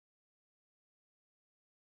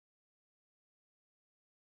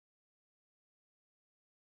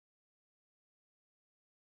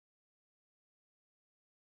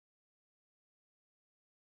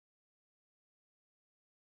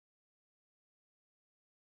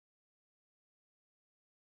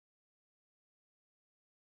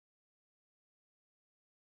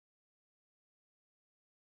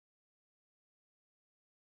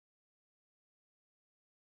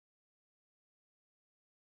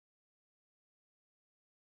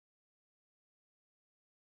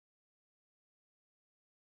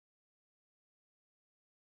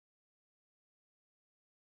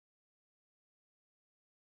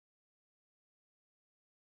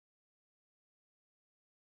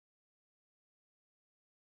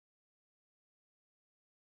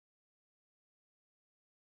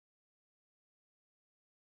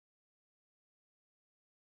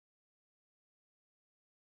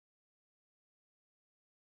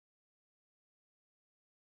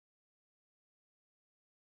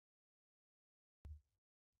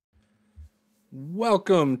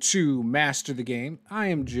Welcome to Master the Game. I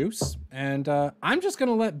am Juice, and I'm just going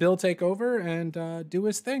to let Bill take over and do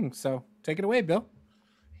his thing. So take it away, Bill.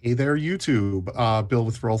 Hey there, YouTube. Bill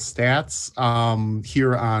with Roll Stats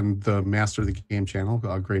here on the Master of the Game channel,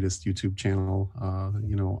 greatest YouTube channel,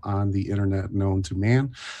 on the internet known to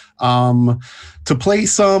man. To play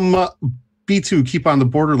some B2, Keep On The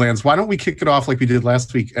Borderlands, why don't we kick it off like we did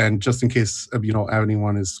last week? And just in case,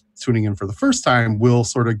 anyone is tuning in for the first time, we'll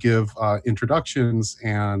sort of give introductions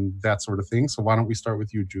and that sort of thing. So why don't we start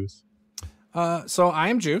with you, Juice? So I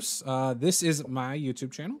am Juice. This is my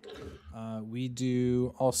YouTube channel. We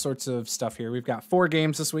do all sorts of stuff here. We've got 4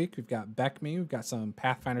 games this week. We've got BECMI. We've got some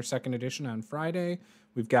Pathfinder 2nd Edition on Friday.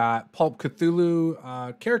 We've got Pulp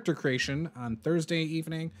Cthulhu character creation on Thursday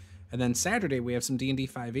evening. And then Saturday, we have some D&D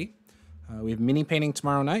 5e. We have mini painting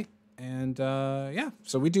tomorrow night. And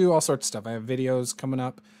so we do all sorts of stuff. I have videos coming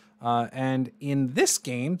up. And in this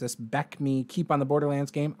game, this BECMI Keep On The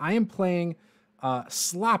Borderlands game, I am playing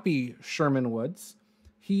Sloppy Sherman Woods.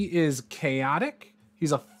 He is chaotic.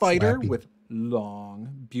 He's a fighter with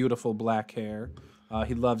long, beautiful black hair.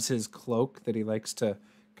 He loves his cloak that he likes to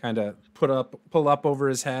kind of pull up over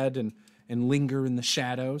his head and linger in the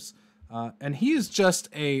shadows. And he is just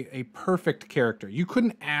a perfect character. You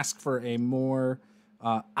couldn't ask for a more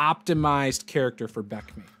optimized character for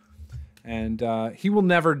BECMI. And he will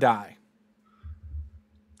never die.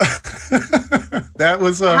 That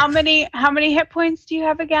was how many hit points do you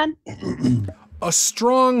have again? A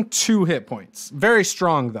strong 2 hit points. Very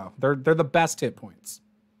strong though. They're the best hit points.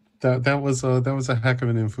 That was a heck of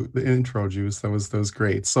an intro, Juice. That was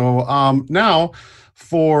great. So now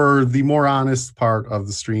for the more honest part of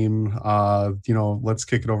the stream, let's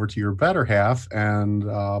kick it over to your better half. And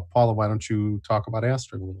Paula, why don't you talk about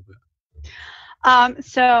Astrid a little bit?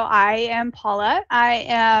 So I am Paula. I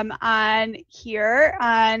am on here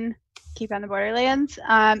on Keep On The Borderlands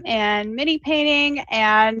and mini painting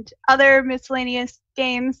and other miscellaneous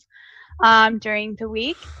games during the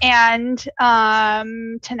week. And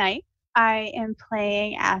tonight I am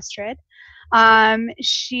playing Astrid.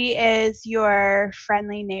 She is your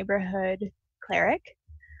friendly neighborhood cleric.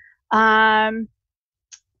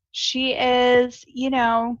 She is,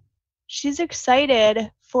 she's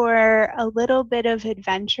excited for a little bit of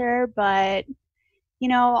adventure, but,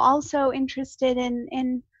 also interested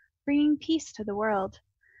in bringing peace to the world.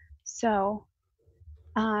 So,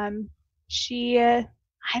 I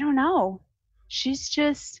don't know.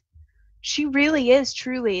 She really is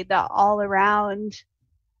truly the all-around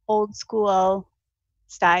old school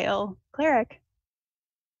style cleric.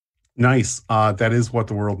 Nice. That is what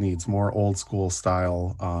the world needs, more old school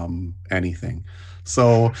style anything.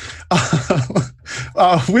 So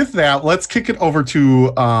with that, let's kick it over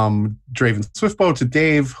to Draven Swiftbow, to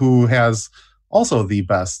Dave, who has also the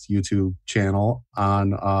best YouTube channel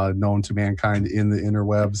on known to mankind in the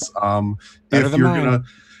interwebs.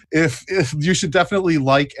 If you should definitely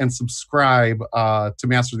like and subscribe to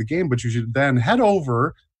Master the Game, but you should then head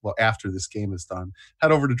over, well, after this game is done,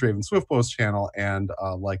 head over to Draven Swiftbow's channel and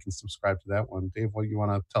like and subscribe to that one. Dave, what you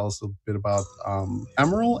want to tell us a bit about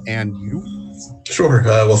Emerald and you? Sure.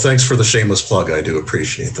 Well, thanks for the shameless plug. I do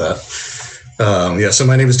appreciate that. So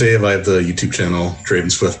my name is Dave. I have the YouTube channel,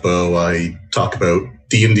 Draven Swiftbow. I talk about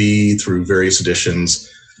D&D through various editions,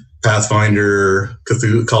 Pathfinder,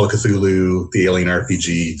 Cthulhu, Call of Cthulhu, the Alien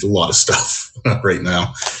RPG, a lot of stuff right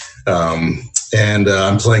now. And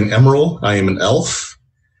I'm playing Emerald. I am an elf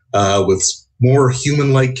with more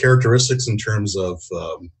human-like characteristics in terms of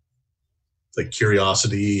like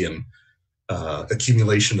curiosity and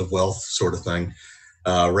accumulation of wealth sort of thing.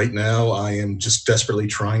 Right now, I am just desperately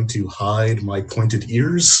trying to hide my pointed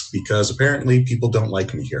ears because apparently people don't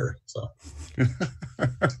like me here. So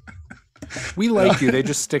we like you; they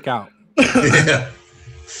just stick out. Yeah.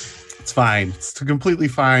 It's fine. It's completely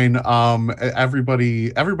fine.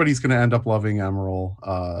 Everybody's going to end up loving Emerald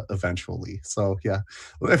eventually. So yeah.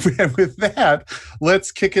 With that,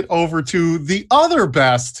 let's kick it over to the other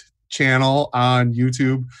best channel on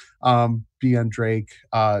YouTube. BN Drake,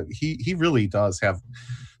 he really does have.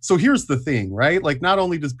 So here's the thing, right? Like, not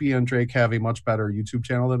only does BN Drake have a much better YouTube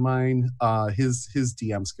channel than mine, his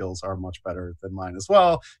DM skills are much better than mine as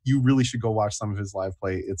well. You really should go watch some of his live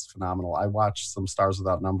play. It's phenomenal. I watched some Stars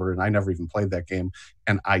Without Number, and I never even played that game,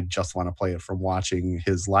 and I just want to play it from watching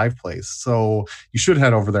his live plays. So you should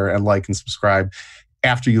head over there and like and subscribe.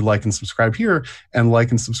 After you like and subscribe here and like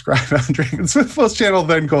and subscribe on Draven Swiftbow's channel,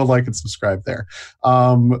 then go like and subscribe there.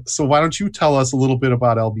 So why don't you tell us a little bit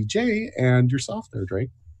about LBJ and yourself there, Drake?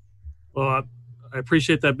 Well, I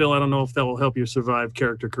appreciate that, Bill. I don't know if that will help you survive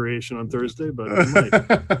character creation on Thursday, but it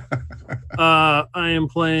might. I am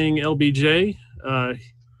playing LBJ.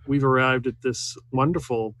 We've arrived at this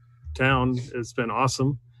wonderful town. It's been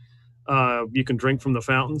awesome. You can drink from the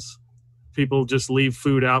fountains. People just leave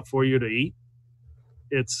food out for you to eat.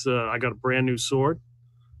 I got a brand new sword.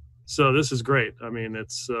 So this is great. I mean,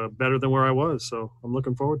 it's better than where I was. So I'm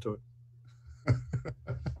looking forward to it.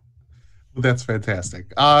 That's fantastic.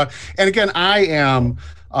 And again, I am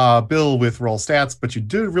Bill with Roll Stats, but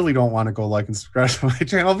you really don't want to go like and subscribe to my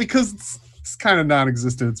channel because it's kind of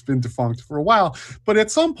non-existent. It's been defunct for a while. But at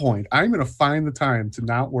some point, I'm going to find the time to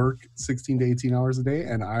not work 16 to 18 hours a day,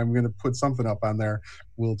 and I'm going to put something up on there.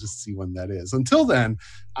 We'll just see when that is. Until then,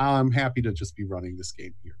 I'm happy to just be running this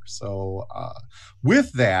game here. So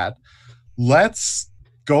with that, let's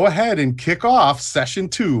go ahead and kick off session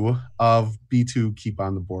 2 of B2 Keep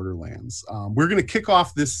on the Borderlands. We're going to kick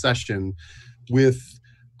off this session with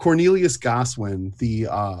Cornelius Goswin, the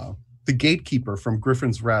gatekeeper from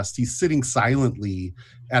Griffin's Rest. He's sitting silently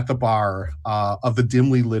at the bar of the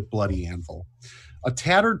dimly lit Bloody Anvil. A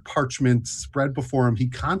tattered parchment spread before him, he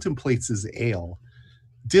contemplates his ale,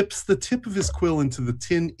 dips the tip of his quill into the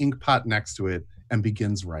tin ink pot next to it, and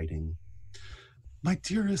begins writing. My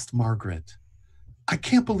dearest Margaret, I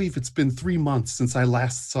can't believe it's been 3 months since I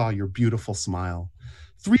last saw your beautiful smile.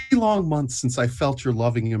 3 long months since I felt your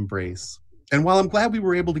loving embrace. And while I'm glad we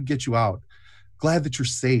were able to get you out, glad that you're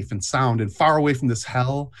safe and sound and far away from this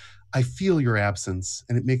hell, I feel your absence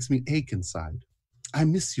and it makes me ache inside. I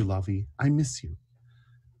miss you, lovey. I miss you.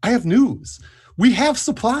 I have news. We have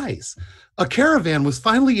supplies. A caravan was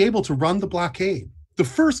finally able to run the blockade. The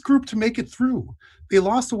first group to make it through. They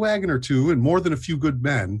lost a wagon or two and more than a few good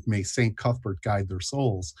men, may St. Cuthbert guide their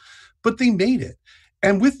souls. But they made it.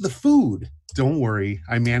 And with the food, don't worry,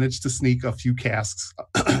 I managed to sneak a few casks.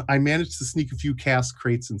 I managed to sneak a few casks,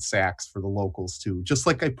 crates, and sacks for the locals too, just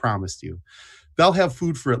like I promised you. They'll have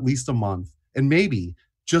food for at least a month. And maybe,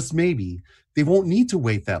 just maybe, they won't need to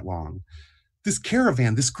wait that long. This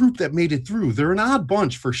caravan, this group that made it through, they're an odd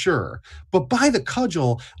bunch for sure. But by the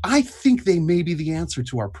cudgel, I think they may be the answer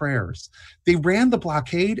to our prayers. They ran the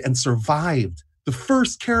blockade and survived. The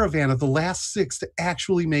first caravan of the last 6 to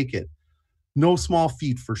actually make it. No small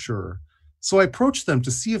feat for sure. So I approached them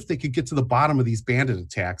to see if they could get to the bottom of these bandit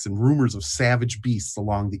attacks and rumors of savage beasts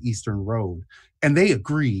along the eastern road. And they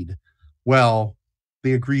agreed. Well,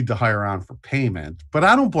 they agreed to hire on for payment, but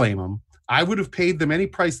I don't blame them. I would have paid them any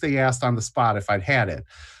price they asked on the spot if I'd had it.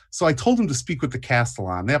 So I told him to speak with the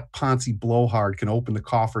Castellan. That Ponzi blowhard can open the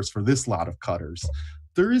coffers for this lot of cutters.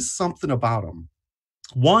 There is something about him.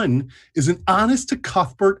 One is an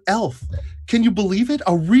honest-to-Cuthbert elf. Can you believe it?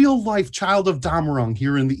 A real-life child of Damarung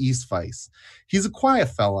here in the East Vice. He's a quiet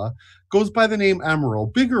fella, goes by the name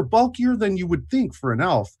Emerald, bigger, bulkier than you would think for an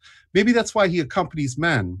elf. Maybe that's why he accompanies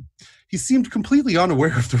men. He seemed completely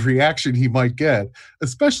unaware of the reaction he might get,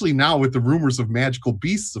 especially now with the rumors of magical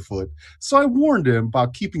beasts afoot, so I warned him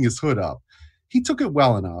about keeping his hood up. He took it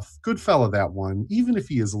well enough. Good fella, that one, even if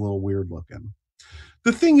he is a little weird-looking.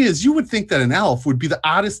 The thing is, you would think that an elf would be the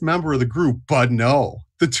oddest member of the group, but no.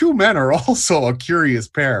 The 2 men are also a curious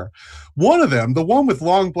pair. One of them, the one with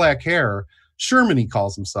long black hair, Sherman he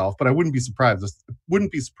calls himself, but I wouldn't be surprised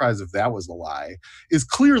if that was a lie, is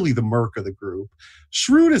clearly the merc of the group.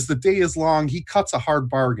 Shrewd as the day is long, he cuts a hard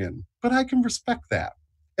bargain, but I can respect that.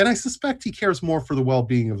 And I suspect he cares more for the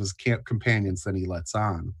well-being of his camp companions than he lets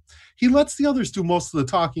on. He lets the others do most of the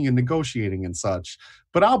talking and negotiating and such,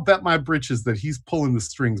 but I'll bet my britches that he's pulling the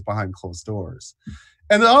strings behind closed doors.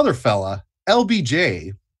 And the other fella,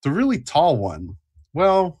 LBJ, the really tall one,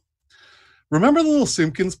 well, remember the little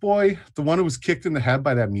Simpkins boy, the one who was kicked in the head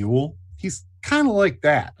by that mule? He's kind of like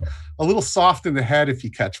that, a little soft in the head if you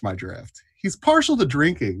catch my drift. He's partial to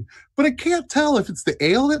drinking, but I can't tell if it's the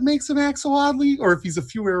ale that makes him act so oddly or if he's a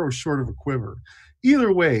few arrows short of a quiver.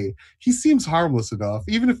 Either way, he seems harmless enough,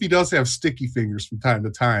 even if he does have sticky fingers from time to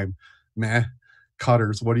time. Meh,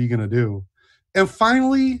 cutters, what are you going to do? And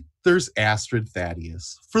finally, there's Astrid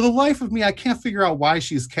Thaddeus. For the life of me, I can't figure out why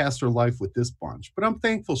she has cast her life with this bunch, but I'm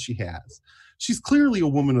thankful she has. She's clearly a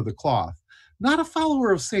woman of the cloth. Not a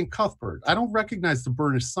follower of St. Cuthbert. I don't recognize the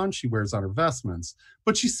burnished sun she wears on her vestments,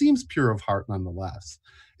 but she seems pure of heart nonetheless.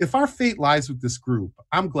 If our fate lies with this group,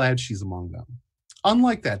 I'm glad she's among them.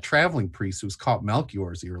 Unlike that traveling priest who's caught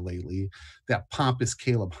Melchior's ear lately, that pompous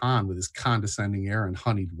Caleb Hahn with his condescending air and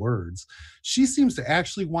honeyed words, she seems to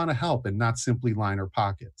actually want to help and not simply line her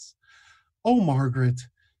pockets. Oh, Margaret,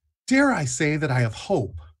 dare I say that I have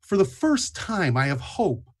hope. For the first time, I have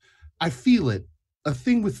hope. I feel it. A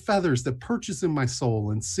thing with feathers that perches in my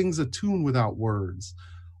soul and sings a tune without words.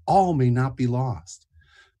 all may not be lost.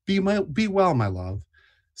 Be well, my love.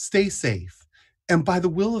 Stay safe. And by the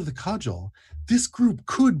will of the cudgel, this group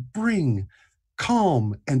could bring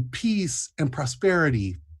calm and peace and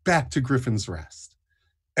prosperity back to Griffin's Rest.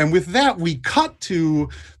 And with that, we cut to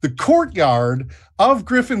the courtyard of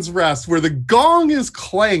Griffin's Rest, where the gong is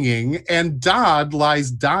clanging and Dodd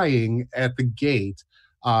lies dying at the gate,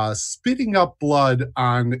 spitting up blood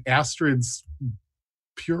on Astrid's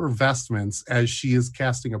pure vestments as she is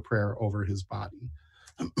casting a prayer over his body.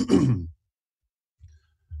 What do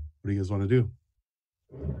you guys want to do?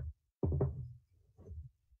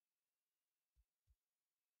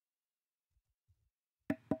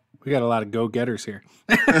 We got a lot of go-getters here.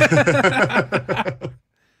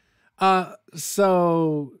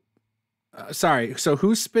 Sorry. So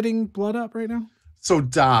who's spitting blood up right now? So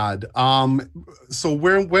Dodd. So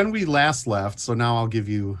when we last left, so now I'll give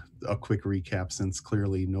you a quick recap since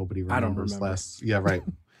clearly nobody remembers last. Yeah, right.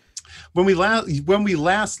 When we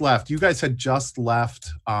last left, you guys had just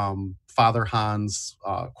left Father Han's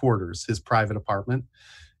quarters, his private apartment,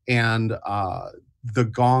 and the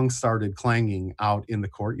gong started clanging out in the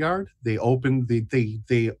courtyard. They opened the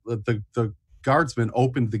guardsman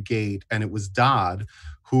opened the gate, and it was Dodd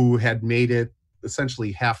who had made it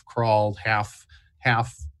essentially half crawled, half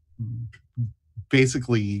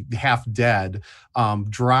basically half dead,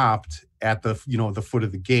 dropped at the foot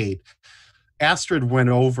of the gate. Astrid went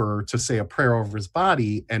over to say a prayer over his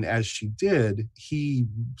body, and as she did, he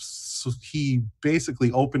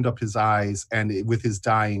basically opened up his eyes and with his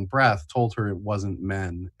dying breath told her it wasn't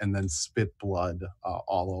men, and then spit blood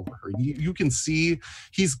all over her. You can see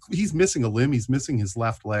he's missing a limb. He's missing his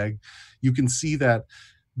left leg. You can see that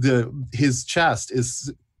his chest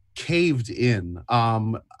is caved in.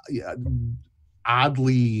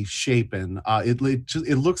 Oddly shapen.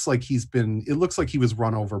 It looks like he was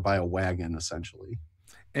run over by a wagon, essentially.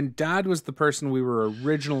 And Dodd was the person we were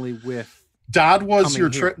originally with. Dodd was your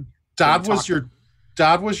trail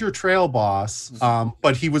boss,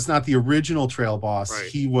 but he was not the original trail boss. Right.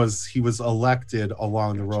 He was elected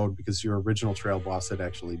along the road because your original trail boss had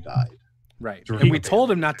actually died. Right. And we told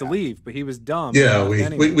him not to leave, but he was dumb. Yeah,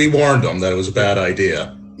 we warned him that it was a bad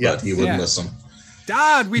idea, but he wouldn't listen.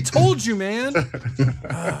 Dodd, we told you, man.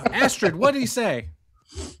 Astrid, what did he say?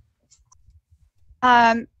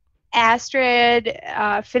 Astrid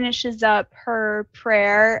finishes up her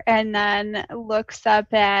prayer and then looks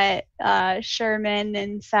up at Sherman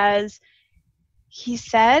and says, he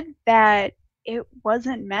said that it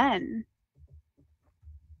wasn't men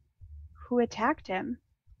who attacked him.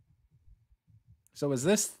 So is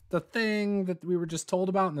this the thing that we were just told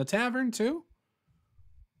about in the tavern too?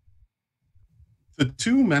 The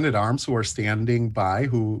two men-at-arms who are standing by,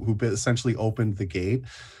 who essentially opened the gate,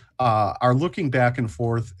 are looking back and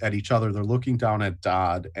forth at each other. They're looking down at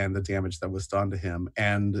Dodd and the damage that was done to him.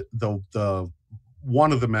 And the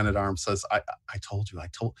one of the men-at-arms says, I told you,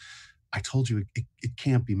 it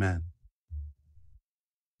can't be men.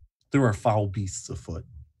 There are foul beasts afoot.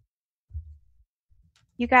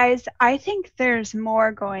 You guys, I think there's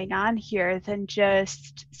more going on here than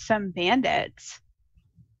just some bandits.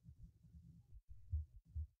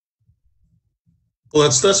 Well,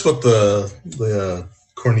 that's what the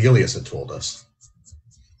Cornelius had told us.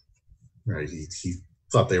 Right? He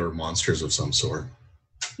thought they were monsters of some sort.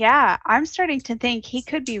 Yeah, I'm starting to think he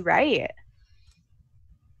could be right.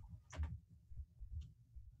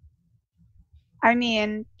 I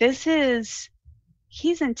mean, he's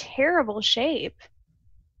in terrible shape.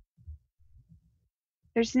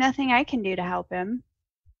 There's nothing I can do to help him.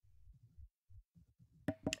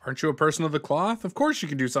 Aren't you a person of the cloth? Of course you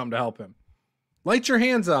can do something to help him. Light your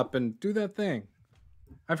hands up and do that thing.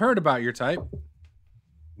 I've heard about your type.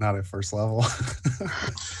 Not at first level.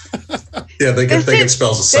 Yeah, they can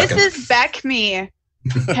spells a second. This is BECMI.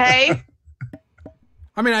 Okay?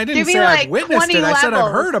 I mean, I didn't say I've witnessed it. I said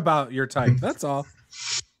I've heard about your type. That's all.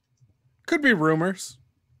 Could be rumors.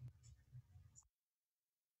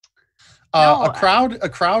 A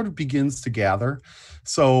crowd begins to gather.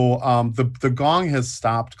 So the gong has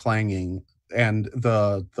stopped clanging, and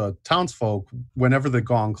the townsfolk, whenever the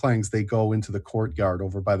gong clangs, they go into the courtyard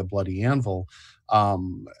over by the Bloody Anvil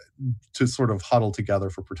to sort of huddle together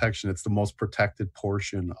for protection. It's the most protected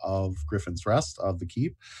portion of Griffin's Rest, of the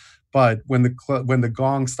keep. But when the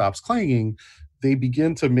gong stops clanging, they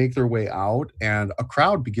begin to make their way out, and a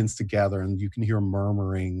crowd begins to gather, and you can hear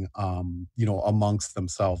murmuring, amongst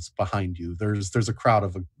themselves behind you. There's a crowd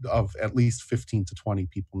of at least 15 to 20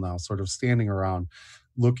 people now, sort of standing around,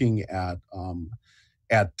 looking at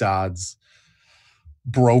Dodd's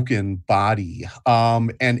broken body.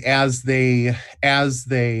 And as they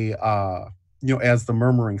as the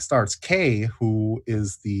murmuring starts, Kay, who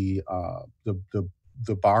is the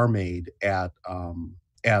barmaid at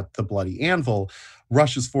the Bloody Anvil,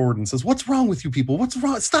 rushes forward and says, "What's wrong with you people? What's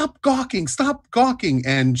wrong? Stop gawking! Stop gawking!"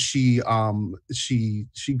 And she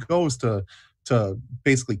goes to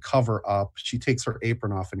basically cover up. She takes her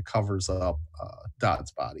apron off and covers up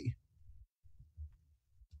Dodd's body.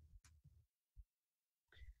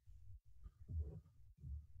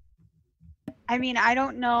 I mean, I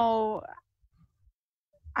don't know.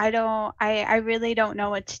 I really don't know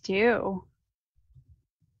what to do.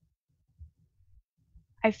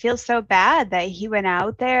 I feel so bad that he went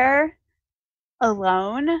out there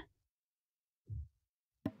alone.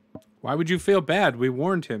 Why would you feel bad? We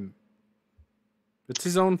warned him. It's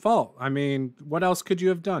his own fault. I mean, what else could you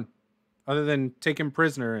have done other than take him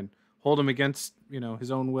prisoner and hold him against,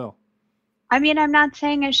 his own will? I mean, I'm not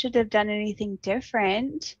saying I should have done anything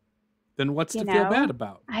different. Then what's to feel bad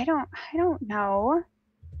about? I don't know.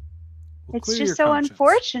 Well, it's just so conscience.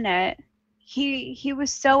 Unfortunate. He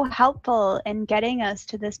was so helpful in getting us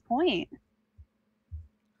to this point.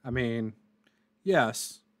 I mean,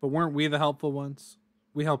 yes, but weren't we the helpful ones?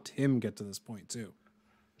 We helped him get to this point too.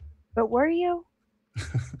 But were you?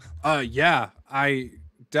 Yeah, I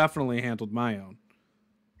definitely handled my own.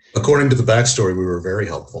 According to the backstory, we were very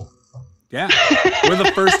helpful. Yeah, we're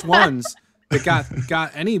the first ones that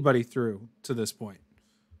got anybody through to this point.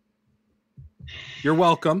 You're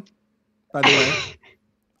welcome, by the way.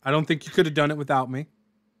 I don't think you could have done it without me.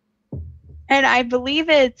 And I believe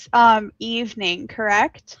it's evening,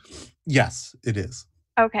 correct? Yes, it is.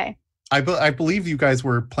 Okay. I believe you guys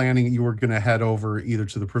were planning, you were going to head over either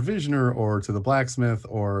to the provisioner or to the blacksmith,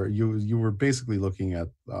 or you were basically looking at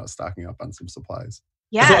stocking up on some supplies.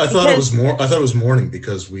 Yeah, I thought it was morning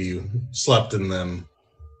because we slept and then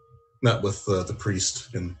met with the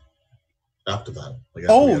priest in after that.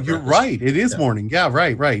 You're right. It is morning. Yeah,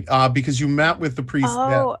 right. Because you met with the priest.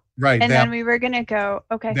 Then we were gonna go.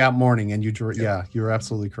 Okay. That morning, and you're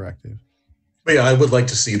absolutely correct, Dave. But yeah, I would like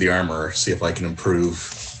to see the armor, see if I can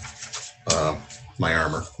improve my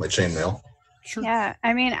armor, my chainmail. Sure. Yeah,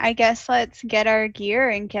 I mean, I guess let's get our gear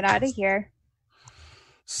and get out of here.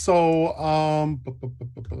 So, hold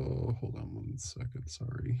on 1 second.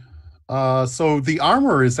 Sorry. So the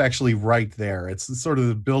armor is actually right there. It's sort of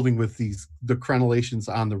the building with the crenellations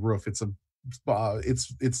on the roof. It's a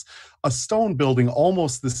stone building,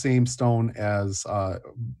 almost the same stone as that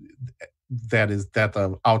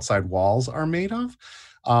the outside walls are made of.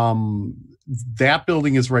 That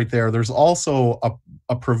building is right there. There's also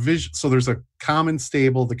a provision. So there's a common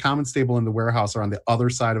stable. The common stable and the warehouse are on the other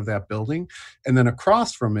side of that building, and then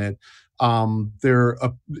across from it, there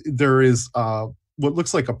is what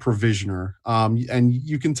looks like a provisioner, and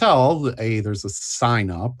you can tell A, there's a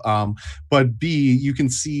sign up, but B, you can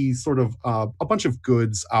see sort of a bunch of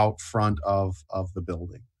goods out front of the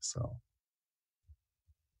building. So.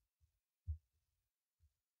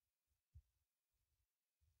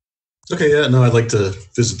 Okay, yeah, no, I'd like to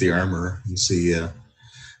visit the armorer and see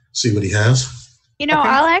what he has. Okay.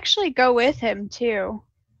 I'll actually go with him too.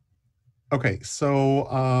 Okay,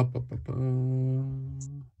 so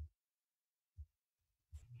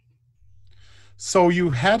so you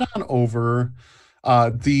head on over.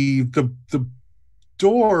 The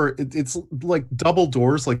door, it's like double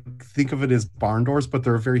doors, like think of it as barn doors, but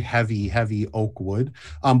they're very heavy oak wood.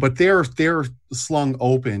 But they're slung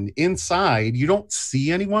open. Inside, you don't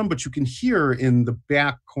see anyone, but you can hear in the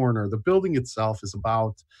back corner. The building itself is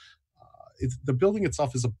about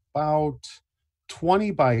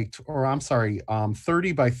 30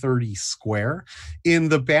 by 30 square. In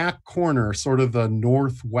the back corner, sort of the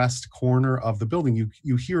northwest corner of the building,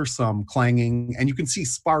 you hear some clanging, and you can see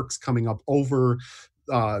sparks coming up over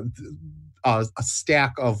a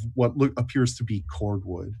stack of what appears to be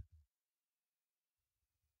cordwood.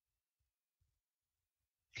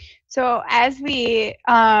 So as we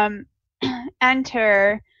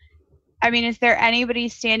enter, I mean, is there anybody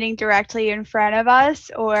standing directly in front of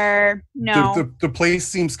us, or no? The place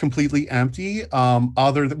seems completely empty.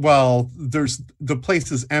 There's the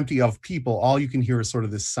place is empty of people. All you can hear is sort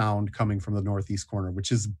of this sound coming from the northeast corner,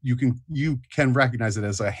 which is you can recognize it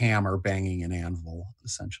as a hammer banging an anvil,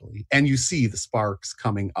 essentially. And you see the sparks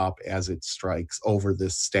coming up as it strikes over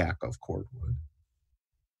this stack of cordwood.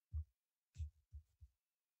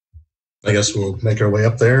 I guess we'll make our way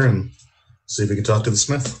up there and see if we can talk to the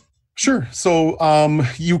smith. Sure. So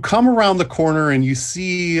you come around the corner and you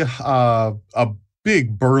see a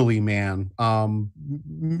big burly man,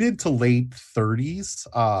 mid to late 30s,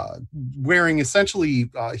 wearing essentially,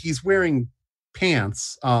 he's wearing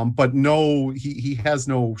pants, but he has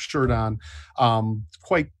no shirt on,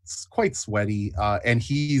 quite sweaty, and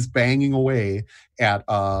he's banging away at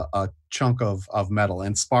a chunk of metal,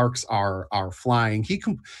 and sparks are flying. He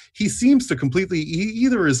seems to he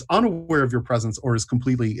either is unaware of your presence or is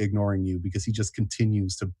completely ignoring you, because he just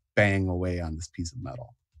continues to bang away on this piece of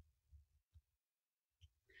metal.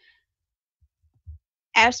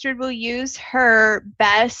 Astrid will use her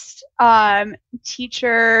best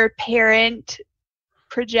teacher parent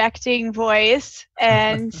projecting voice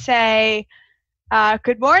and say,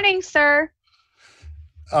 "Good morning, sir."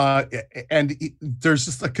 And there's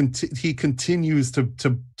just he continues to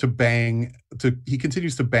bang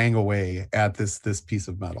away at this piece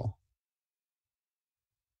of metal.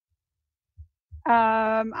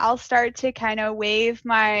 I'll start to kind of wave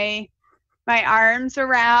my arms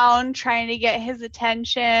around, trying to get his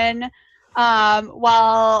attention,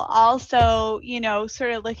 while also,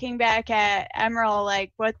 sort of looking back at Emerald,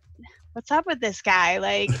 like, what's up with this guy?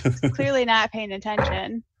 Like, he's clearly not paying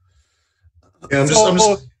attention. Yeah, I'm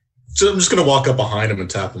just gonna walk up behind him and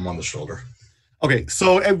tap him on the shoulder. Okay,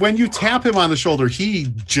 so when you tap him on the shoulder, he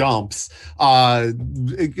jumps.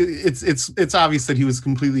 It's obvious that he was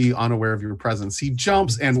completely unaware of your presence. He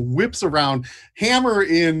jumps and whips around, hammer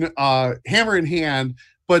in hand,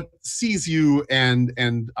 but sees you and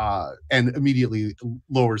immediately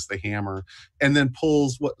lowers the hammer, and then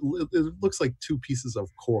pulls what it looks like 2 pieces of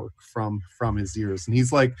cork from his ears, and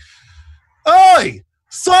he's like, "Oi!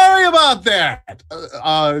 Sorry about that.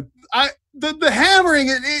 The hammering,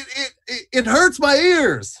 it hurts my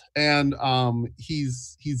ears." And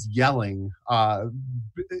he's yelling,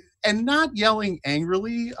 and not yelling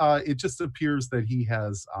angrily. It just appears that he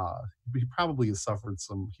probably has suffered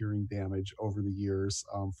some hearing damage over the years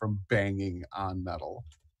from banging on metal.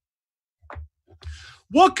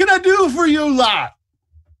 "What can I do for you lot?"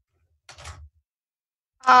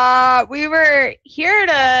 We were here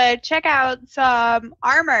to check out some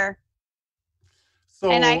armor.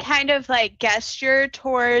 And I kind of like gesture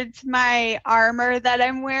towards my armor that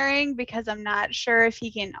I'm wearing, because I'm not sure if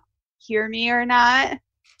he can hear me or not.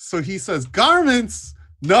 So he says, "Garments?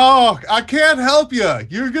 No, I can't help you.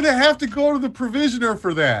 You're going to have to go to the provisioner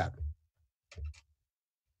for that."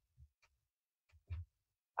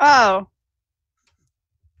 Oh.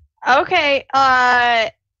 Okay.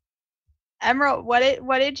 Emerald,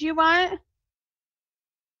 what did you want?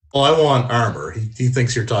 Well, I want armor. He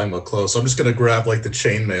thinks you're talking about clothes. So I'm just going to grab like the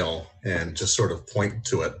chainmail and just sort of point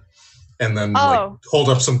to it, and then like hold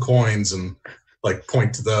up some coins and like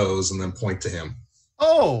point to those, and then point to him.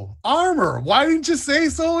 "Oh, armor. Why didn't you say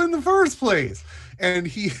so in the first place?" And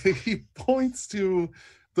he points to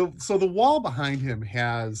the wall behind him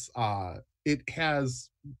has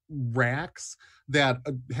racks that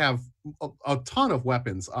have a ton of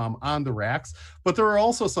weapons on the racks, but there are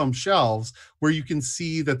also some shelves where you can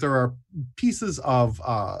see that there are pieces of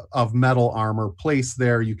metal armor placed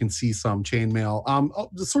there. You can see some chainmail,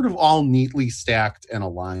 sort of all neatly stacked and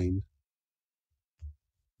aligned.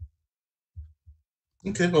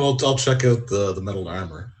 Okay, well, I'll check out the metal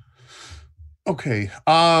armor. Okay,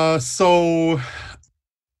 so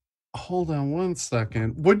hold on one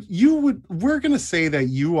second. We're gonna say that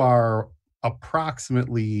you are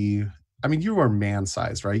approximately, you are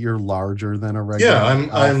man-sized, right? You're larger than a regular.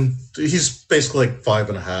 Yeah, he's basically like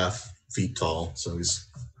 5.5 feet tall, so he's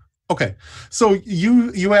okay. So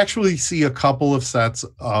you actually see a couple of sets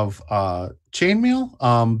of chainmail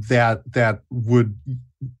that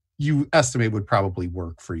you estimate would probably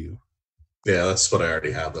work for you. Yeah, that's what I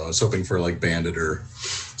already have, though. I was hoping for like banded or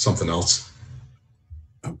something else.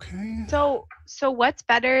 Okay. So what's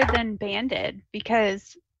better than banded?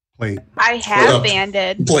 Because plate. I have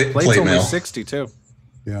banded. Plate's only mail. 62.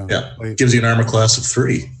 Yeah. Gives you an armor class of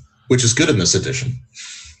 3, which is good in this edition.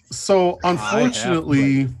 So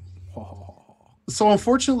unfortunately,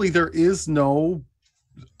 there is no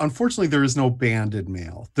banded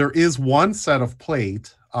mail. There is one set of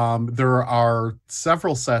plate. There are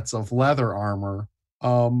several sets of leather armor.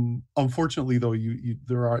 Unfortunately, though,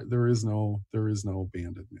 there is no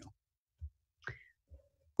banded mail.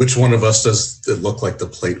 Which one of us does it look like the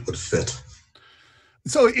plate would fit?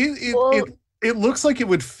 So it looks like it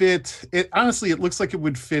would fit. Honestly, it looks like it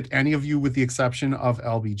would fit any of you, with the exception of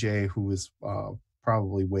LBJ, who is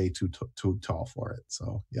probably way too tall for it.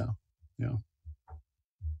 So yeah.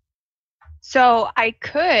 So I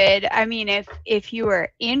could, if you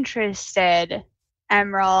were interested,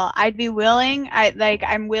 Emerald, I'd be willing.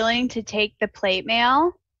 I'm willing to take the plate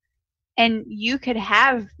mail, and you could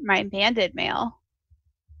have my banded mail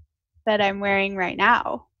that I'm wearing right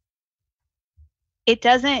now.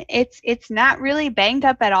 It's not really banged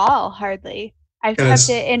up at all, hardly. I've And kept it's-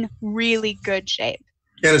 it in really good shape.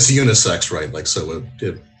 And it's unisex, right? Like, so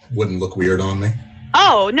it wouldn't look weird on me.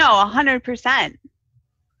 Oh no, 100%.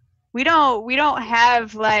 We don't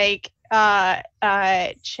have like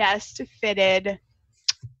chest fitted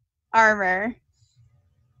armor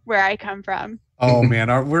where I come from. Oh man,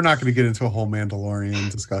 we're not going to get into a whole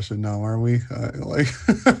Mandalorian discussion now, are we?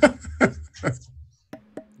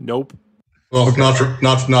 Nope. Well,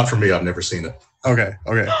 not for me. I've never seen it. Okay.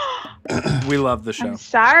 We love the show. I'm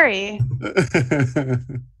sorry.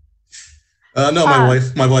 No,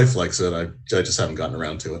 my wife likes it. I just haven't gotten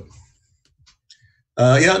around to it.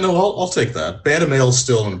 Yeah, no, I'll take that. Band of Mail is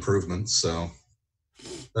still an improvement, so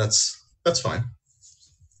that's fine.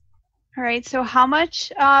 All right. So how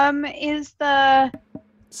much is the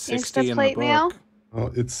 60 in the plate mail? book.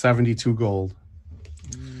 Oh, it's 72 gold.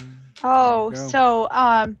 Oh, There you go. so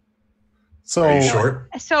So Are you short?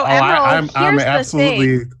 Emerald, I'm here's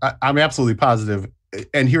absolutely the thing. I'm absolutely positive.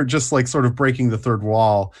 And here, just like sort of breaking the third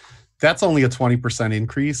wall, that's only a 20%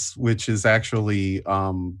 increase, which is actually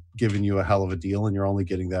giving you a hell of a deal, and you're only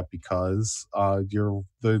getting that because you're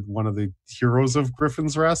one of the heroes of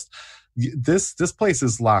Griffin's Rest. This place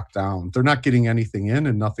is locked down. They're not getting anything in,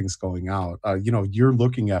 and nothing's going out. You're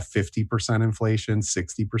looking at 50% inflation,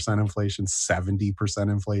 60% inflation,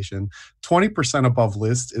 70% inflation. 20% above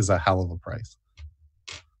list is a hell of a price.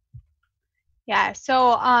 Yeah.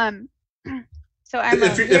 So Emerald,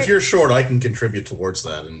 If you're short, I can contribute towards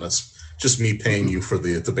that, and that's just me paying you for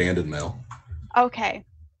the banded mail. okay.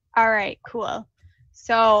 All right. Cool.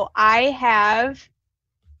 So I have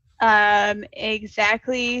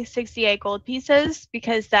exactly 68 gold pieces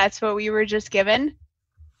because that's what we were just given.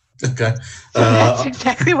 Okay. So that's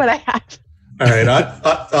exactly what I have. All right.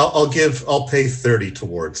 I'll pay 30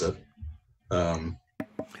 towards it.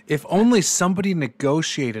 If only somebody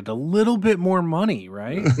negotiated a little bit more money,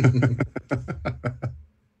 right?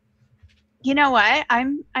 You know what?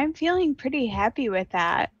 I'm feeling pretty happy with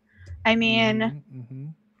that. I mean, Mm-hmm.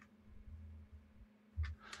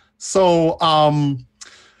 So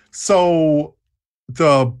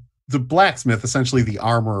the blacksmith, essentially the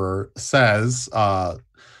armorer, says,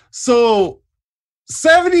 so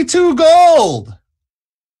 72 gold.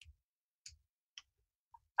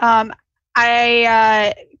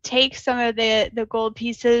 I take some of the gold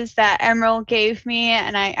pieces that Emerald gave me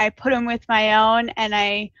and I put them with my own and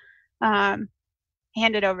I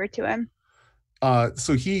hand it over to him.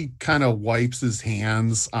 So he kind of wipes his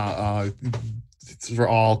hands. They're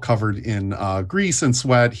all covered in grease and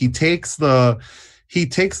sweat. He takes the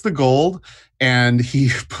gold and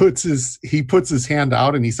he puts his hand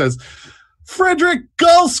out and he says, "Frederick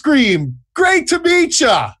Gullscream, great to meet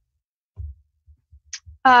ya."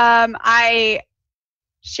 I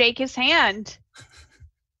shake his hand.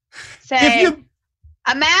 Say,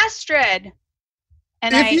 I'm Astrid.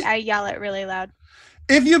 And I yell it really loud.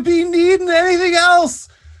 If you be needing anything else,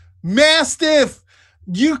 Mastiff,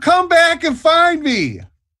 you come back and find me.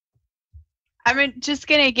 I'm just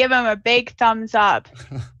going to give him a big thumbs up.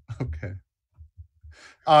 Okay.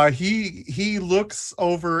 He looks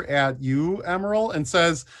over at you, Emerald, and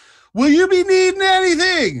says, "Will you be needing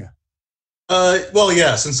anything?" Well,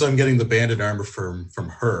 yeah, since I'm getting the banded armor from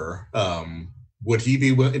her, would he be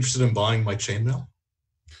interested in buying my chainmail?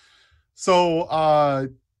 So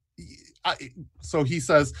so he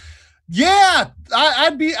says, "Yeah,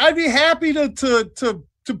 I'd be happy to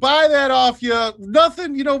buy that off you.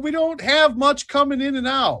 Nothing, we don't have much coming in and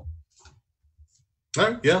out." All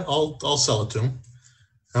right, yeah, I'll sell it to him.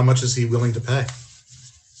 How much is he willing to pay?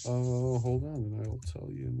 Hold on, and I will tell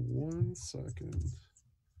you in 1 second.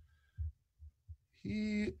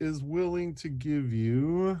 He is willing to give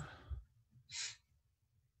you.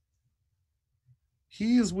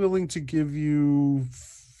 He is willing to give you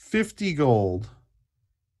 50 gold.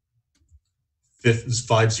 Is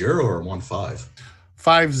 50 or 15?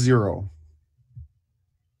 50.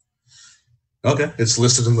 Okay, it's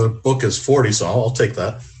listed in the book as 40, so I'll take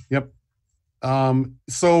that. Yep.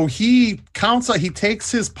 So he counts. He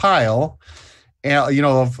takes his pile,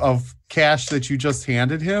 of cash that you just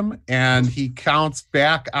handed him, and he counts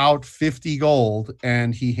back out 50 gold,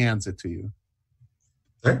 and he hands it to you.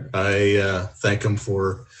 All right. I thank him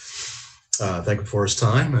for his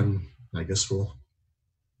time, and I guess we'll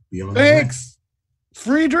be on. Thanks,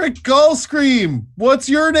 Friedrich Gullscream. What's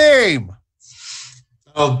your name?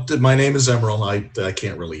 Oh, my name is Emerald. I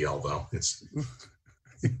can't really yell though. It's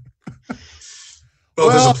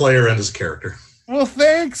both as a player and as a character. Well,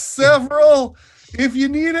 thanks, several. If you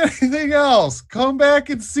need anything else, come back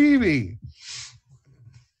and see me.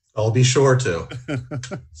 I'll be sure to.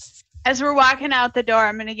 As we're walking out the door,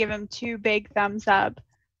 I'm going to give him 2 big thumbs up.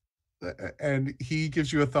 and he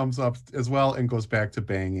gives you a thumbs up as well, and goes back to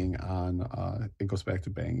banging on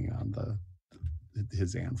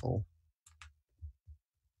his anvil.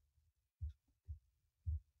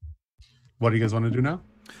 What do you guys want to do now?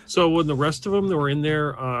 So when the rest of them that were in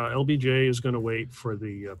there, LBJ is going to wait for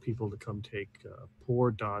the people to come take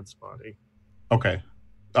poor Dodd's body. Okay.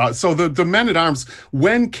 So the men at arms,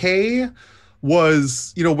 when Kay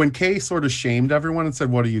sort of shamed everyone and said,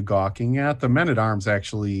 "What are you gawking at?" The men at arms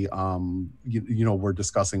actually, were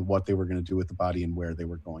discussing what they were going to do with the body and where they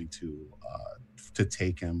were going to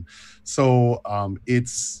take him. So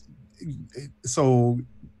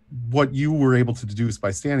what you were able to deduce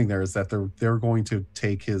by standing there is that they're going to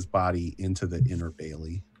take his body into the inner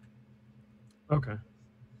bailey. Okay.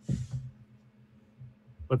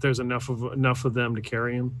 But there's enough of them to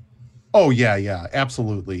carry him. Oh yeah,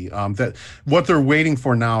 absolutely. That what they're waiting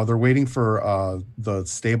for now. They're waiting for the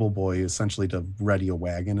stable boy essentially to ready a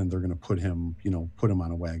wagon, and they're going to put him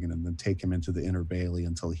on a wagon and then take him into the inner bailey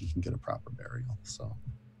until he can get a proper burial. So,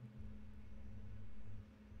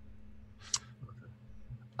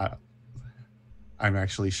 I'm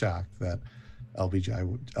actually shocked that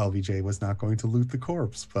LBJ was not going to loot the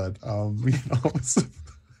corpse, but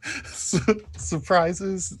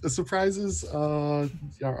surprises are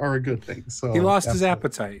a good thing. So he lost his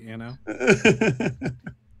appetite,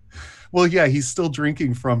 Well, yeah, he's still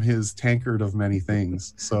drinking from his tankard of many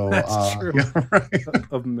things. So that's true. Yeah, right.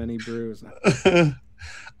 Of many brews.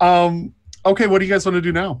 Okay, what do you guys want to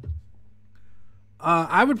do now?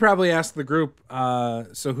 I would probably ask the group.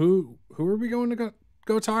 So who are we going to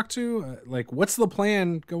go talk to? What's the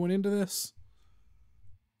plan going into this?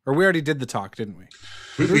 Or we already did the talk, didn't we?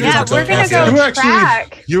 Yeah, we're gonna go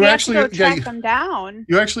track. You actually track them down.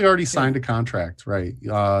 You actually already signed a contract, right?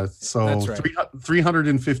 So That's right.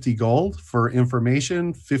 350 gold for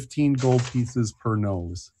information, 15 gold pieces per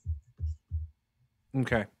nose.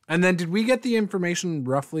 Okay. And then did we get the information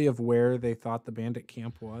roughly of where they thought the bandit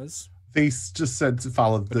camp was? They just said to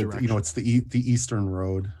follow it's the eastern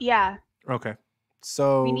road. Yeah. Okay.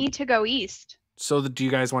 So we need to go east. So do you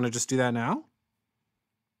guys want to just do that now?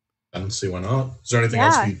 And see why not. Is there anything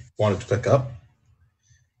else we wanted to pick up?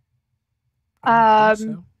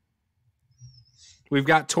 So. We've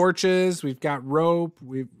got torches. We've got rope.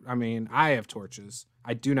 I have torches.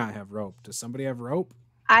 I do not have rope. Does somebody have rope?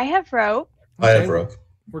 I have rope. Okay. I have rope.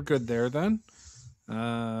 We're good there then.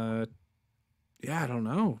 Yeah, I don't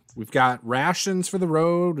know. We've got rations for the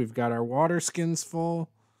road. We've got our water skins full.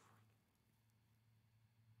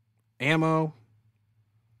 Ammo.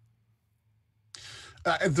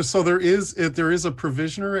 So there is a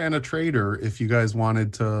provisioner and a trader if you guys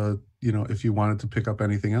wanted to, pick up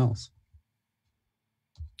anything else.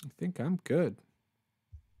 I think I'm good.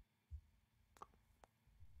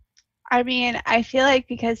 I mean, I feel like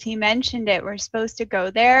because he mentioned it, we're supposed to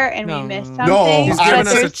go there and we missed something. No, he's giving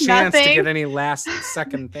us a chance nothing. to get any last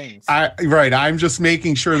second things. Right. I'm just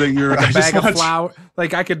making sure that you're a bag of flour.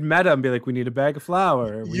 Like I could meta and be like, we need a bag of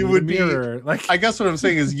flour. You would be like. I guess what I'm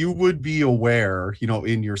saying is you would be aware,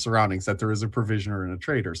 in your surroundings that there is a provisioner and a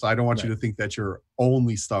trader. So I don't want you to think that you're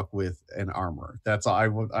only stuck with an armor. That's all.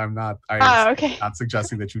 I'm not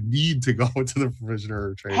suggesting that you need to go to the provisioner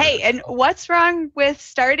or trader. Hey, and what's wrong with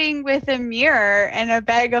starting with a mirror and a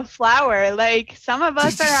bag of flour? Like some of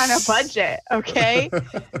us are on a budget, okay?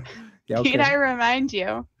 Yeah, okay. Need I remind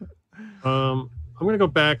you? I'm gonna go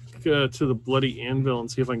back to the bloody anvil and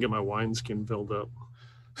see if I can get my wineskin filled up.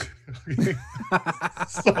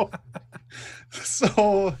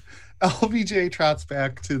 So LBJ trots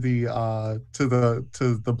back to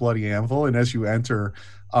the bloody anvil, and as you enter,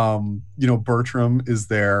 Bertram is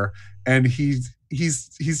there, and he's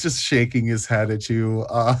just shaking his head at you.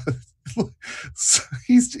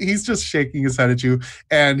 He's just shaking his head at you,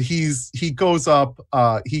 and he goes up,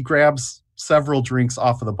 he grabs several drinks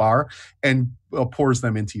off of the bar and pours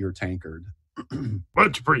them into your tankard.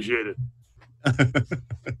 Much appreciated.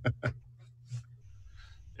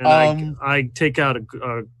 And I take out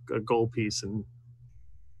a gold piece and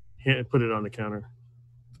put it on the counter.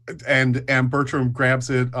 And Bertram grabs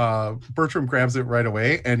it. Bertram grabs it right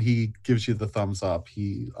away, and he gives you the thumbs up.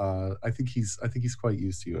 I think he's quite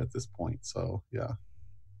used to you at this point. So yeah.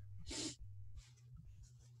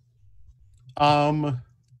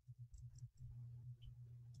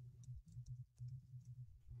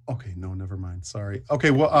 Okay, no, never mind. Sorry.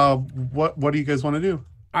 Okay, well, what do you guys want to do?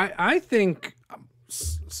 I think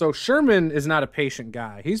so. Sherman is not a patient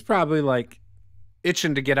guy. He's probably like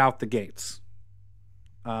itching to get out the gates.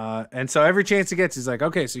 And so every chance he gets, he's like,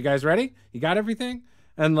 okay, so you guys ready? You got everything?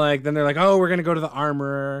 And then they're like, oh, we're going to go to the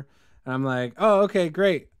armorer. And I'm like, oh, okay,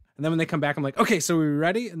 great. And then when they come back, I'm like, okay, so we're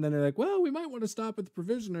ready? And then they're like, well, we might want to stop at the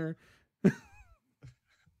provisioner.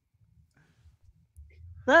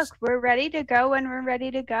 Look, we're ready to go when we're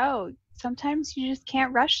ready to go. Sometimes you just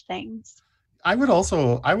can't rush things. I would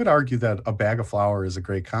argue that a bag of flour is a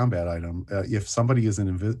great combat item. If somebody is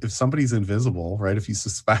if somebody's invisible, right? If you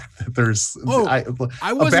suspect that there's,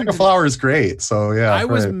 a bag of flour is great. So yeah,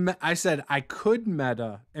 I said I could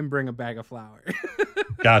meta and bring a bag of flour.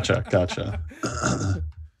 Gotcha.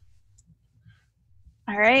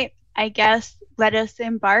 All right, I guess let us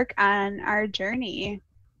embark on our journey.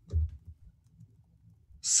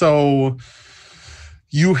 So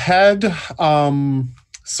you head up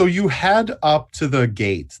to the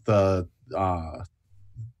gate, the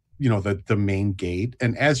main gate,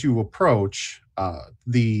 and as you approach,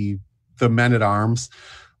 the men at arms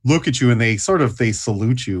look at you and they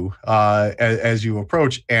salute you as you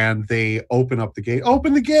approach, and they open up the gate.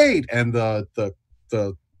 Open the gate, and the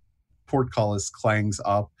portcullis clangs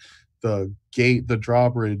up. The gate, the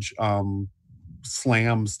drawbridge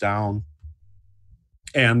slams down,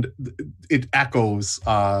 and it echoes.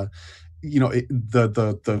 The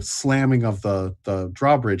slamming of the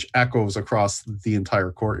drawbridge echoes across the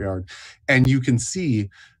entire courtyard, and you can see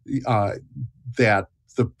that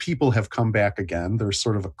the people have come back again. There's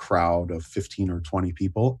sort of a crowd of 15 or 20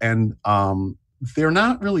 people, and they're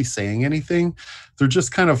not really saying anything. They're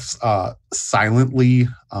just kind of silently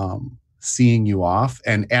seeing you off.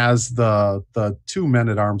 And as the two men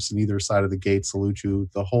at arms on either side of the gate salute you,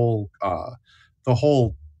 the whole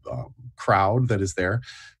crowd that is there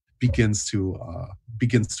begins to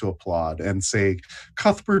applaud and say,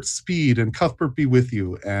 "Cuthbert speed and Cuthbert be with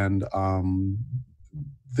you." And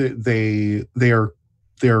they're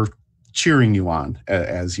cheering you on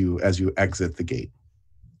as you exit the gate.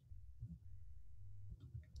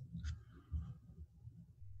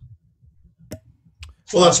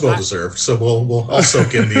 Well, that's well deserved. So I'll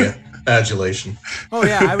soak in the adulation. Oh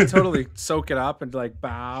yeah, I would totally soak it up and like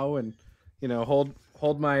bow and hold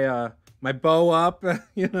my my bow up,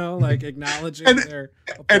 like acknowledging their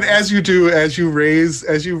applause. And as you raise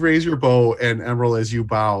your bow, and Emerald, as you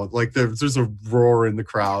bow, like there's a roar in the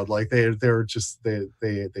crowd. Like they absolutely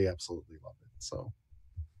love it. So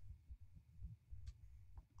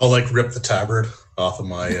I'll like rip the tabard off of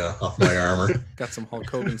my armor. Got some Hulk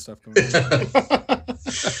Hogan stuff going on.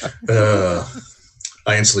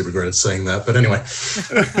 I instantly regretted saying that, but anyway.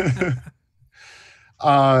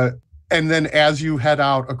 And then as you head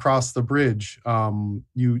out across the bridge,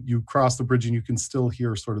 you cross the bridge, and you can still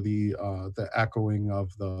hear sort of the echoing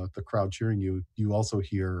of the crowd cheering you. You also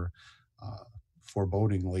hear,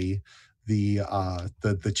 forebodingly,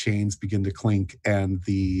 the chains begin to clink, and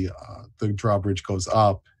the drawbridge goes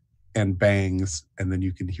up and bangs, and then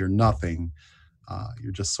you can hear nothing.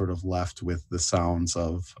 You're just sort of left with the sounds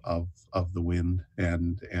of the wind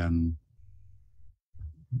and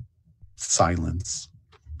silence.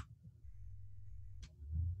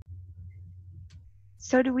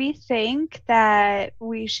 So do we think that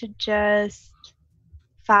we should just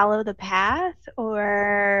follow the path,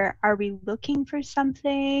 or are we looking for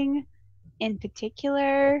something in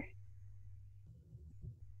particular?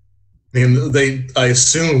 I mean, I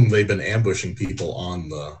assume they've been ambushing people on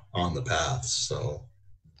the path. So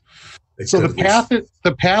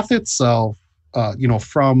the path itself,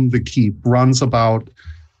 from the keep runs about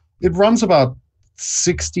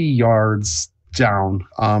 60 yards down.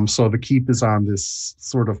 So the keep is on this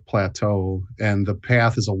sort of plateau, and the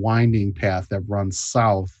path is a winding path that runs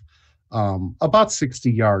south about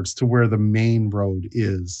 60 yards to where the main road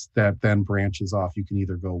is, that then branches off. You can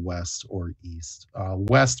either go west or east,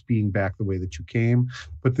 west being back the way that you came,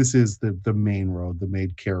 but this is the main road, the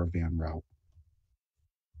main caravan route.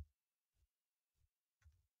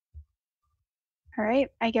 All right,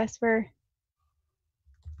 I guess we're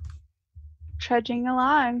trudging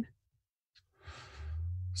along.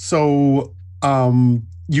 So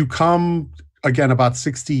you come again about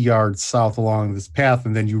 60 yards south along this path,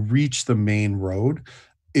 and then you reach the main road.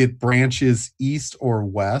 It branches east or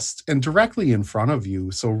west, and directly in front of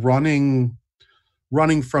you, so running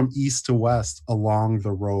from east to west along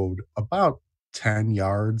the road, about 10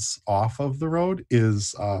 yards off of the road,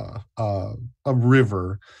 is a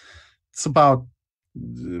river. It's about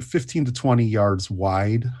 15 to 20 yards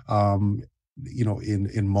wide.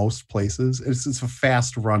 In most places, it's a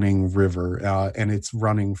fast running river, and it's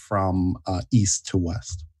running from east to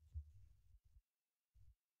west.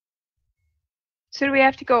 So do we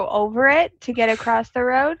have to go over it to get across the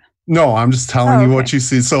road? No, I'm just telling Oh, you okay. what you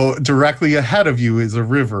see. So directly ahead of you is a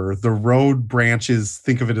river. The road branches,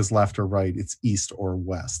 think of it as left or right. It's east or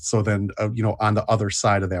west. So then, on the other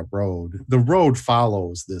side of that road, the road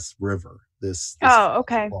follows this river, this Oh,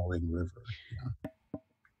 okay. flowing river. Yeah.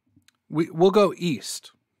 We'll go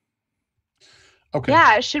east. Okay.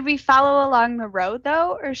 Yeah, should we follow along the road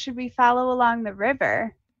though, or should we follow along the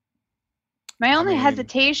river? My only mean-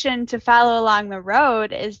 hesitation to follow along the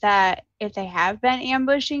road is that if they have been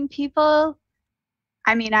ambushing people,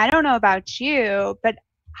 I mean, I don't know about you, but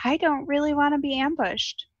I don't really want to be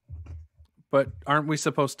ambushed. But aren't we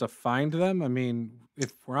supposed to find them? I mean,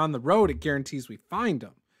 if we're on the road, it guarantees we find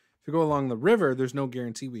them. If we go along the river, there's no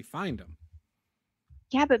guarantee we find them.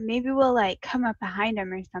 Yeah, but maybe we'll like come up behind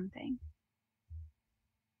them or something.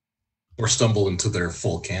 Or stumble into their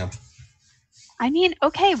full camp. I mean,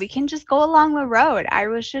 okay, we can just go along the road. I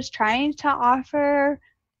was just trying to offer,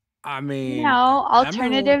 I mean,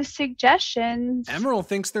 alternative suggestions. Emerald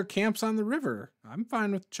thinks their camp's on the river. I'm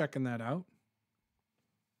fine with checking that out.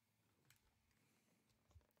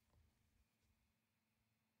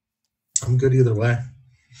 I'm good either way.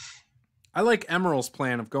 I like Emerald's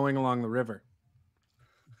plan of going along the river.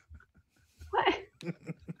 What?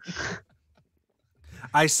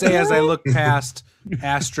 I say as I look past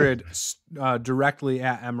Astrid directly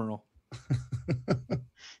at Emerald.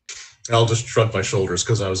 I'll just shrug my shoulders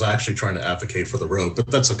because I was actually trying to advocate for the road,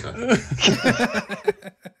 but that's okay.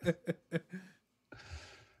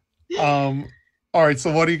 All right.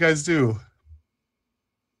 So what do you guys do?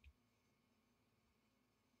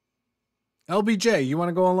 LBJ, you want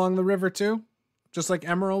to go along the river too? Just like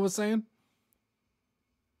Emerald was saying?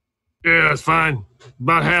 Yeah, that's fine.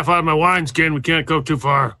 About half out of my wineskin. We can't go too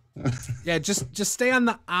far. Yeah, just stay on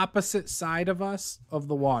the opposite side of us of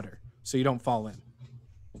the water so you don't fall in.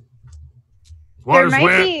 Water's there might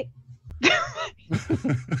wet. be.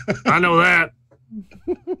 I know that.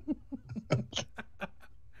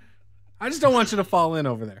 I just don't want you to fall in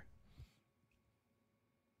over there.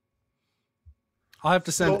 I'll have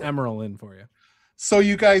to send Emerald in for you. So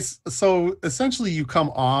you guys, essentially you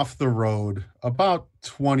come off the road about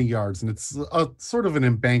 20 yards, and it's a sort of an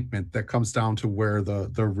embankment that comes down to where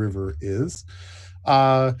the river is.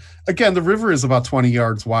 Again, the river is about 20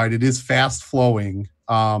 yards wide. It is fast flowing,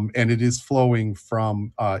 and it is flowing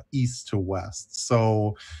from east to west.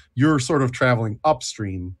 So you're sort of traveling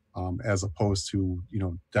upstream as opposed to,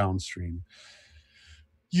 downstream.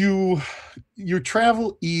 You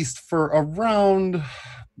travel east for around,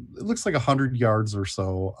 it looks like 100 yards or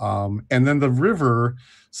so, and then the river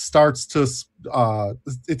starts to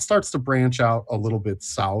branch out a little bit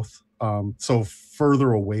south, so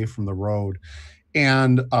further away from the road,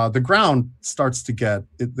 and the ground starts to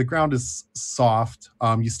the ground is soft.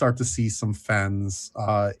 You start to see some fens.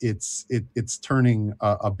 It's turning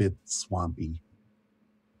a bit swampy.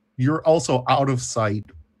 You're also out of sight.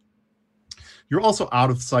 You're also out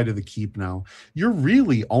of sight of the keep now. You're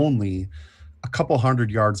really only a couple 100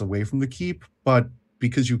 yards away from the keep, but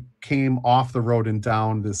because you came off the road and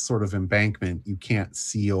down this sort of embankment, you can't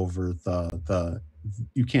see over the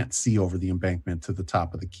embankment to the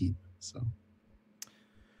top of the keep. So,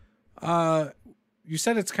 you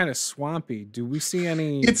said it's kind of swampy. Do we see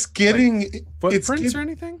any? It's getting footprints or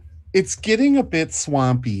anything? It's getting a bit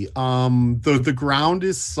swampy. The ground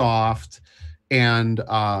is soft. And,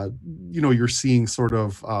 you're seeing sort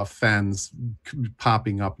of fens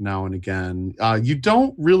popping up now and again. You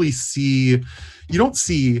don't see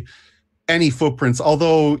any footprints,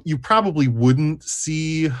 although you probably wouldn't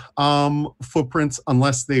see footprints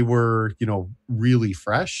unless they were, really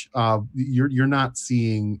fresh. You're not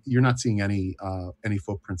seeing any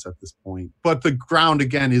footprints at this point. But the ground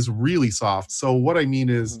again is really soft. So what I mean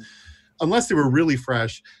is, unless they were really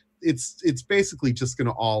fresh, it's basically just going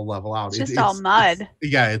to all level out. It's just all mud.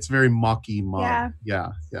 It's very mucky mud.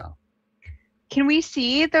 Yeah. Can we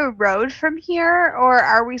see the road from here, or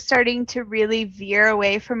are we starting to really veer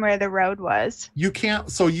away from where the road was? You can't.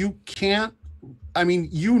 I mean,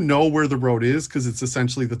 where the road is because it's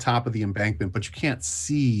essentially the top of the embankment, but you can't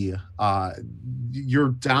see. You're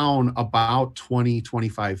down about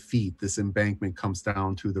 20-25 feet. This embankment comes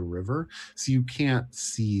down to the river, so you can't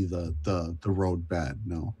see the road bed.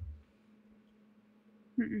 No.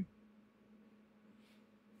 Mm-mm.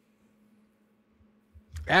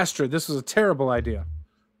 Astrid, this was a terrible idea.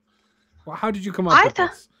 Well, how did you come up with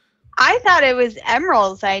this? I thought it was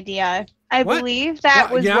Emerald's idea. I believe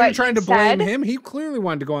that was what I'm trying to blame said. him. He clearly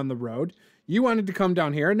wanted to go on the road. You wanted to come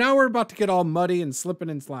down here. And now we're about to get all muddy and slipping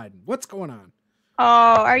and sliding. What's going on? Oh,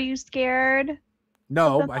 are you scared?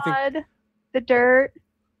 No, Of the I think mud, the dirt.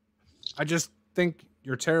 I just think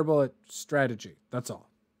you're terrible at strategy. That's all.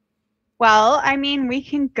 Well, I mean, we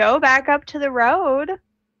can go back up to the road.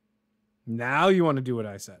 Now you want to do what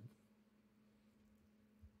I said.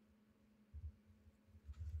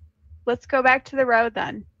 Let's go back to the road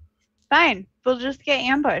then. Fine. We'll just get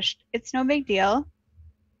ambushed. It's no big deal.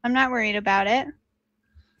 I'm not worried about it.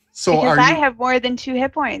 So because are I you? have more than 2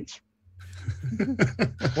 hit points.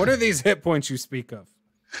 What are these hit points you speak of?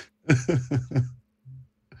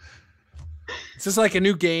 Is this like a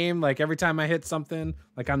new game? Like every time I hit something,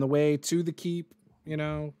 like on the way to the keep, you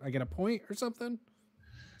know, I get a point or something?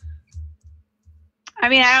 I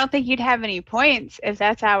mean, I don't think you'd have any points if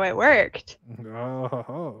that's how it worked.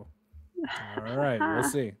 Oh. All right, we'll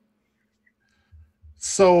see.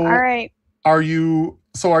 So All right. are you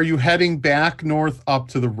heading back north up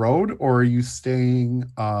to the road, or are you staying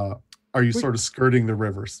sort of skirting the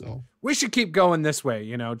river still? We should keep going this way,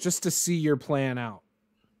 you know, just to see your plan out.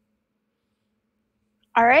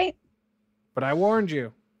 All right. But I warned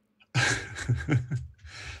you.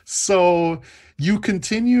 So you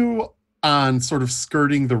continue on sort of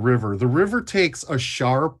skirting the river. The river takes a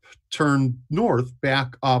sharp turn north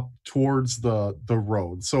back up towards the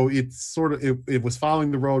road. So it's sort of it was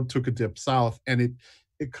following the road, took a dip south, and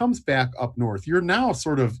it comes back up north. You're now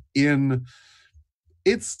sort of in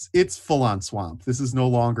it's full on swamp. This is no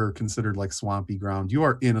longer considered like swampy ground. You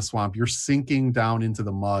are in a swamp. You're sinking down into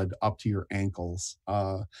the mud up to your ankles.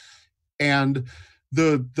 And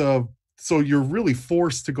so you're really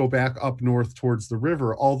forced to go back up north towards the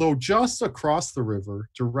river, although just across the river,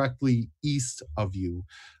 directly east of you,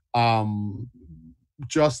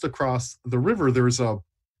 just across the river,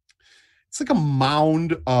 it's like a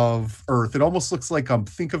mound of earth. It almost looks like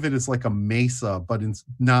think of it as like a mesa, but it's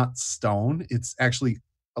not stone. It's actually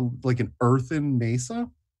like an earthen mesa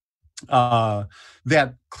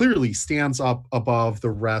that clearly stands up above the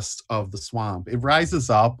rest of the swamp. It rises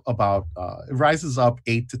up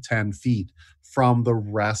 8 to 10 feet from the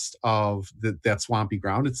rest of that swampy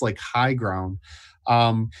ground. It's like high ground.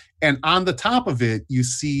 And on the top of it, you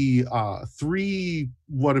see 3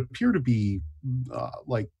 what appear to be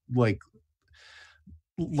like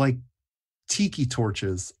tiki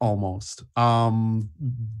torches almost, that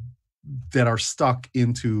are stuck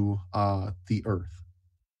into the earth.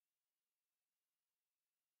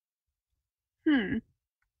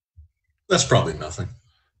 That's probably nothing.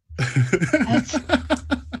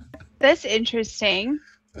 That's interesting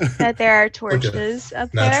that there are torches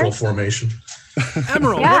up there. Natural formation.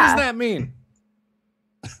 Emerald, Yeah. what does that mean?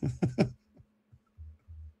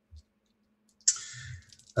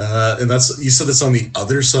 And you said it's on the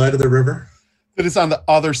other side of the river? It is on the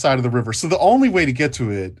other side of the river. So the only way to get to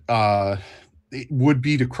it, it would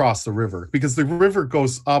be to cross the river, because the river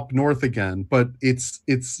goes up north again, but it's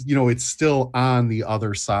still on the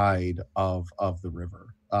other side of the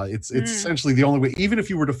river. It's essentially the only way. Even if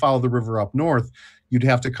you were to follow the river up north, you'd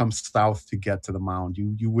have to come south to get to the mound.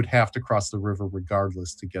 You would have to cross the river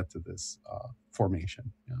regardless to get to this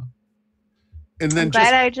formation. Yeah. And then I'm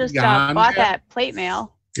glad I just bought that plate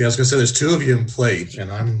mail. Yeah, I was going to say there's 2 of you in plate, and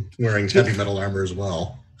I'm wearing heavy metal armor as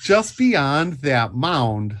well. Just beyond that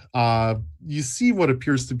mound, you see what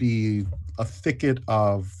appears to be a thicket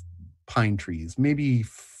of pine trees, maybe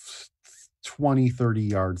 20, 30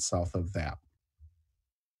 yards south of that.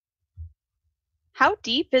 How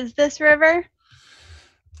deep is this river?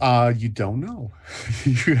 You don't know.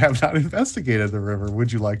 You have not investigated the river.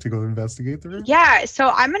 Would you like to go investigate the river? Yeah, so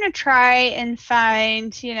I'm going to try and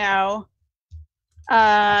find,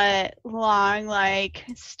 long like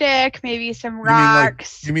stick, maybe some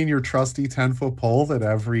rocks. You mean your trusty 10-foot pole that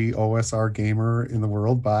every OSR gamer in the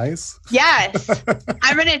world buys? Yes.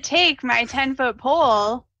 I'm going to take my 10-foot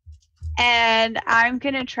pole and I'm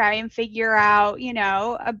going to try and figure out,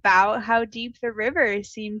 about how deep the river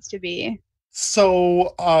seems to be.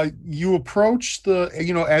 So you approach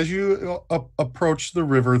as you approach the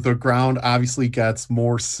river, the ground obviously gets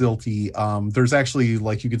more silty. There's actually,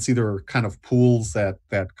 like, you can see there are kind of pools that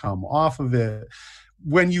come off of it.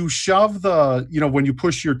 When you shove when you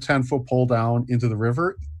push your 10-foot pole down into the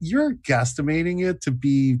river, you're guesstimating it to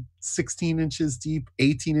be 16 inches deep,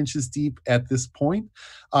 18 inches deep at this point.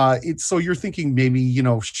 So you're thinking maybe,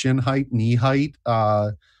 shin height, knee height.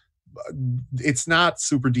 It's not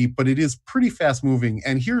super deep, but it is pretty fast moving.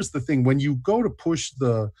 And here's the thing: when you go to push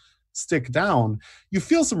the stick down, you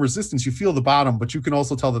feel some resistance. You feel the bottom, but you can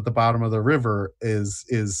also tell that the bottom of the river is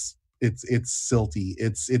silty.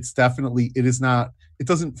 It's definitely, it is not, it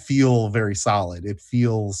doesn't feel very solid. It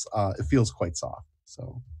feels quite soft.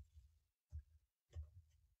 So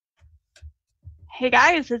Hey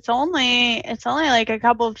guys, it's only like a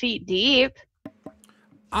couple of feet deep.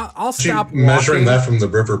 I'll stop measuring walking. that from the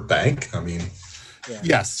river bank. I mean,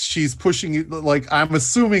 Yes, she's pushing you. Like, I'm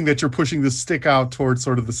assuming that you're pushing the stick out towards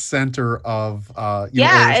sort of the center of.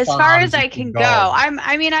 As far as I can go.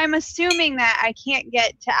 I'm assuming that I can't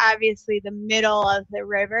get to obviously the middle of the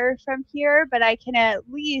river from here, but I can at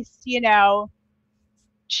least,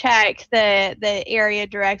 check the area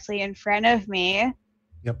directly in front of me.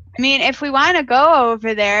 Yep. I mean, if we want to go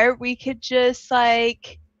over there, we could just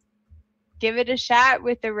give it a shot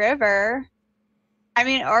with the river. I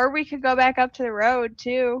mean, or we could go back up to the road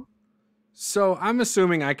too. So I'm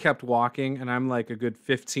assuming I kept walking and I'm like a good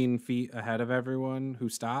 15 feet ahead of everyone who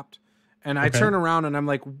stopped. And I turn around and I'm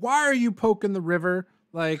like, why are you poking the river?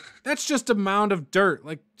 Like, that's just a mound of dirt.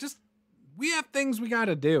 Like, we have things we got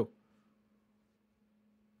to do.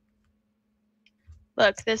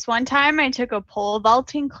 Look, this one time I took a pole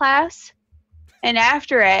vaulting class. And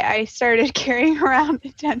after it, I started carrying around a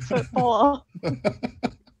 10-foot pole.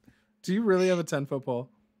 Do you really have a 10-foot pole?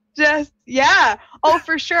 Yeah. Oh,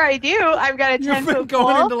 for sure I do. I've got a 10-foot pole.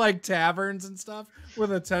 Going into like taverns and stuff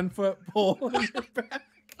with a 10-foot pole in your back.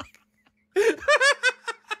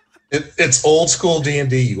 It's old school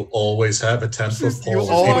D&D. You always have a 10-foot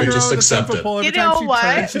pole. You just accept it. You know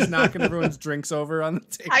what? She's knocking everyone's drinks over on the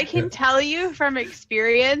table. I can tell you from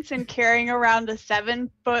experience in carrying around a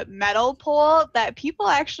 7-foot metal pole that people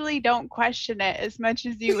actually don't question it as much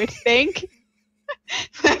as you would think.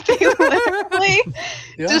 That they literally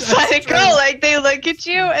just let it go. Like, they look at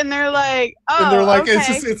you and they're like, oh, and they're like, okay.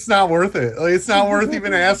 it's not worth it. Like, it's not worth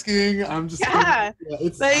even asking. I'm just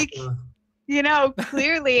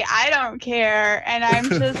clearly I don't care, and I'm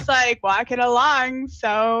just walking along.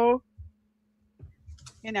 So,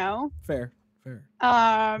 fair. That's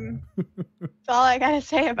all I gotta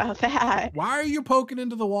say about that. Why are you poking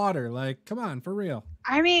into the water? Like, come on, for real.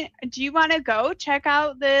 I mean, do you want to go check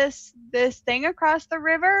out this thing across the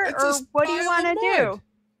river, or what do you want to do?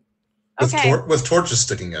 Okay. With torches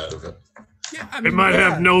sticking out of it. Yeah, it might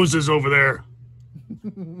have noses over there.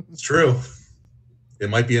 It's true. It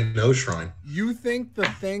might be a nose shrine. You think the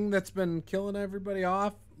thing that's been killing everybody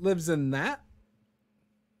off lives in that?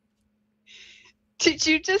 Did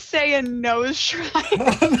you just say a nose shrine?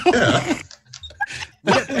 Yeah.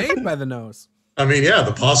 You get paid by the nose. I mean, yeah,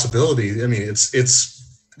 the possibility. I mean, it's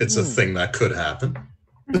a thing that could happen.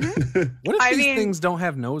 Mm-hmm. What if these things don't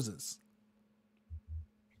have noses?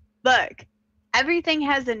 Look, everything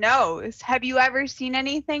has a nose. Have you ever seen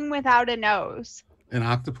anything without a nose? An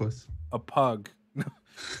octopus. A pug.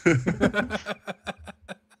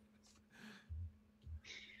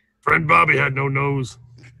 Friend Bobby had no nose.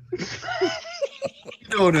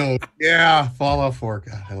 No. Yeah, fall off 4.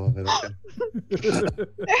 God, I love it. Okay.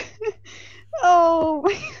 Oh.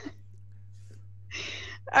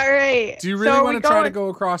 All right. Do you really want to try to go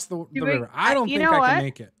across the river? I don't think I can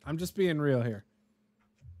make it. I'm just being real here.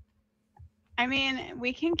 I mean,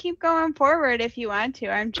 we can keep going forward if you want to.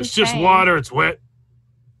 It's just water. It's wet.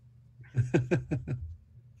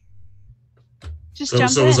 Just jump in.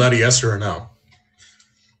 So is that a yes or a no?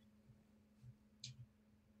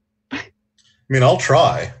 I mean, I'll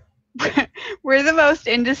try. We're the most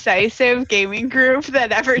indecisive gaming group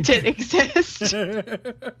that ever did exist.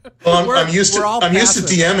 Well, I'm used to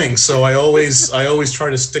DMing, so I always try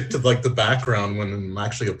to stick to the background when I'm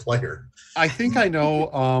actually a player. I think I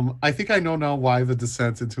know. I think I know now why the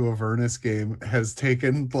Descent into Avernus game has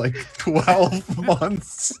taken 12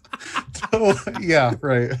 months. Yeah,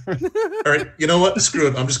 right. All right, you know what? Screw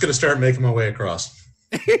it. I'm just gonna start making my way across.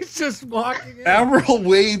 He's just walking in. Admiral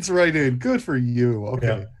wades right in. Good for you. Okay.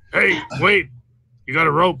 Yeah. Hey, wait! You got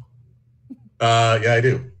a rope? Yeah, I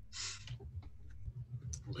do.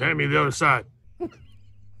 Hand me the other side.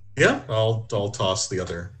 Yeah, I'll toss the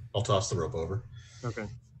rope over. Okay.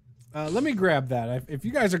 Let me grab that. If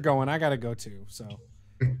you guys are going, I gotta go too. So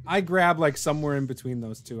I grab somewhere in between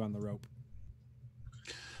those two on the rope.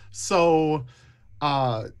 So,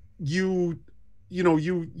 you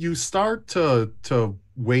start to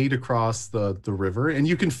wade across the river, and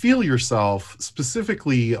you can feel yourself,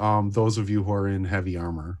 specifically those of you who are in heavy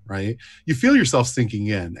armor, right? You feel yourself sinking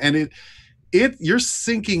in, and you're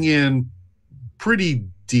sinking in pretty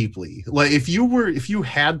deeply. Like if you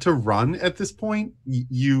had to run at this point,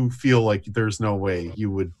 you feel like there's no way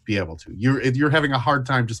you would be able to. You're having a hard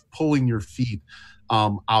time just pulling your feet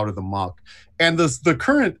out of the muck, and the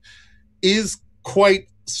current is quite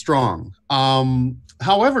strong.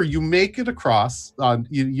 However, you make it across.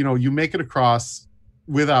 You make it across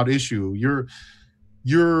without issue. You're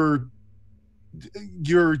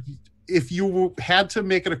if you had to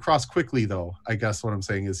make it across quickly, though, I guess what I'm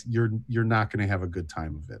saying is you're not going to have a good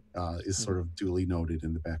time of it. Is sort of duly noted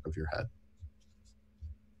in the back of your head.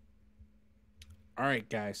 All right,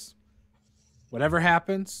 guys. whatever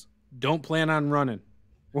happens, don't plan on running.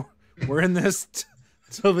 We're in this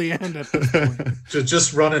till the end at this point.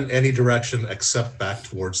 Just run in any direction except back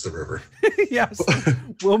towards the river. Yes,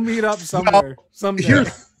 we'll meet up somewhere someday.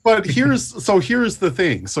 Here's the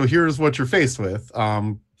thing. So here's what you're faced with.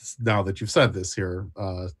 Now that you've said this here,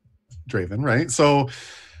 Draven, right? So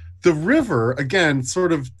the river again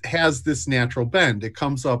sort of has this natural bend. It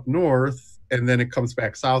comes up north and then it comes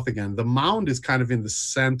back south again. The mound is kind of in the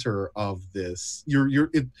center of this. You're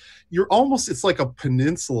almost, it's like a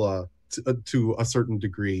peninsula to a certain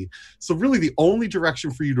degree. So really the only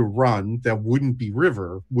direction for you to run that wouldn't be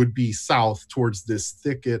river would be south towards this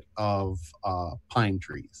thicket of pine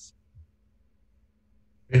trees.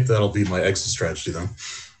 I think that'll be my exit strategy then.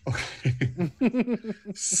 Okay.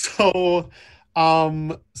 So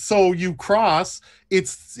you cross.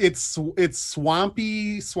 It's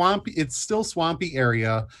swampy. It's still swampy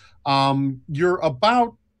area. You're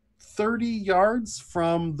about 30 yards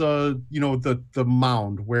from the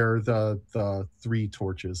mound where the three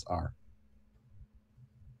torches are.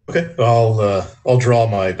 Okay, I'll draw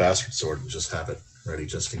my bastard sword and just have it ready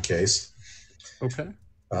just in case. Okay.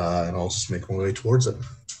 And I'll just make my way towards it.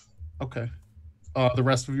 Okay. The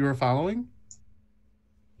rest of you are following?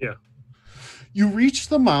 Yeah. You reach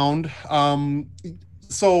the mound.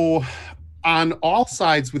 So on all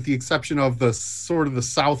sides, with the exception of the sort of the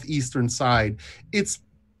southeastern side, it's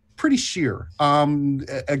pretty sheer.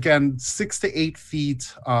 Again, 6 to 8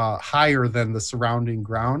 feet higher than the surrounding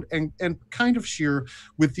ground, and kind of sheer,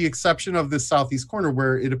 with the exception of this southeast corner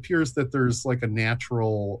where it appears that there's like a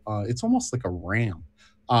natural. It's almost like a ramp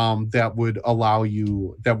that would allow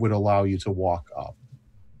you to walk up.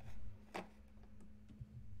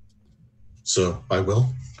 So I will.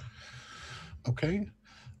 Okay.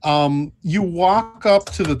 You walk up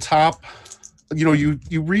to the top. You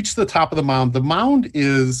reach the top of the mound. The mound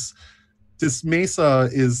is, this mesa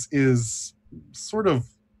is sort of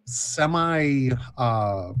semi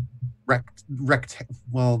well,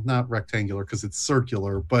 not rectangular because it's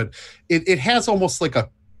circular, but it has almost like a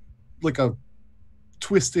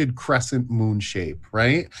twisted crescent moon shape,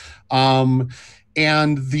 right? And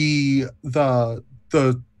the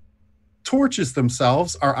torches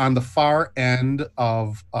themselves are on the far end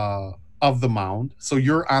of the mound. So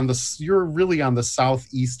you're really on the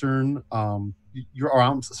southeastern,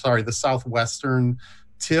 the southwestern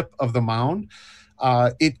tip of the mound.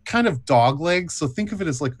 It kind of doglegs, so think of it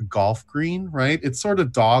as like a golf green, right? It's sort of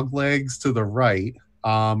doglegs to the right,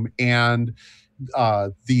 and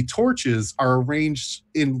the torches are arranged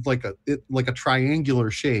in like a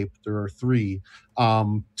triangular shape. There are 3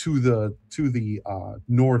 to the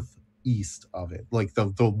northeast of it, like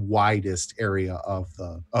the widest area of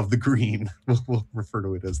the green. We'll refer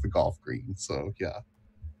to it as the golf green. So yeah.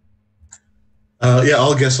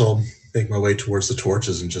 I'll make my way towards the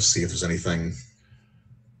torches and just see if there's anything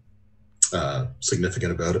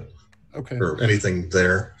significant about it. Okay. Or anything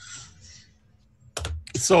there.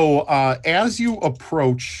 So as you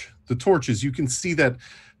approach the torches, you can see that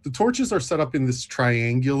the torches are set up in this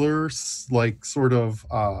triangular, like sort of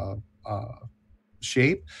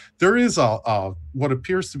shape. There is a what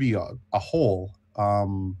appears to be a hole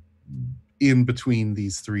in between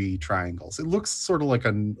these 3 triangles. It looks sort of like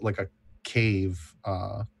a cave,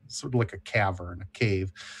 sort of like a cavern, a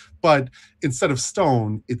cave, but instead of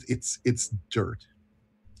stone, it's dirt.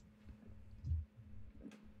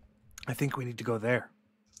 I think we need to go there.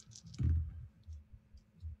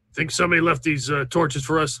 Think somebody left these torches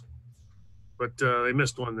for us, but they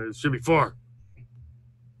missed one. It should be 4.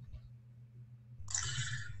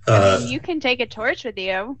 You can take a torch with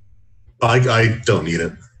you. I don't need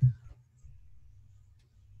it.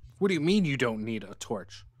 What do you mean you don't need a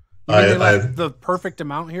torch? You mean they left the perfect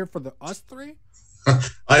amount here for us 3?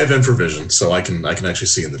 I have infravision, so I can actually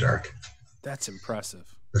see in the dark. That's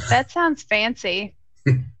impressive. That sounds fancy.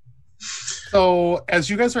 So as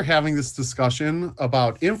you guys are having this discussion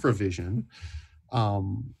about infravision,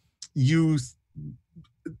 you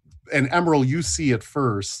and Emerald, you see at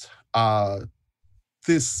first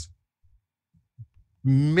this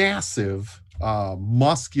massive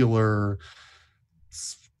muscular,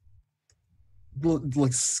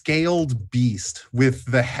 like scaled beast with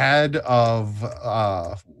the head of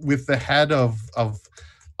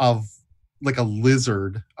like a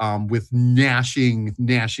lizard, with gnashing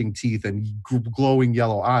teeth and glowing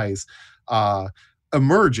yellow eyes,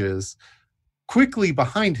 emerges. Quickly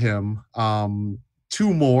behind him, 2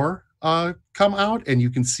 more come out, and you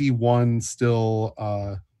can see one still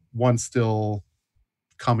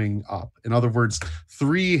coming up. In other words,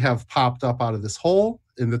 3 have popped up out of this hole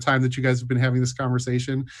in the time that you guys have been having this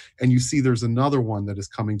conversation, and you see there's another one that is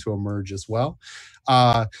coming to emerge as well.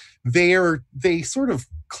 They sort of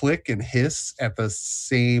click and hiss at the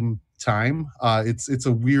same time. It's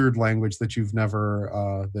a weird language that you've never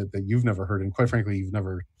heard, and quite frankly, you've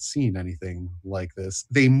never seen anything like this.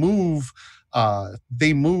 They move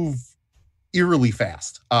eerily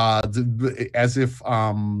fast, as if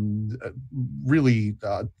really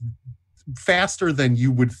faster than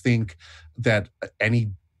you would think that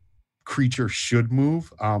any creature should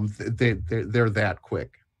move. They're that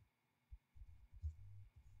quick.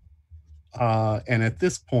 And at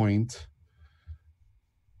this point,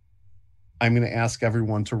 I'm going to ask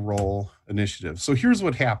everyone to roll initiative. So here's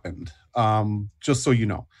what happened, just so you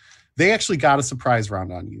know. They actually got a surprise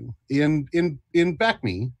round on you. In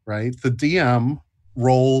BECMI, right, the DM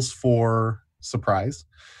rolls for surprise.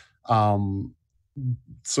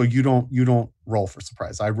 So you don't roll for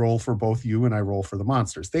surprise. I roll for both you and I roll for the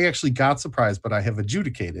monsters. They actually got surprised, but I have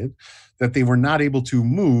adjudicated that they were not able to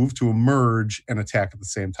move, to emerge, and attack at the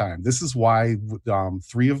same time. This is why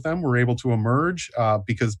 3 of them were able to emerge,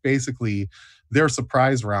 because basically their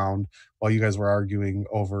surprise round, while you guys were arguing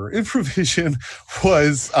over improvisation,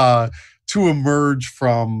 was to emerge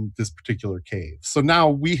from this particular cave. So now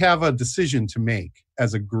we have a decision to make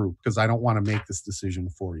as a group, because I don't want to make this decision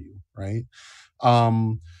for you, right?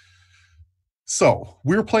 So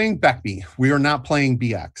we're playing BECMI. We are not playing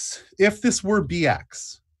BX. If this were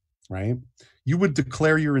BX, right, you would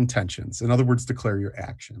declare your intentions. In other words, declare your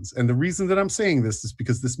actions. And the reason that I'm saying this is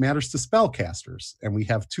because this matters to spellcasters, and we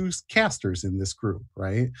have 2 casters in this group,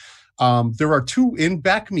 right? There are 2 in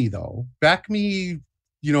BECMI, though. BECMI,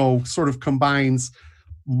 sort of combines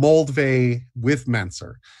Moldvay with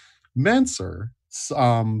Menser. Menser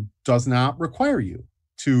does not require you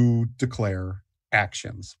to declare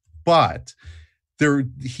actions, but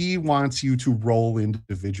he wants you to roll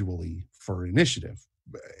individually for initiative.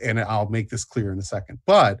 And I'll make this clear in a second.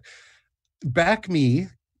 But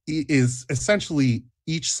BECMI is essentially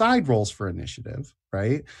each side rolls for initiative,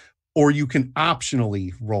 right? Or you can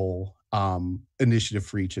optionally roll initiative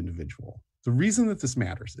for each individual. The reason that this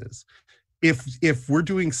matters is if we're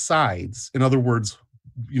doing sides, in other words,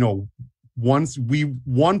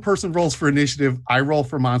 one person rolls for initiative, I roll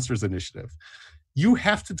for monsters initiative. You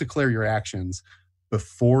have to declare your actions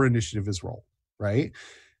before initiative is rolled, right?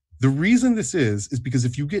 The reason this is because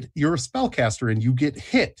if you're a spellcaster and you get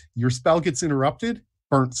hit, your spell gets interrupted,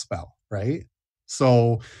 burnt spell, right?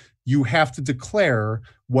 So you have to declare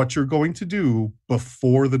what you're going to do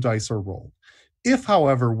before the dice are rolled. If,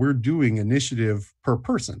 however, we're doing initiative per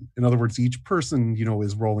person, in other words, each person,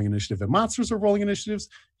 is rolling initiative and monsters are rolling initiatives,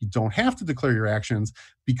 you don't have to declare your actions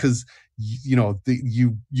because,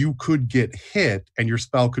 you could get hit and your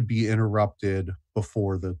spell could be interrupted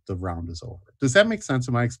before the round is over. Does that make sense?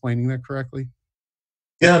 Am I explaining that correctly?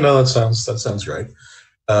 Yeah, no, that sounds right.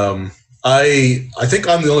 I think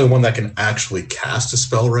I'm the only one that can actually cast a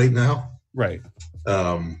spell right now. Right.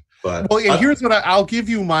 But here's what I'll give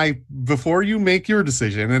you before you make your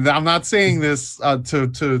decision, and I'm not saying this I'll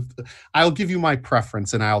give you my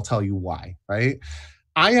preference and I'll tell you why, right?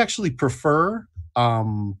 I actually prefer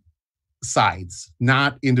sides,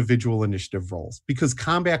 not individual initiative rolls, because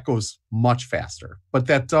combat goes much faster. But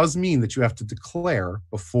that does mean that you have to declare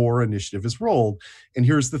before initiative is rolled. And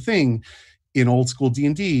here's the thing, in old school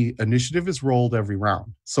D&D, initiative is rolled every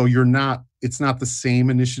round. So it's not the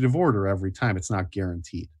same initiative order every time. It's not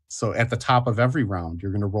guaranteed. So at the top of every round,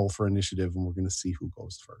 you're going to roll for initiative and we're going to see who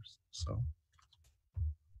goes first. So,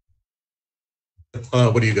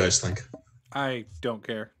 what do you guys think? I don't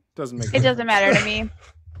care. It doesn't matter to me.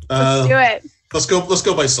 Let's do it. Let's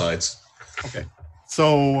go by sides. Okay.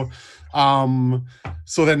 So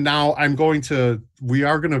then now it's going to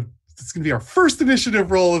be our first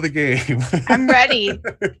initiative roll of the game. I'm ready.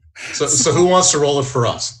 So who wants to roll it for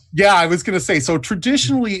us? Yeah, I was going to say, so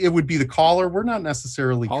traditionally it would be the caller. We're not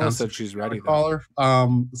necessarily Paula said she's ready. Caller.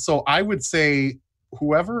 So I would say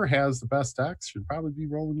whoever has the best dex should probably be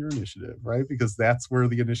rolling your initiative, right? Because that's where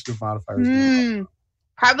the initiative modifier is.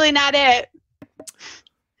 Probably not it.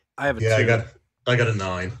 I have a 2. I got a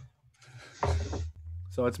 9.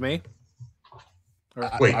 So it's me?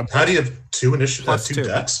 Wait, how do you have 2 initiative? Plus 2 2.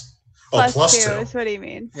 Dex? Plus 2 is what do you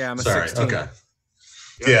mean? Yeah, I'm a Sorry, 16. okay.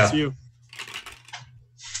 Yeah. It's you.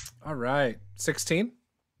 All right. 16?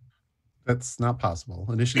 That's not possible.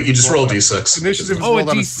 Initiative. You just roll D6. Initiative. Oh, a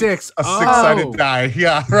D6. A 6-sided die.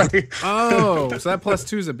 Yeah, right. Oh, so that plus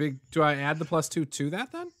 2 is a big. Do I add the plus 2 to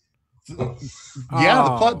that then?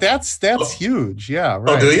 Yeah, that's huge. Yeah,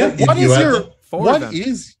 right. Oh, do you? What is your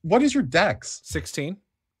what is your dex? 16.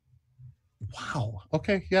 Wow.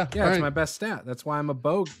 Okay. Yeah. Yeah, all it's right. my best stat. That's why I'm a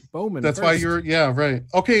bowman. That's first. why you're. Yeah. Right.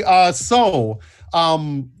 Okay. So,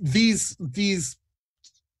 these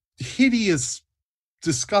hideous,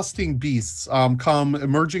 disgusting beasts come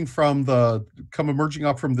emerging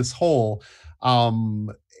up from this hole,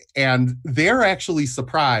 and they're actually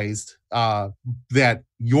surprised that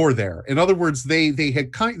you're there. In other words, they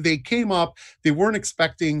came up. They weren't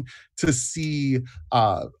expecting to see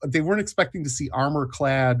armor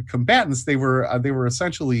clad combatants. They were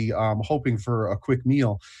essentially hoping for a quick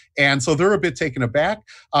meal, and so they're a bit taken aback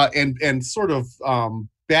and sort of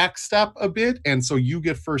backstep a bit, and so you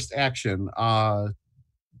get first action.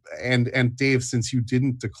 And Dave, since you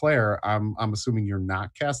didn't declare, I'm assuming you're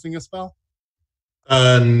not casting a spell.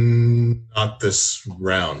 Not this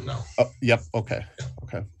round, no. Yep. Okay.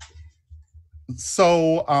 Okay.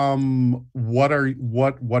 So, what are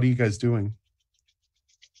you guys doing?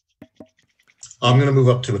 I'm gonna move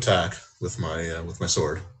up to attack with my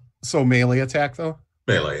sword. So melee attack, though.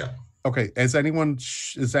 Melee, yeah. Okay. Is anyone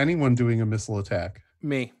doing a missile attack?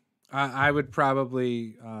 Me. I would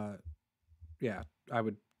probably. I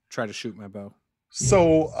would try to shoot my bow.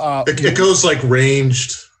 So it goes like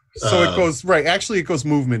ranged. So it goes right. Actually, it goes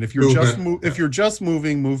movement. If you're movement, if you're just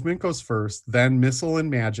moving, movement goes first, then missile and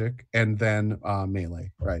magic, and then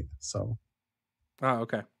melee. Right. So. Oh,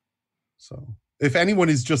 okay. So if anyone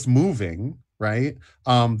is just moving, right,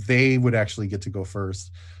 they would actually get to go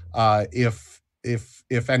first.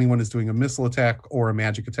 If anyone is doing a missile attack or a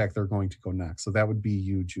magic attack, they're going to go next. So that would be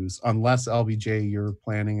you, Juice, unless LBJ, you're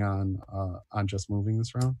planning on just moving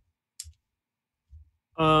this round.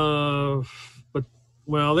 But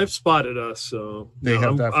well, they've spotted us, so they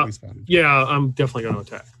have definitely spotted. Yeah, I'm definitely going to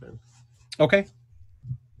attack then. Okay.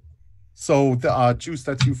 So the Juice,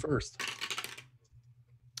 that's you first.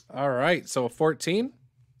 All right. So a 14,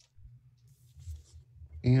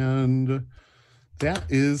 and that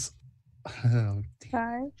is. 5.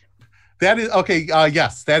 That is okay.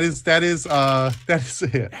 Yes, that is a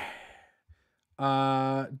hit.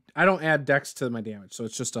 I don't add dex to my damage, so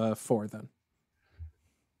it's just a 4 then.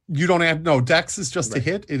 You don't add dex is just right. a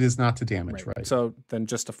hit. It is not to damage, right? So then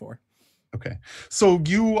just a 4. Okay. So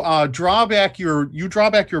you draw back your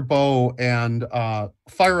bow and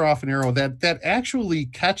fire off an arrow that actually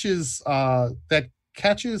catches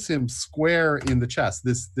him square in the chest.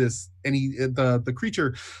 The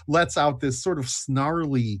creature lets out this sort of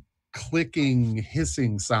snarly, clicking,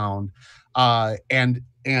 hissing sound, and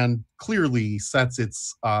clearly sets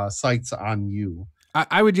its sights on you.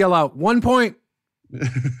 I would yell out 1 point,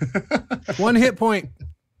 1 hit point.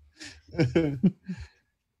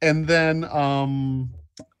 And then who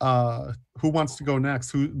wants to go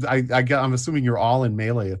next? I'm assuming you're all in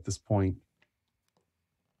melee at this point.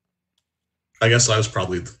 I guess I was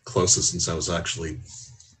probably the closest since I was actually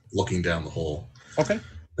looking down the hole. Okay.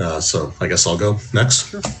 So I guess I'll go next.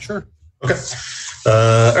 Sure. Okay.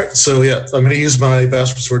 All right. So yeah, I'm going to use my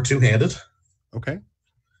bastard sword two-handed. Okay.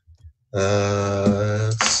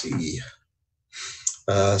 Let's see.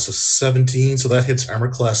 So 17. So that hits armor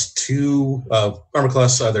class 2. Armor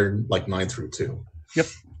class either like 9 through 2. Yep.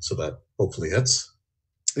 So that hopefully hits.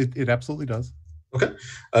 It absolutely does. Okay.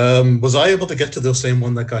 Was I able to get to the same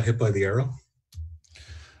one that got hit by the arrow?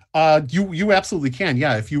 You absolutely can.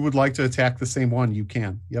 Yeah, if you would like to attack the same one, you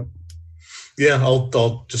can. Yep. Yeah,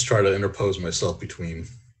 I'll just try to interpose myself between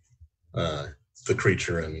the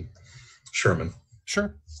creature and Sherman.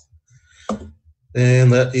 Sure.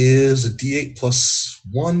 And that is a D8 plus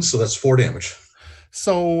 1, so that's 4 damage.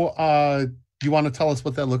 So you want to tell us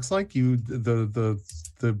what that looks like? The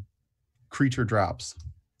creature drops.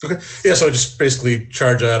 Okay. Yeah, so I just basically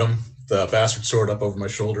charge at him, the bastard sword up over my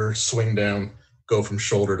shoulder, swing down, go from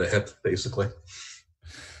shoulder to hip, basically.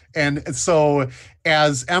 And so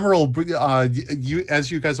as Emerald,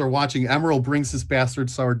 as you guys are watching, Emerald brings his bastard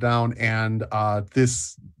sword down, and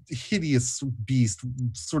this hideous beast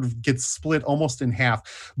sort of gets split almost in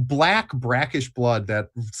half. Black, brackish blood that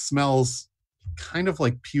smells kind of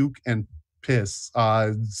like puke and piss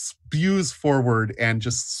spews forward and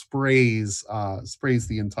just sprays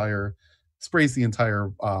the entire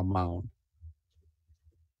mound.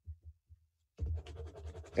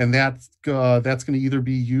 And that's going to either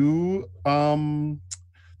be you.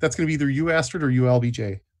 That's going to be either you, Astrid, or you,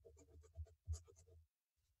 LBJ.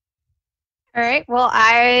 All right. Well,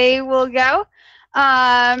 I will go.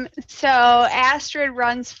 So Astrid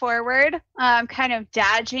runs forward, kind of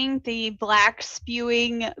dodging the black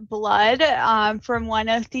spewing blood from one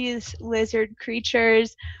of these lizard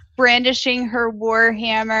creatures, brandishing her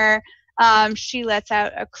warhammer. She lets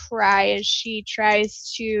out a cry as she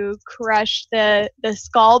tries to crush the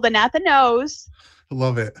skull, but not the nose.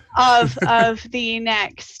 Love it. of the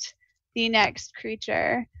next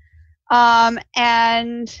creature.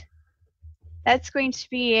 And that's going to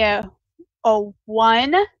be a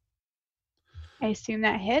 1. I assume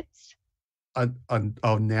that hits. A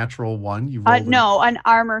natural 1. You rolled No, an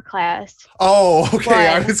armor class. Oh, okay.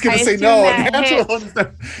 I 1. was going to say assume no. A that natural hits.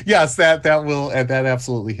 1 yes, that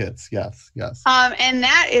absolutely hits. Yes. And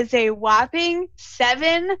that is a whopping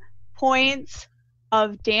 7 points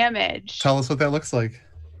of damage. Tell us what that looks like.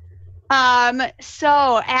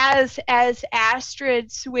 So as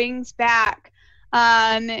Astrid swings back,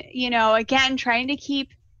 again, trying to keep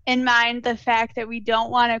in mind the fact that we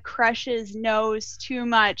don't want to crush his nose too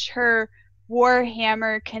much, her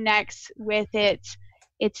warhammer connects with its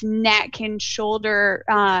neck and shoulder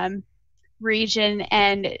region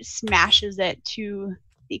and smashes it to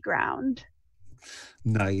the ground.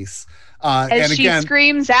 Nice. As she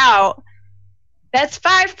screams out, "That's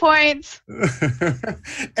 5 points."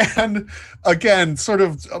 And again, sort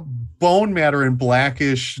of bone matter and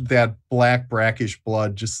that black brackish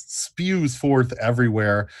blood just spews forth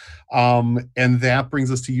everywhere. And that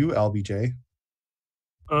brings us to you, LBJ.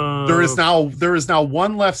 There is now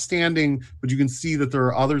 1 left standing, but you can see that there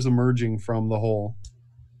are others emerging from the hole.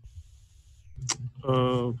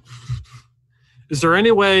 Is there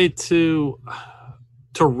any way to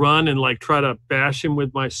run and like try to bash him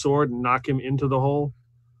with my sword and knock him into the hole?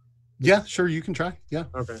 Yeah, sure, you can try. Yeah.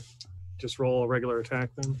 Okay. Just roll a regular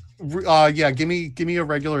attack then. Yeah, give me a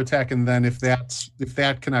regular attack, and then if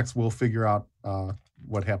that connects, we'll figure out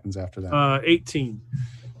what happens after that. 18.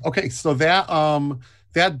 Okay, so that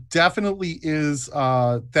definitely is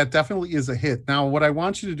a hit. Now, what I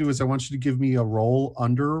want you to do is I want you to give me a roll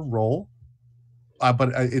under roll,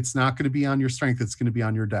 but it's not going to be on your strength. It's going to be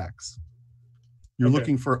on your dex. You're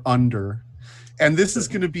looking for under, and this is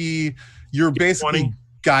going to be you're basically 20.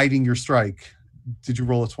 Guiding your strike. Did you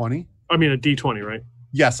roll a 20? I mean a D20, right?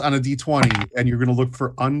 Yes, on a D20, and you're going to look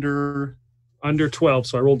for under 12.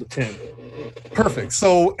 So I rolled a 10. Perfect.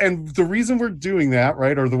 So, and the reason we're doing that,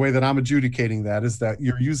 right, or the way that I'm adjudicating that, is that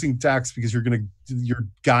you're using dex because you're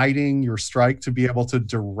guiding your strike to be able to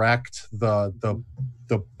direct the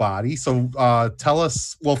body. So, tell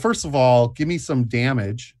us. Well, first of all, give me some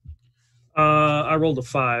damage. I rolled a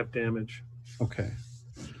 5 damage. Okay.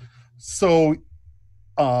 So,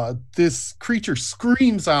 this creature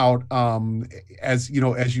screams out as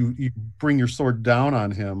you bring your sword down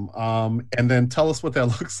on him, and then tell us what that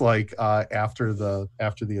looks like after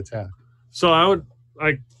the attack. So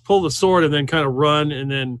I pull the sword and then kind of run and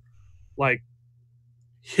then like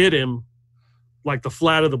hit him like the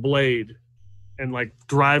flat of the blade and like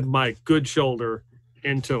drive my good shoulder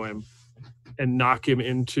into him and knock him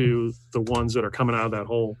into the ones that are coming out of that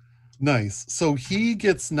hole. Nice. So he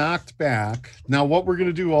gets knocked back. Now what we're going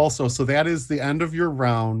to do also, so that is the end of your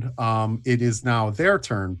round. It is now their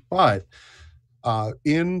turn, but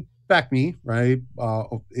in BECMI, right?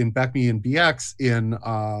 In BECMI and BX,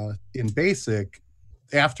 in Basic,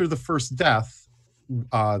 after the first death,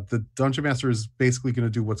 the Dungeon Master is basically going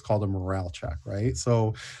to do what's called a morale check, right?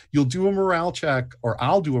 So you'll do a morale check, or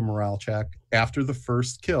I'll do a morale check after the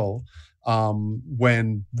first kill,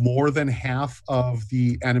 when more than half of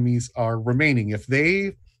the enemies are remaining. If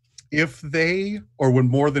they, or when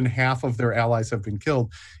more than half of their allies have been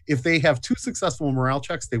killed, if they have 2 successful morale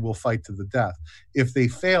checks, they will fight to the death. If they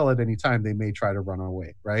fail at any time, they may try to run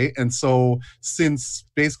away, right? And so since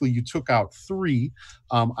basically you took out 3,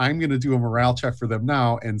 I'm going to do a morale check for them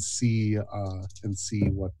now and see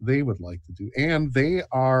what they would like to do. And they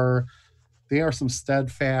are some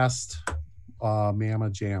steadfast mamma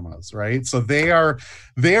jammas, right? So they're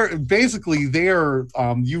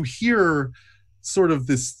you hear sort of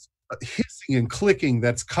this hissing and clicking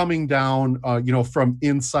that's coming down from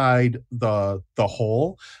inside the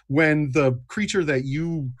hole. When the creature that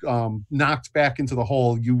you knocked back into the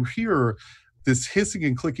hole, you hear this hissing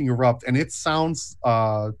and clicking erupt, and it sounds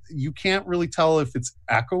you can't really tell if it's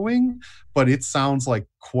echoing, but it sounds like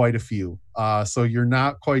quite a few. So you're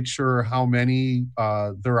not quite sure how many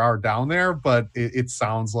there are down there, but it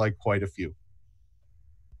sounds like quite a few.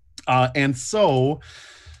 And so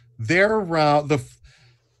they're the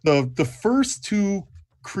first 2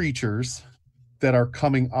 creatures that are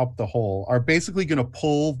coming up the hole are basically going to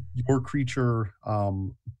pull your creature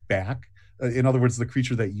back. In other words, the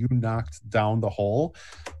creature that you knocked down the hole.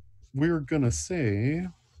 We're going to say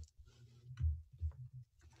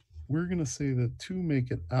that to make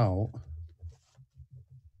it out.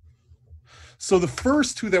 So the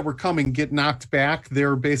first two that were coming get knocked back.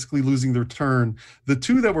 They're basically losing their turn. The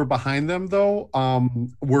two that were behind them, though,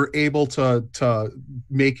 were able to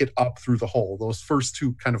make it up through the hole. Those first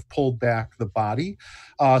two kind of pulled back the body.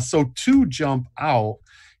 So two jump out.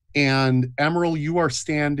 And Emerald, you are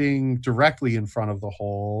standing directly in front of the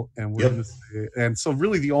hole, and we're gonna say, and so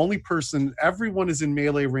really the only person, everyone is in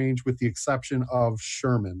melee range with the exception of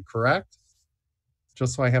Sherman, correct?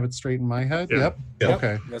 Just so I have it straight in my head. Yep.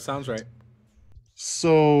 Okay. That sounds right.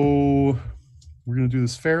 So we're gonna do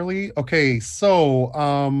this fairly. Okay.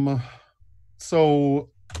 So so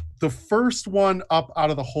the first one up out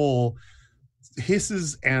of the hole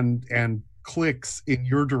hisses and clicks in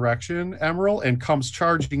your direction, Emerald, and comes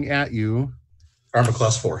charging at you. Armor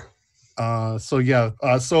class 4.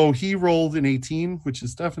 So he rolled an 18, which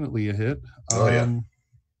is definitely a hit.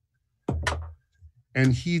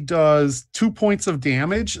 And he does 2 points of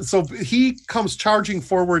damage. So he comes charging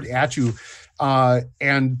forward at you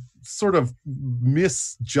and sort of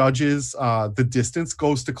misjudges the distance,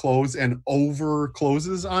 goes to close and over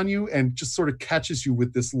closes on you and just sort of catches you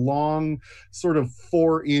with this long sort of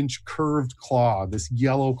 4-inch curved claw. This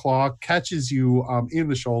yellow claw catches you in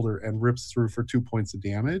the shoulder and rips through for 2 points of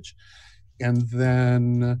damage. And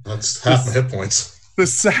then that's half my hit points. The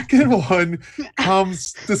second one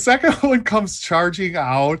comes charging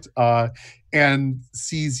out and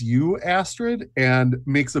sees you, Astrid, and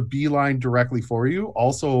makes a beeline directly for you.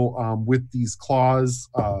 Also, with these claws,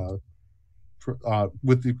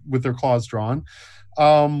 with their claws drawn.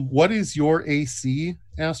 What is your AC,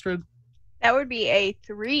 Astrid? That would be a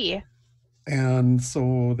 3. And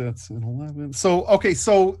so that's an 11. So okay,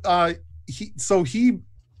 so he.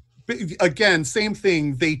 Again, same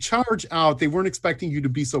thing. They charge out. They weren't expecting you to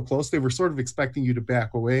be so close. They were sort of expecting you to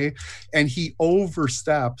back away, and he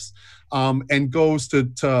oversteps and goes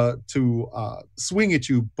to swing at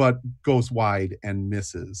you, but goes wide and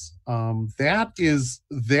misses. That is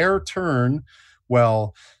their turn.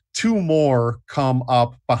 Well, 2 more come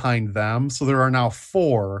up behind them, so there are now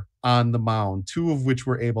 4 on the mound. 2 of which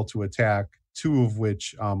were able to attack. 2 of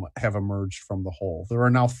which have emerged from the hole. There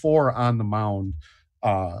are now 4 on the mound.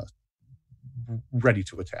 Ready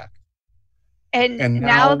to attack. And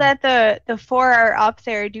now that the 4 are up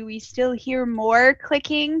there, do we still hear more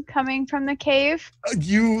clicking coming from the cave?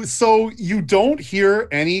 You don't hear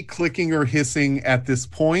any clicking or hissing at this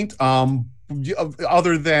point.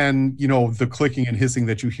 Other than the clicking and hissing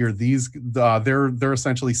that you hear, they're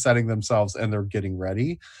essentially setting themselves and they're getting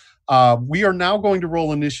ready. We are now going to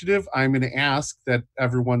roll initiative. I'm going to ask that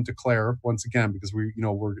everyone declare once again, because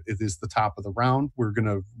it is the top of the round. We're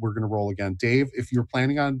gonna roll again. Dave, if you're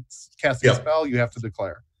planning on casting a spell, you have to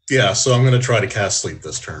declare. Yeah, so I'm going to try to cast Sleep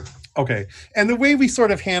this turn. Okay, and the way we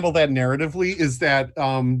sort of handle that narratively is that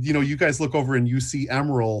you guys look over and you see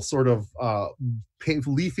Emerald sort of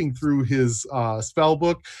leafing through his spell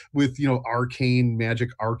book with arcane magic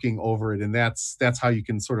arcing over it, and that's how you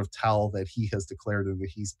can sort of tell that he has declared and that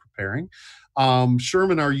he's preparing.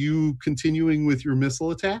 Sherman, are you continuing with your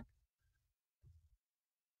missile attack?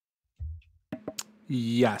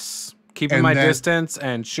 Yes, keeping my distance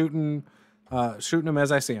and shooting them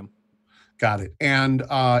as I see them. Got it. And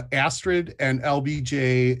Astrid and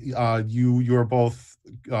LBJ, you're both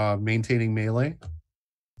maintaining melee?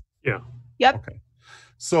 Yeah. Yep. Okay.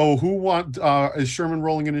 So is Sherman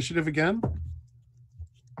rolling initiative again?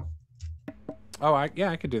 Oh, I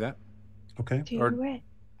could do that. Okay. Do it.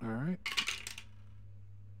 All right.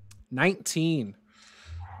 19.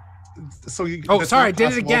 So sorry, I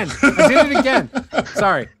did it again. I did it again.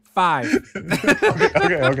 Sorry. 5.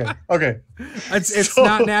 Okay. It's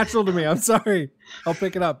not natural to me. I'm sorry. I'll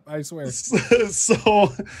pick it up. I swear.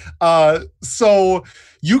 So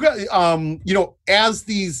you got as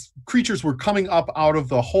these creatures were coming up out of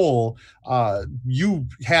the hole, you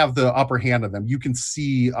have the upper hand of them. You can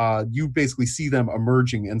see, you basically see them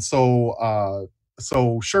emerging, and so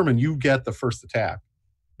Sherman, you get the first attack.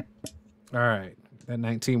 All right, that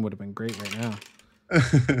 19 would have been great right now.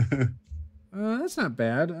 That's not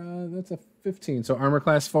bad. That's a 15. So armor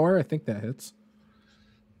class 4. I think that hits.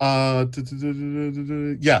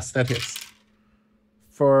 Yes, that hits.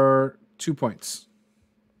 For 2 points.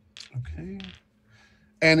 Okay.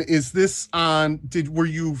 And is this on? Were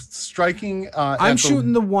you striking? I'm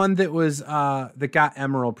shooting the one that was that got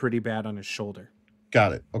Emerald pretty bad on his shoulder.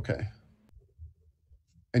 Got it. Okay.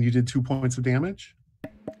 And you did 2 points of damage?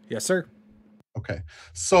 Yes, sir. Okay.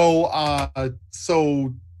 So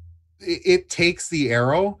it takes the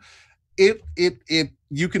arrow. You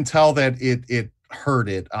can tell that it hurt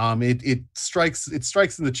it. It strikes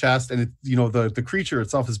in the chest, and the creature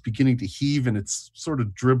itself is beginning to heave, and it's sort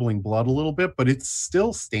of dribbling blood a little bit, but it's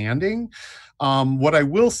still standing. What I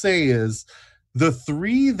will say is the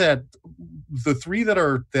three that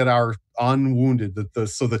are unwounded,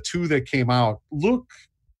 so the two that came out look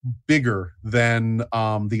bigger than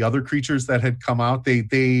the other creatures that had come out.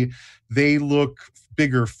 They look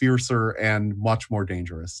bigger, fiercer, and much more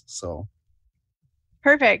dangerous. So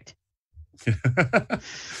perfect.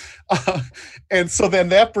 And so then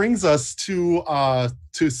that brings us to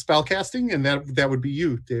spellcasting, and that would be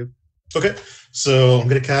you, Dave. Okay, so I'm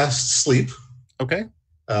going to cast Sleep. Okay.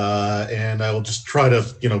 And I will just try to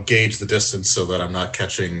gauge the distance so that I'm not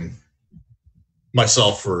catching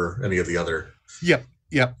myself or any of the other. Yep,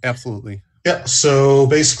 absolutely. Yeah, so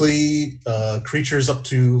basically creatures up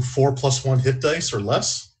to 4+1 hit dice or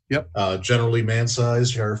less. Yep. Generally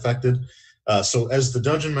man-sized are affected. So as the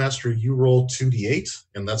Dungeon Master, you roll 2d8,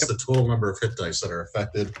 and that's the total number of hit dice that are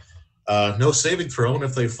affected. No saving throw, and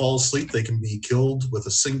if they fall asleep, they can be killed with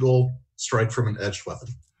a single strike from an edged weapon.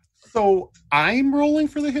 So I'm rolling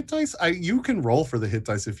for the hit dice. You can roll for the hit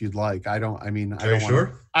dice if you'd like. I don't want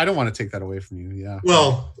to take that away from you. Yeah.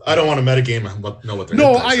 Well, I don't want to metagame and know what they're.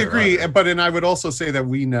 No, I agree. But I would also say that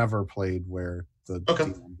we never played where the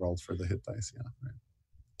DM rolled for the hit dice. Yeah. Right.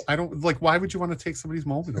 I don't why would you want to take somebody's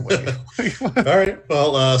moment away? All right.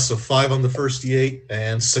 Well, so 5 on the first D8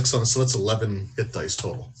 and 6 on so that's 11 hit dice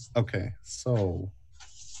total. Okay. So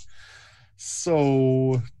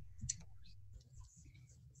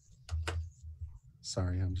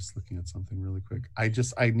sorry, I'm just looking at something really quick. I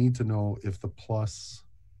need to know if the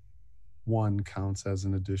 +1 counts as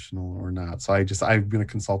an additional or not. So I'm going to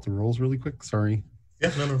consult the rules really quick. Sorry.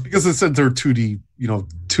 Yeah, no. Because it said they're 2D,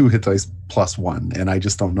 2 hit dice +1, and I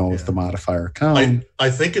just don't know if the modifier counts. I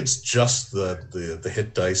think it's just the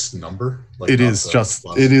hit dice number. It is just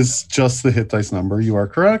the hit dice number. You are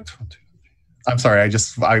correct. I'm sorry.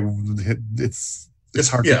 It's hard.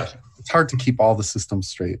 Yeah. It's hard to keep all the systems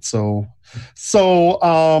straight. So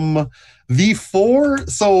the 4.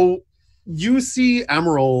 So you see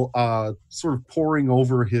Emerald sort of poring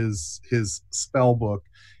over his spell book.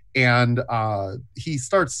 And he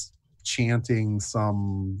starts chanting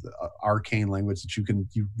some arcane language that you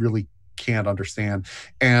really can't understand.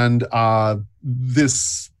 And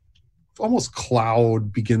this almost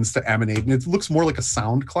cloud begins to emanate, and it looks more like a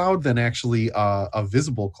sound cloud than actually a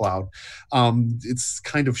visible cloud. It's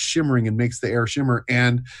kind of shimmering and makes the air shimmer.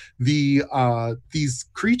 And these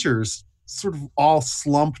creatures sort of all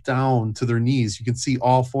slump down to their knees. You can see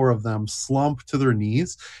all 4 of them slump to their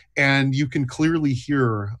knees, and you can clearly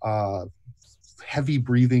hear heavy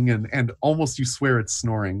breathing and almost you swear it's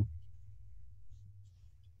snoring.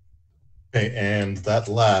 Okay, and that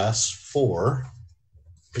lasts for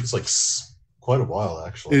it's quite a while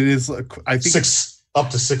actually. It is I think up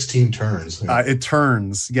to 16 turns. It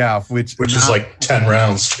turns, yeah, which is like 10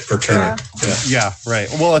 rounds per turn. Yeah, right.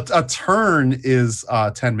 Well, a turn is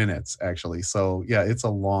 10 minutes actually. So yeah, it's a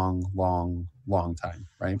long time,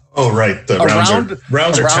 right? Oh, right. The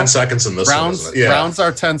rounds are 10 seconds in this one, isn't it? Yeah. Rounds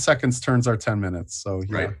are 10 seconds, turns are 10 minutes. So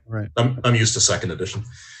yeah, right. I'm used to second edition.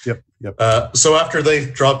 Yep. So after they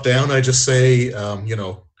drop down, I just say,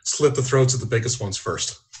 slit the throats of the biggest ones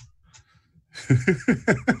first.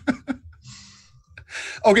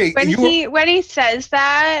 Okay. When he says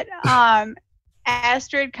that,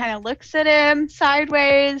 Astrid kind of looks at him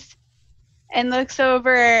sideways and looks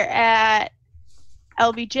over at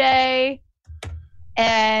LBJ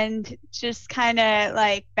and just kind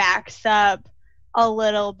of backs up a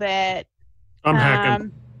little bit. I'm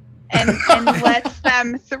hacking. And lets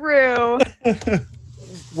them through.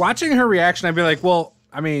 Watching her reaction, I'd be like, well,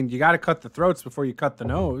 I mean, you got to cut the throats before you cut the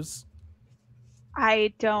nose.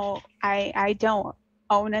 I don't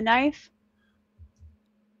own a knife.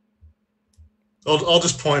 I'll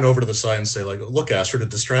just point over to the side and say, look, Astrid, a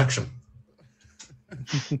distraction.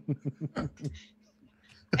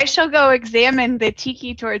 I shall go examine the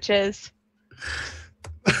tiki torches.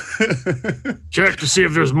 Check to see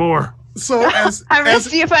if there's more. So I'm gonna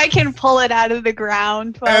see if I can pull it out of the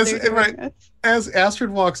ground while they're doing this. As Astrid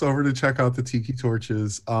walks over to check out the tiki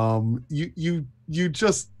torches, you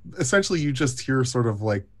just hear sort of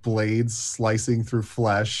blades slicing through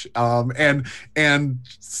flesh, and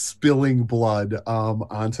spilling blood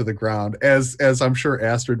onto the ground as I'm sure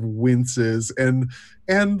Astrid winces and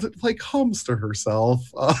hums to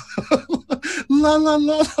herself. La la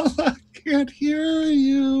la la la, can't hear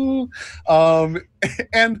you.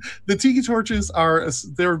 And the tiki torches are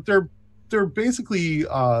they're basically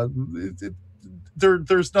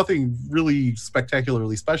there's nothing really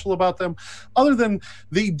spectacularly special about them, other than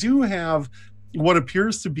they do have what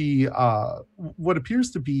appears to be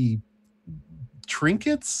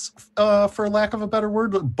trinkets, for lack of a better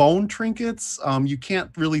word, bone trinkets. You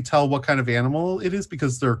can't really tell what kind of animal it is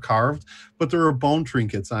because they're carved, but there are bone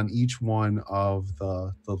trinkets on each one of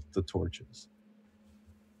the torches.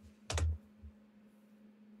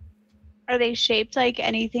 Are they shaped like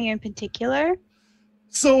anything in particular?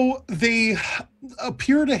 So they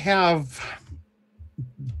appear to have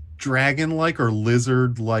dragon-like or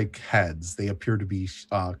lizard-like heads. They appear to be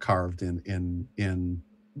carved in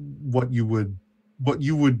what you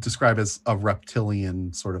would describe as a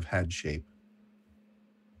reptilian sort of head shape.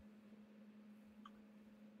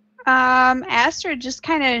 Astrid just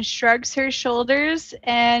kind of shrugs her shoulders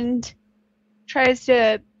and tries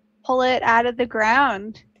to pull it out of the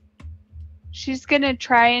ground. She's gonna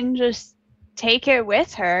try and just take it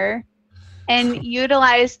with her and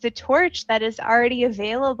utilize the torch that is already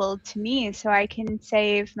available to me so I can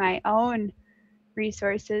save my own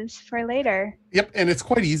resources for later. Yep, and it's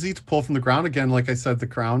quite easy to pull from the ground. Again, like I said, the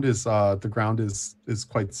ground is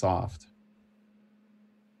quite soft.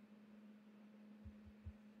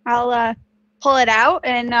 I'll pull it out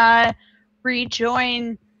and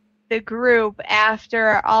rejoin the group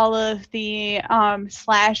after all of the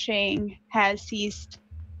slashing has ceased.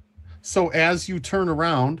 So as you turn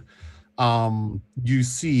around, you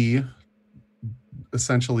see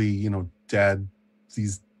essentially,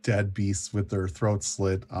 these dead beasts with their throats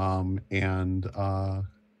slit, and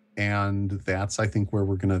that's, I think, where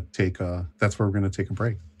we're gonna take a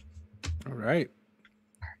break. All right.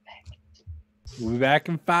 Perfect. We'll be back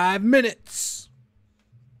in 5 minutes.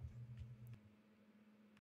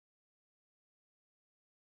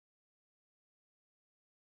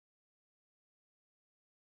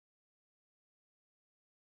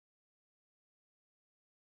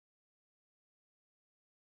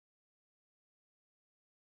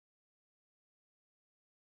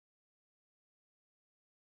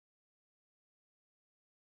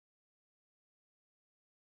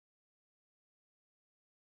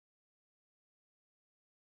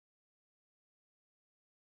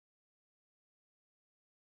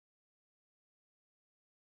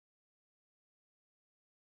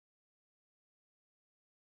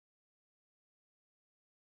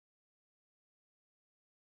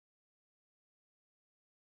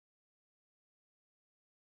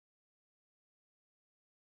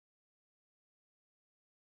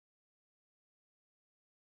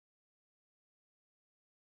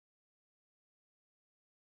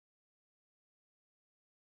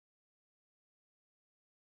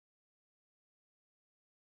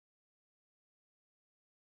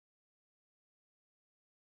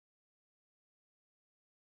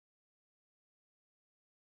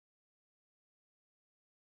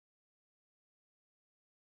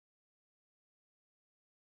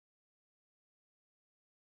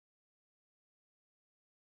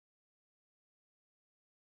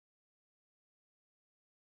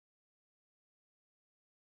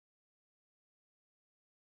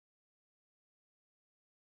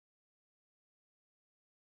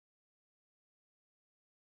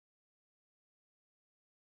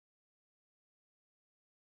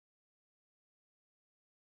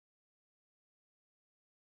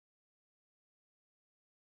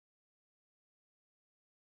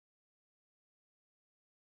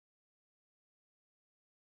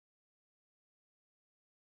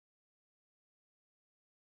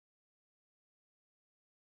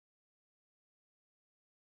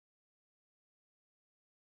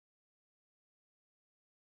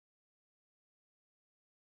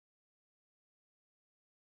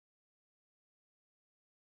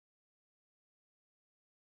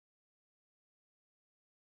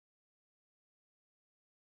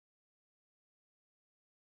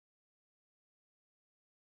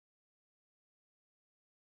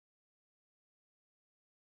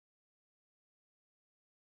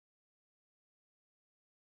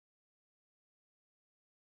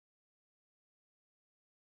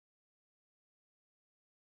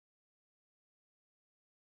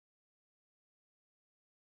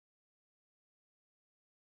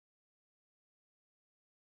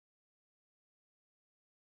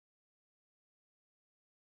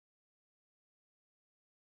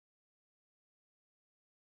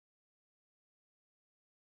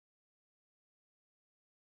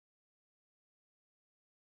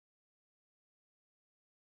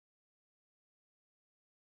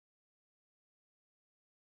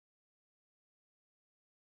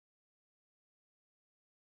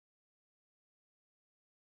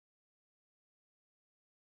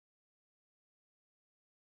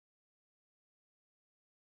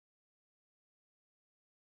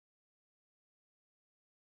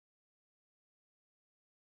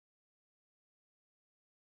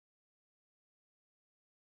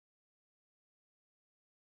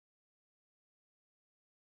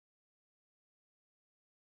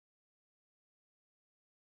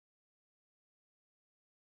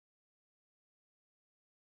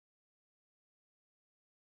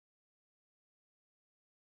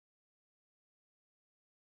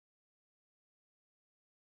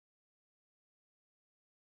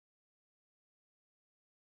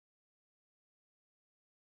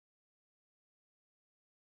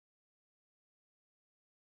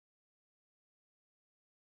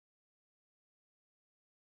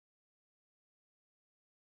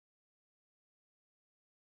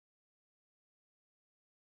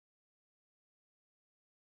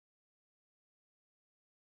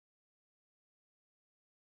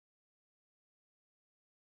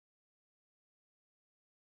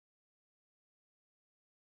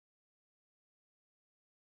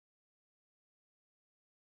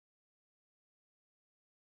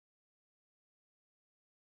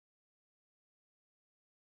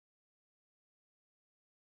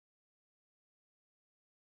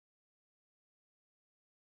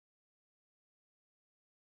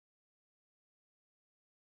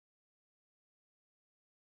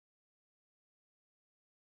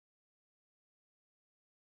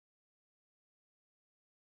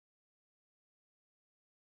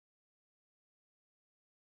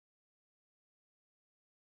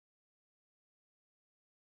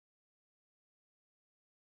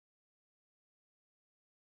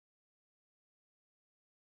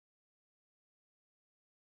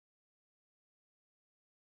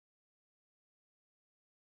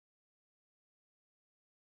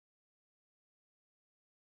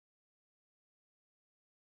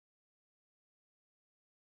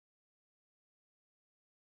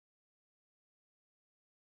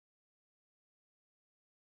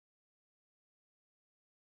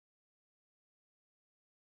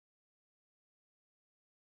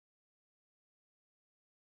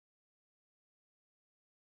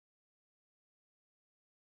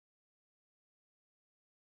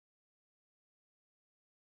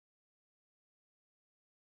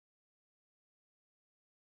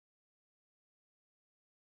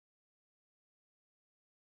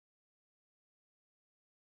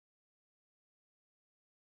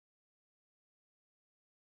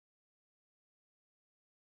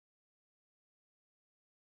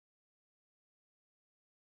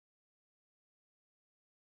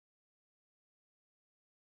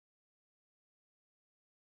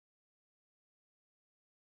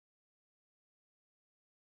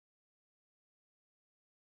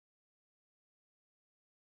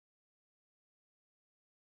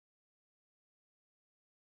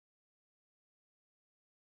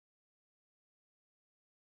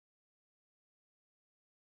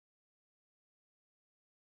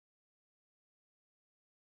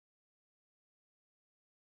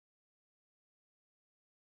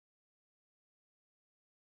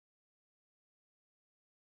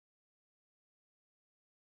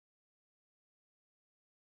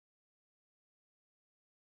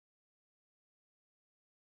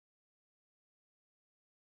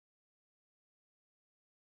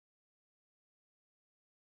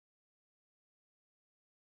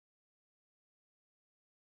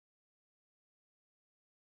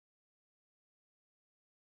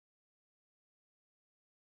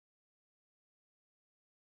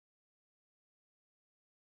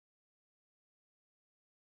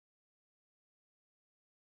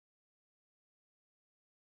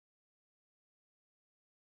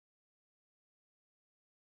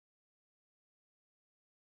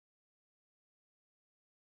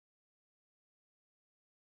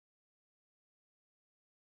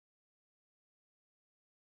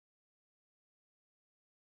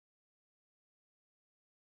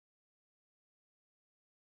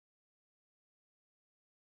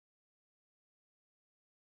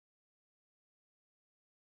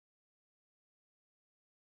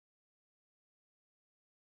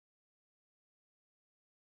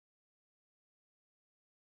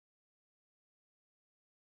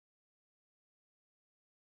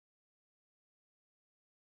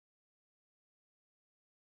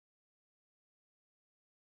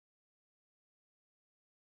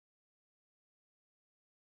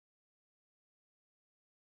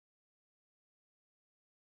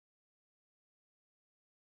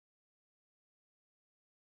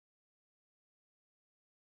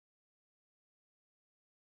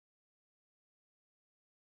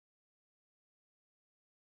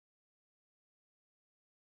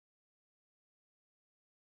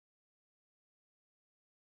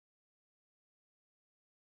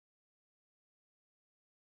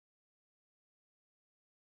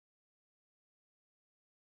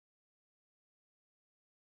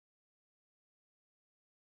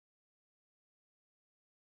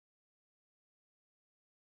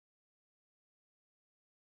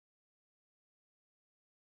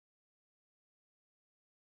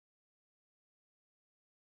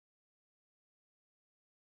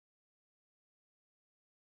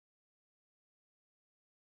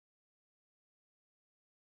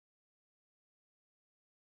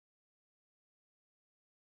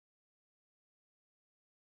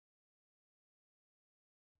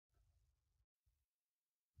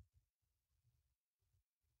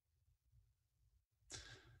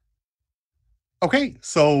 Okay,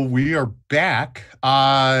 so we are back,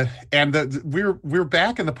 and we're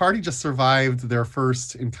back, and the party just survived their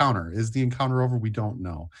first encounter. Is the encounter over? We don't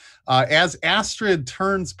know. As Astrid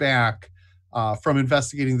turns back from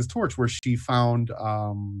investigating this torch, where she found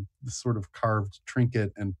this sort of carved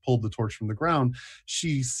trinket and pulled the torch from the ground,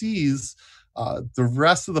 she sees the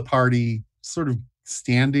rest of the party sort of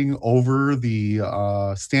standing over these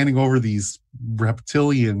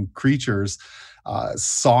reptilian creatures.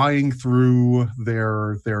 Sawing through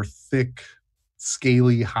their thick,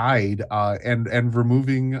 scaly hide and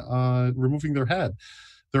removing their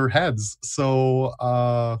heads.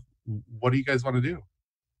 So, what do you guys want to do?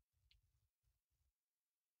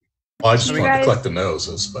 Well, I just wanted to collect the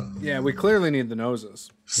noses, but yeah, we clearly need the noses.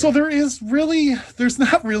 So there's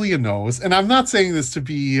not really a nose, and I'm not saying this to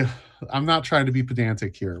be. I'm not trying to be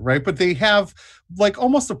pedantic here, right? But they have like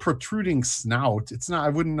almost a protruding snout. It's not, I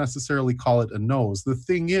wouldn't necessarily call it a nose. The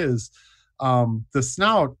thing is, the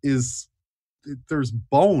snout is, there's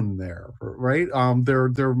bone there, right?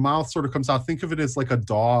 Their mouth sort of comes out. Think of it as like a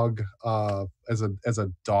dog, as a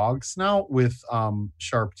dog snout with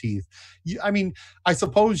sharp teeth. I mean, I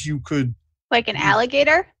suppose you could, like an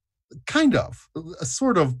alligator? Kind of,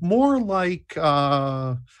 sort of more like,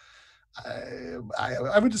 I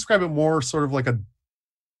would describe it more sort of like a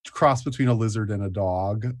cross between a lizard and a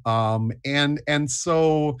dog. And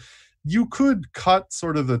so you could cut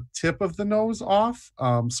sort of the tip of the nose off,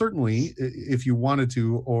 certainly if you wanted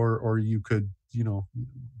to, or you could,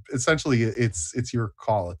 essentially it's your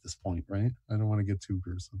call at this point, right? I don't want to get too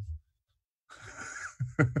gruesome.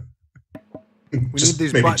 We need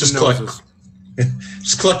these button noses.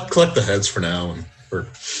 Just collect the heads for now, or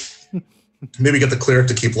maybe get the cleric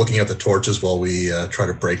to keep looking at the torches while we try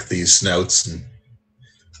to break these snouts and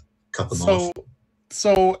cut them off.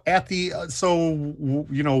 So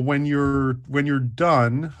when you're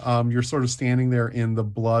done, you're sort of standing there in the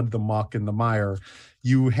blood, the muck, and the mire.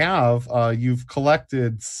 You've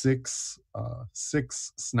collected six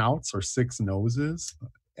snouts or six noses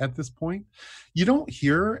at this point. You don't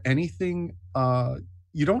hear anything.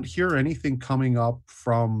 You don't hear anything coming up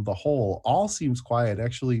from the hole. All seems quiet,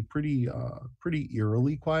 actually pretty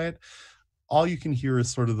eerily quiet. All you can hear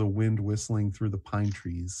is sort of the wind whistling through the pine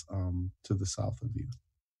trees to the south of you.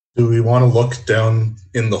 Do we want to look down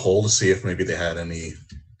in the hole to see if maybe they had any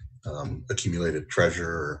accumulated treasure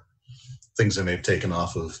or things they may have taken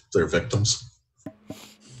off of their victims?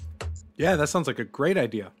 Yeah, that sounds like a great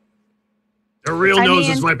idea. Their real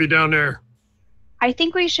noses might be down there. I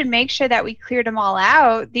think we should make sure that we cleared them all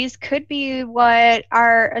out. These could be what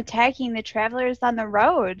are attacking the travelers on the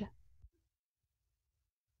road.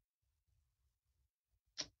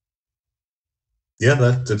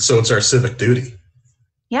 Yeah, so it's our civic duty.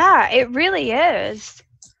 Yeah, it really is.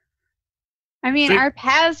 I mean, our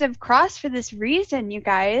paths have crossed for this reason, you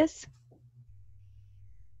guys.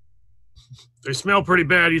 They smell pretty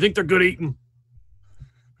bad. You think they're good eating?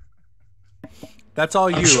 That's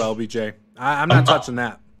all you, LBJ. I'm not touching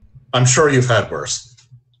that. I'm sure you've had worse.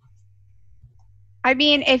 I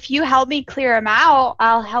mean, if you help me clear them out,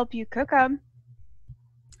 I'll help you cook them.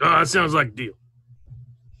 Oh, that sounds like a deal.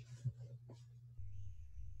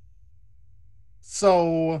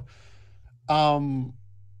 So, you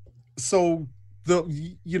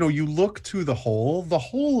look to the hole. The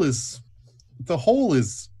hole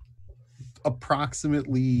is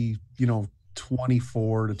approximately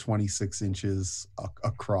 24 to 26 inches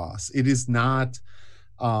across. It is not.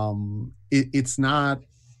 It's not.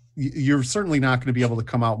 You're certainly not going to be able to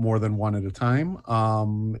come out more than one at a time.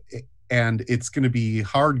 And it's going to be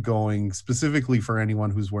hard going, specifically for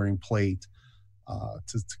anyone who's wearing plate.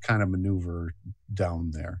 To kind of maneuver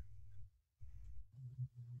down there.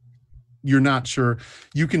 You're not sure.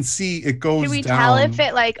 You can see it goes down. Can we tell if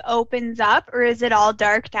it opens up, or is it all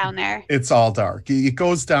dark down there? It's all dark. It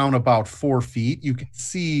goes down about 4 feet. You can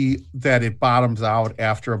see that it bottoms out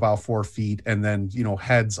after about 4 feet and then,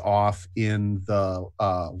 heads off in the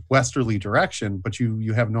westerly direction, but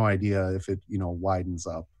you have no idea if it, widens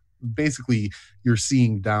up. Basically, you're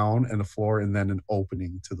seeing down and the floor and then an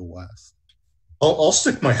opening to the west. I'll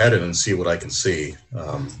stick my head in and see what I can see.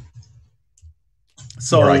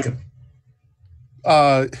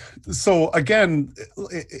 So again,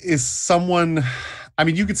 is someone? I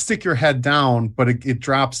mean, you could stick your head down, but it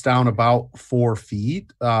drops down about 4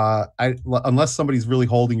 feet. Unless somebody's really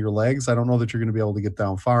holding your legs, I don't know that you're going to be able to get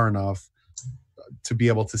down far enough to be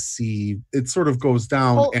able to see. It sort of goes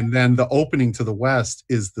down, and then the opening to the west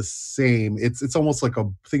is the same. It's almost like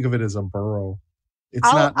think of it as a burrow.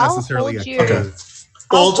 It's not necessarily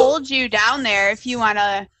I'll hold you down there if you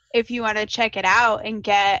wanna check it out and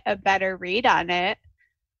get a better read on it.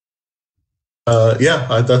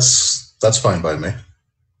 Yeah, that's fine by me.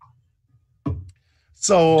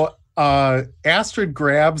 So Astrid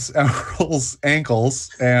grabs Emerald's ankles,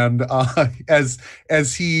 and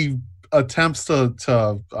as he attempts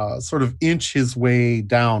to sort of inch his way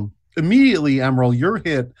down, immediately, Emerald, you're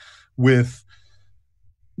hit with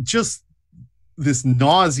just this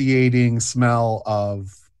nauseating smell of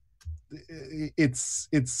it's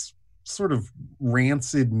sort of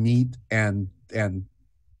rancid meat and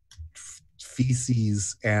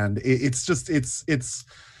feces, and it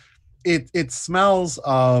smells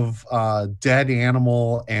of dead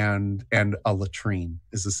animal and a latrine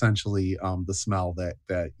is essentially the smell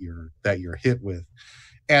that you're hit with.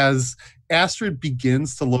 As Astrid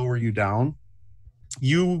begins to lower you down,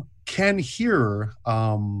 you can hear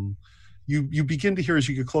you begin to hear, as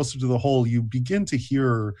you get closer to the hole, you begin to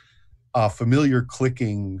hear a familiar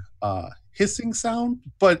clicking hissing sound,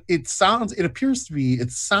 but it sounds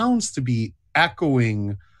to be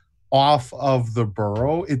echoing off of the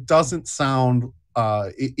burrow. It doesn't sound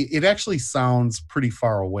it actually sounds pretty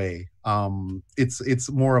far away. It's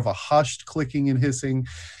more of a hushed clicking and hissing,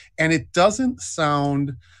 and it doesn't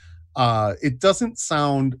sound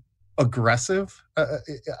aggressive.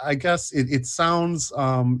 I guess it sounds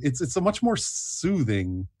it's a much more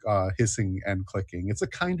soothing hissing and clicking. It's a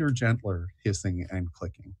kinder, gentler hissing and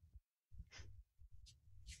clicking.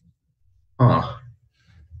 Huh.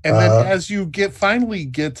 And then as you finally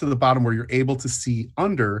get to the bottom where you're able to see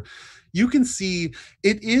under, you can see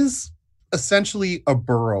it is essentially a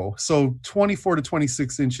burrow. So 24 to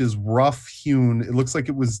 26 inches rough hewn. It looks like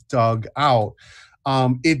it was dug out.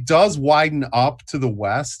 It does widen up to the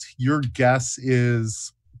west. Your guess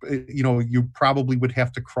is, you probably would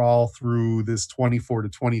have to crawl through this 24 to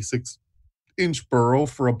 26 inch burrow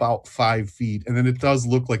for about 5 feet. And then it does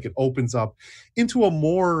look like it opens up into a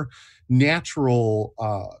more natural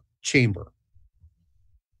chamber.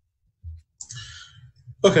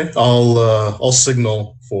 Okay, I'll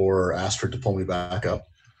signal for Astrid to pull me back up.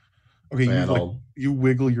 Okay, you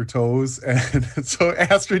wiggle your toes, and so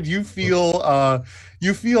Astrid, you feel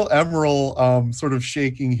Emerald sort of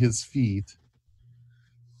shaking his feet.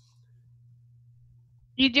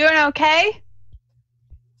 You doing okay?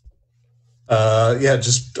 Yeah,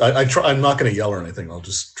 just I try. I'm not going to yell or anything. I'll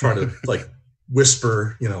just try to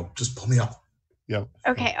whisper. Just pull me up. Yep.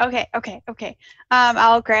 Okay.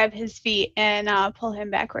 I'll grab his feet and pull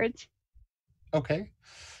him backwards. Okay.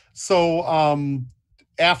 So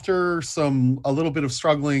after a little bit of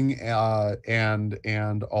struggling and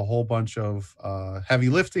a whole bunch of heavy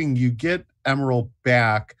lifting, you get Emerald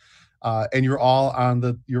back, and you're all on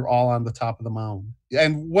the top of the mound.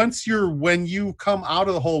 And when you come out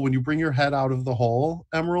of the hole, when you bring your head out of the hole,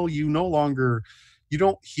 Emerald, you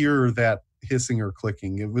don't hear that hissing or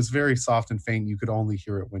clicking. It was very soft and faint. You could only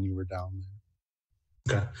hear it when you were down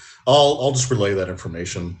there. Okay, I'll just relay that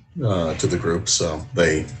information to the group, so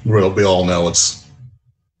we all know it's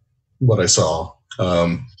what I saw,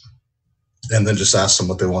 and then just ask them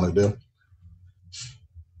what they want to do.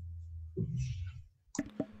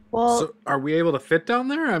 Well, so are we able to fit down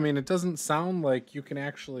there? I mean, it doesn't sound like you can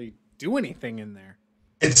actually do anything in there.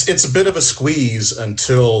 It's a bit of a squeeze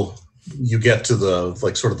until you get to the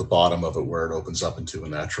sort of the bottom of it, where it opens up into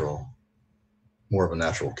more of a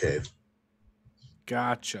natural cave.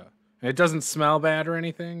 Gotcha. It doesn't smell bad or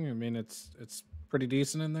anything? I mean, it's pretty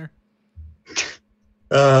decent in there?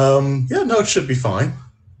 Yeah, no, it should be fine.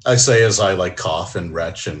 I say as I cough and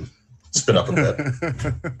retch and spit up a bit.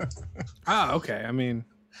 Okay. I mean,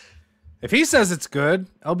 if he says it's good,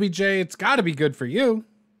 LBJ, it's got to be good for you.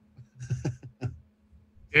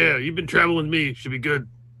 Yeah, you've been traveling with me. Should be good.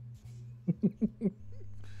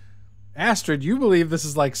 Astrid, you believe this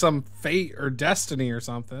is like some fate or destiny or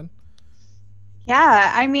something?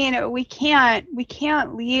 yeah, I mean, we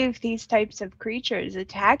can't leave these types of creatures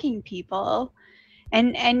attacking people.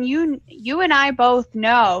 And you and I both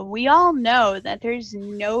know, we all know that there's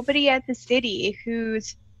nobody at the city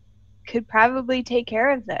could probably take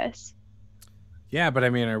care of this. Yeah, but I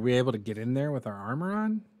mean, are we able to get in there with our armor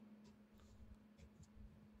on?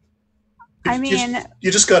 I mean,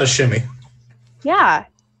 you just got to shimmy. Yeah.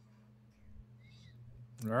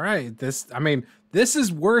 All right. This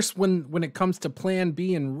is worse when it comes to plan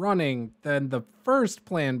B and running than the first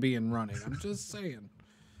plan B and running. I'm just saying.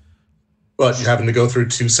 But you having to go through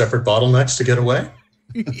 2 separate bottlenecks to get away?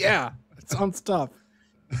 Yeah, it sounds tough.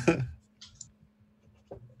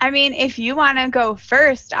 I mean, if you want to go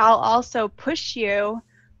first, I'll also push you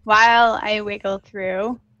while I wiggle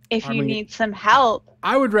through if you need some help.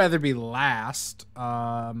 I would rather be last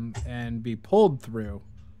and be pulled through.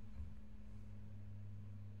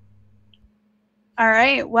 All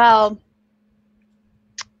right. Well,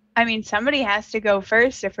 I mean, somebody has to go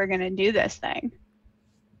first if we're going to do this thing.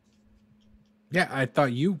 Yeah, I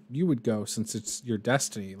thought you would go since it's your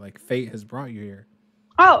destiny. Like fate has brought you here.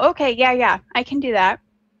 Oh, okay. Yeah. I can do that.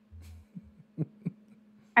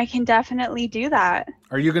 I can definitely do that.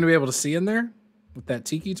 Are you going to be able to see in there with that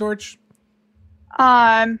tiki torch?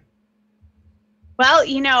 Well,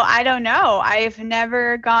 I don't know. I've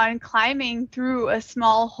never gone climbing through a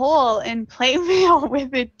small hole in playmail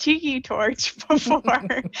with a tiki torch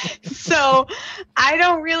before. So I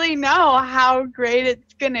don't really know how great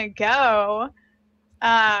it's going to go.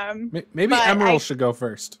 Maybe Emerald should go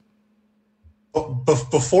first.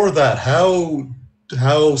 Before that,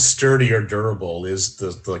 how sturdy or durable is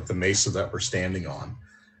the mesa that we're standing on?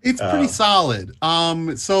 It's pretty solid.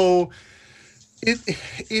 So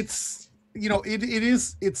it's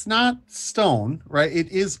not stone, right? It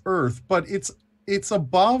is earth, but it's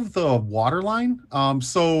above the water line.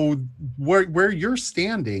 So where you're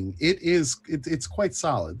standing, it's quite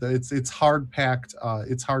solid. It's hard packed.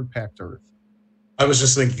 It's hard packed earth. I was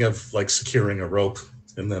just thinking of like securing a rope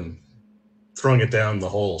and then throwing it down the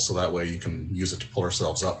hole so that way you can use it to pull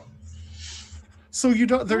ourselves up. So you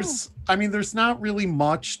don't. There's not really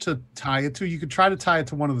much to tie it to. You could try to tie it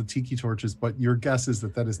to one of the tiki torches, but your guess is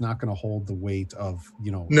that is not going to hold the weight of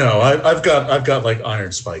No, I've got like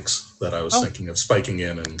iron spikes that I was thinking of spiking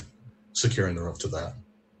in and securing the rope to that.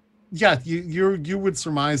 Yeah, you would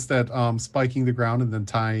surmise that spiking the ground and then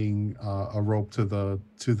tying a rope to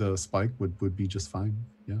the spike would be just fine.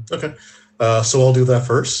 Yeah. Okay. So I'll do that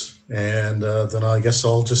first, and then I guess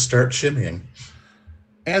I'll just start shimmying.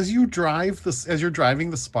 As you're driving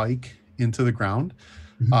the spike into the ground,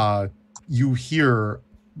 you hear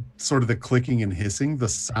sort of the clicking and hissing. The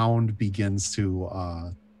sound begins to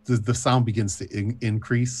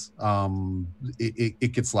increase.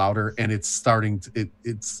 It gets louder, and it's starting to.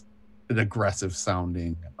 It's an aggressive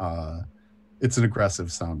sounding. It's an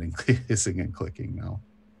aggressive sounding hissing and clicking now.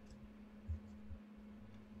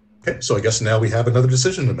 Okay, so I guess now we have another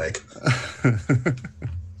decision to make.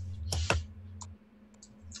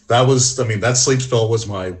 That sleep spell was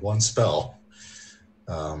my one spell.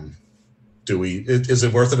 Is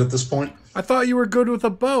it worth it at this point? I thought you were good with a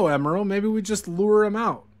bow, Emerald. Maybe we just lure him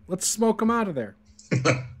out. Let's smoke him out of there.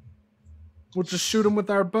 We'll just shoot him with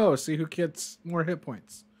our bow, see who gets more hit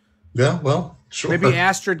points. Yeah, well, sure. Maybe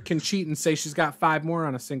Astrid can cheat and say she's got 5 more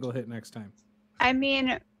on a single hit next time. I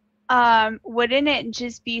mean, wouldn't it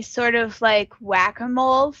just be sort of like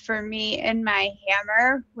whack-a-mole for me and my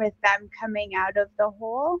hammer with them coming out of the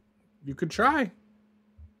hole? You could try.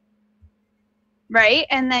 Right?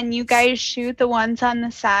 And then you guys shoot the ones on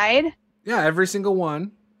the side? Yeah, every single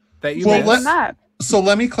one that you miss. So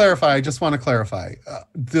let me clarify. I just want to clarify.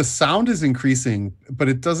 The sound is increasing, but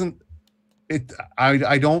it doesn't.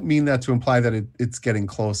 I don't mean that to imply that it's getting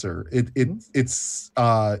closer. It's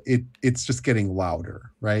just getting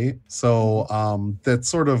louder, right? So that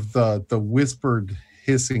sort of the whispered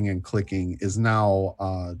hissing and clicking is now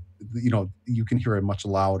you can hear a much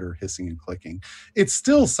louder hissing and clicking. It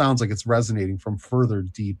still sounds like it's resonating from further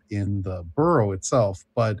deep in the burrow itself,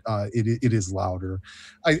 but it is louder.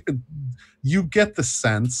 You get the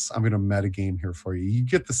sense, I'm going to metagame here for you. You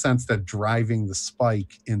get the sense that driving the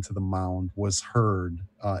spike into the mound was heard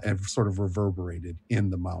and sort of reverberated in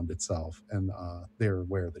the mound itself, and they're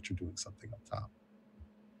aware that you're doing something up top.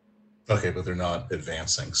 Okay, but they're not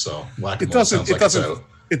advancing, so it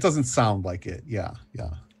doesn't sound like it. Yeah.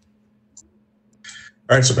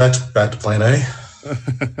 All right, so back to plan A.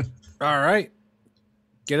 All right.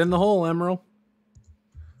 Get in the hole, Emerald.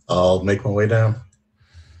 I'll make my way down.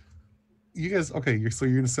 You guys, okay, so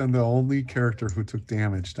you're going to send the only character who took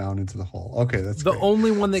damage down into the hole. Okay, that's the great.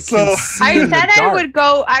 only one that can see I in said the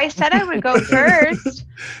dark. I said I would go first.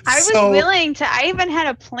 I was willing to. I even had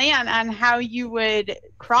a plan on how you would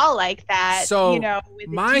crawl like that. So with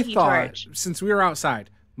my tiki thought, torch. since we were outside,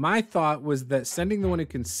 my thought was that sending the one who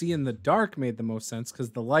can see in the dark made the most sense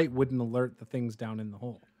because the light wouldn't alert the things down in the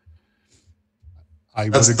hole.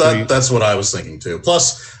 That's what I was thinking too.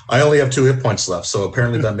 Plus, I only have 2 hit points left, so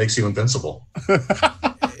apparently that makes you invincible.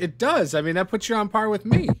 It does. I mean, that puts you on par with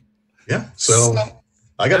me. Yeah. So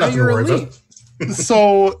I got nothing to worry about.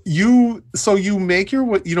 So you make your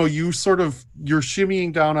you're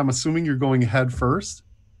shimmying down. I'm assuming you're going head first.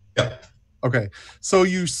 Yeah. Okay. So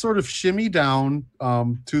you sort of shimmy down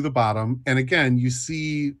to the bottom, and again you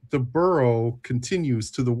see the burrow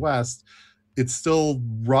continues to the west. It's still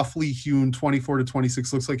roughly hewn 24 to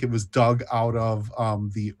 26. Looks like it was dug out of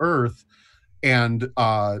the earth. And,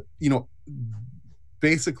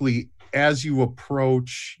 basically as you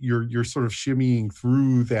approach, you're sort of shimmying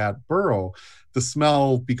through that burrow, the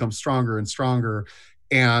smell becomes stronger and stronger.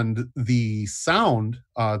 and the sound,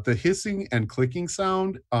 the hissing and clicking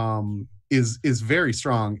sound, is very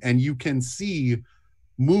strong, and you can see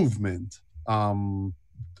movement, on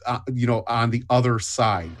the other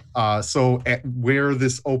side. So at where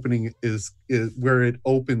this opening is where it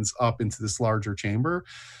opens up into this larger chamber,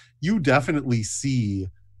 you definitely see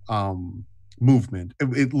movement.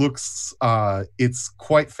 It looks, it's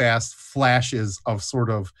quite fast, flashes of sort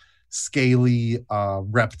of scaly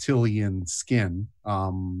reptilian skin.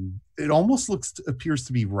 It almost appears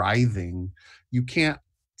to be writhing. You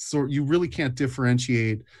really can't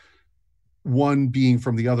differentiate one being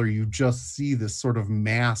from the other. You just see this sort of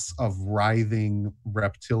mass of writhing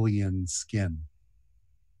reptilian skin.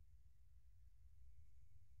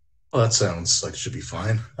 Well, that sounds like it should be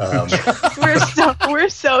fine. We're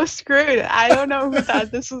so screwed. I don't know who thought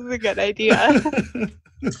this was a good idea.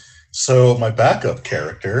 So my backup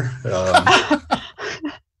character.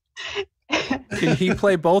 Can he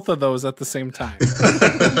play both of those at the same time?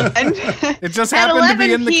 And It just happened to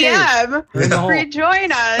be in the cave. PM,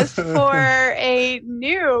 rejoin us for a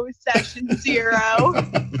new session 0.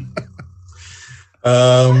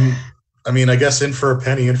 I mean, I guess in for a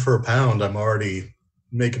penny, in for a pound. I'm already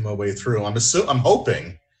making my way through. I'm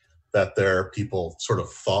hoping that there are people sort of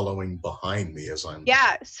following behind me as I'm.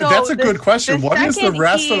 Yeah, so that's a good question. What is the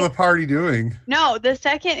rest of the party doing? No, the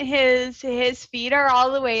second his feet are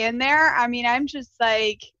all the way in there, I mean, I'm just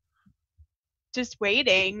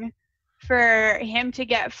waiting for him to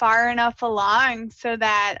get far enough along so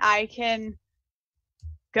that I can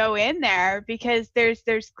go in there, because there's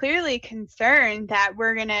clearly concern that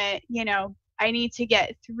we're gonna, I need to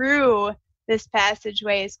get through this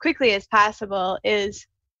passageway as quickly as possible is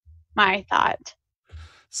my thought.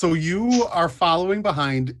 So you are following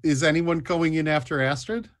behind. Is anyone going in after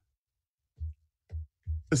Astrid?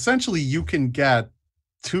 Essentially, you can get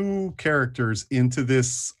two characters into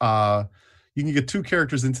this. You can get two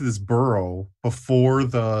characters into this burrow before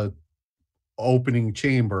the opening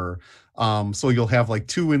chamber. So you'll have like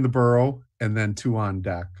 2 in the burrow and then 2 on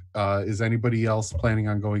deck. Is anybody else planning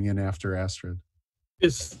on going in after Astrid?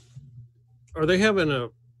 Are they having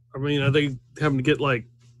to get like?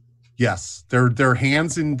 Yes, their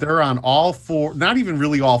hands in. They're on all 4. Not even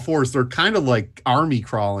really all 4s. They're kind of like army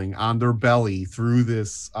crawling on their belly through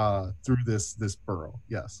this burrow.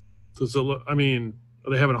 Yes. Are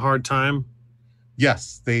they having a hard time?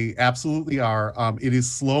 Yes, they absolutely are. It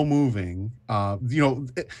is slow moving.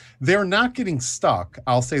 They're not getting stuck.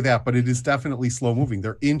 I'll say that, but it is definitely slow moving.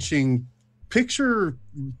 They're inching. Picture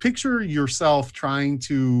yourself trying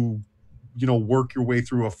to, work your way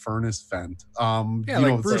through a furnace vent.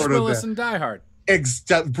 Like Bruce Willis and Die Hard.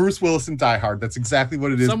 Bruce Willis and Die Hard. That's exactly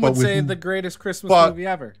what it is. Some would say the greatest Christmas movie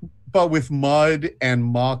ever. But with mud and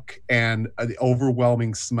muck and an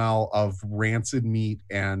overwhelming smell of rancid meat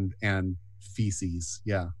and feces.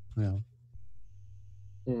 Yeah.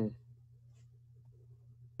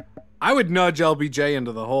 I would nudge LBJ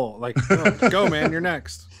into the hole. Like, go, man, you're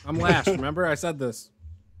next. I'm last. Remember, I said this.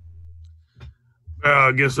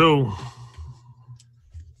 I guess so.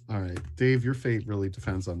 All right, Dave, your fate really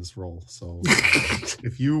depends on this roll. So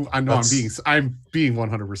if you, I'm being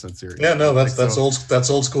 100% serious. Yeah, no, that's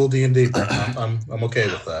old school D&D. I'm okay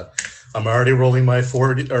with that. I'm already rolling my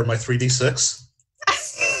 3d6.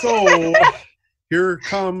 So here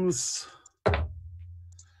comes.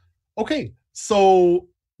 Okay, so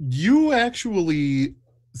you actually,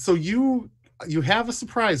 you have a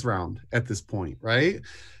surprise round at this point, right?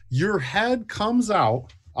 Your head comes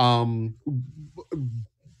out.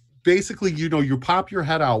 Basically, you pop your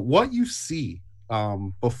head out. What you see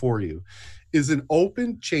before you is an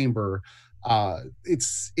open chamber.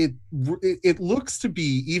 It looks to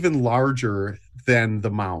be even larger than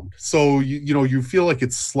the mound. So you feel like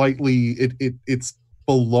it's slightly it's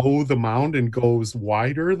below the mound and goes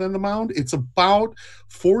wider than the mound. It's about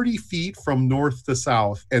 40 feet from north to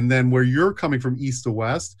south, and then where you're coming from east to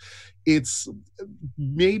west, it's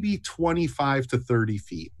maybe 25 to 30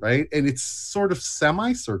 feet, right? And it's sort of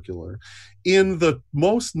semicircular. In the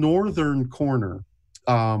most northern corner,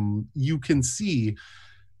 you can see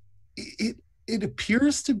it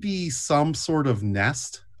appears to be some sort of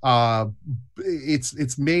nest.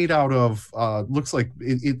 It's made out of looks like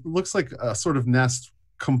a sort of nest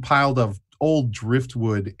compiled of old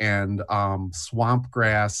driftwood and swamp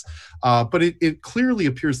grass, but it clearly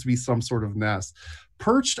appears to be some sort of nest.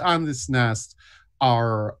 Perched on this nest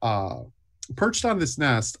are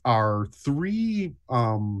 3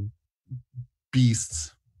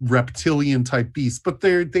 beasts, reptilian type beasts, but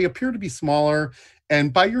they appear to be smaller,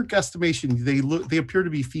 and by your guesstimation, they appear to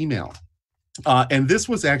be female. And this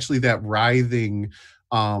was actually that writhing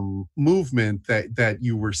movement that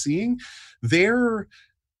you were seeing, they're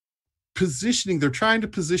trying to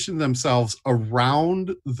position themselves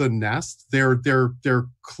around the nest. They're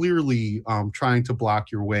clearly trying to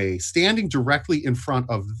block your way. Standing directly in front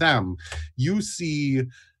of them, you see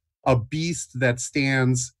a beast that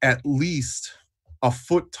stands at least a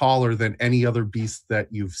foot taller than any other beast that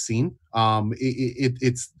you've seen.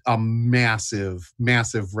 It's a massive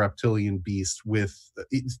reptilian beast with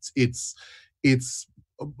it's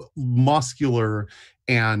muscular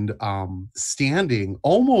and standing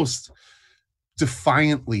almost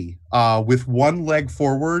defiantly with one leg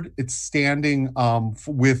forward. It's standing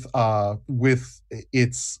with a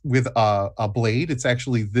blade. It's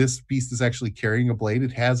actually, this beast is actually carrying a blade.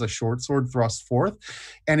 It has a short sword thrust forth,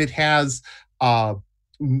 and it has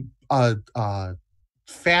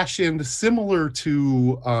fashioned similar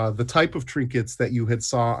to the type of trinkets that you had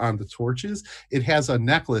saw on the torches. It has a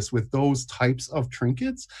necklace with those types of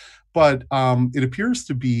trinkets, but it appears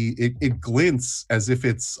to be, it glints as if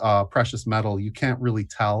it's precious metal. You can't really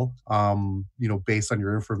tell, based on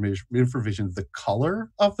your infravision, the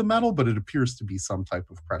color of the metal, but it appears to be some type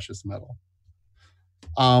of precious metal.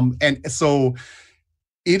 And so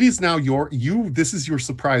it is now this is your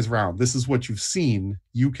surprise round. This is what you've seen.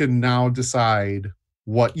 You can now decide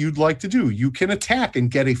what you'd like to do. You can attack and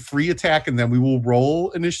get a free attack, and then we will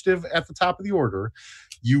roll initiative at the top of the order.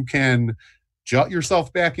 You can jut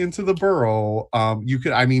yourself back into the burrow. You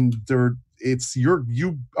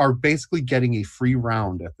are basically getting a free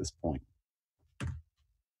round at this point.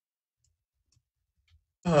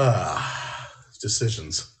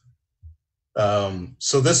 Decisions.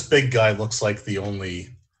 So this big guy looks like the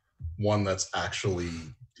only one that's actually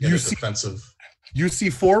defensive. You see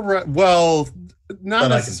four. Well, not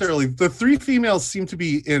necessarily. The three females seem to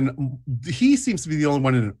be he seems to be the only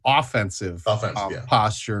one in an offensive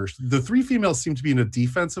posture. The three females seem to be in a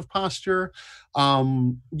defensive posture.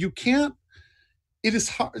 You can't. It is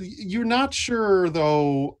hard. You're not sure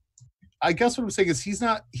though. I guess what I'm saying is he's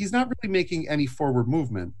not really making any forward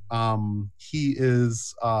movement.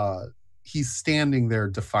 He's standing there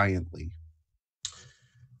defiantly.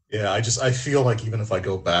 Yeah, I feel like even if I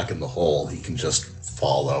go back in the hole, he can just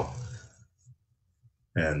follow.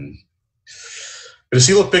 And does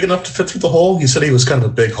he look big enough to fit through the hole? You said he was kind of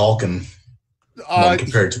a big hulking one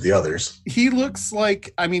compared to the others. He looks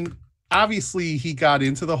like, obviously he got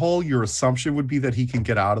into the hole. Your assumption would be that he can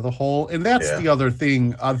get out of the hole. And that's the other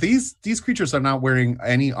thing. These creatures are not wearing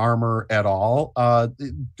any armor at all.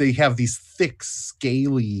 They have these thick,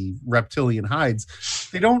 scaly reptilian hides.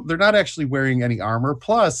 They're not actually wearing any armor.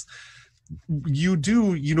 Plus, you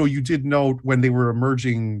did note when they were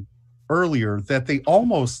emerging earlier that they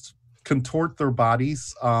almost contort their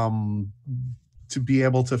bodies to be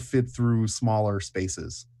able to fit through smaller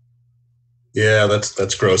spaces. Yeah,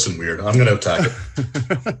 that's gross and weird. I'm going to attack it.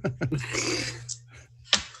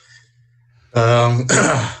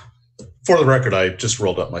 For the record, I just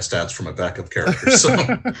rolled up my stats for my backup character. So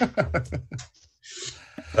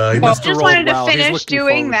he just wanted to finish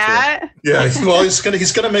doing that. Yeah, well, he's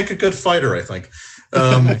gonna make a good fighter, I think.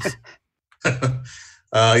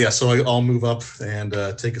 So I'll move up and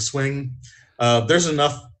take a swing. There's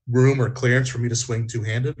enough room or clearance for me to swing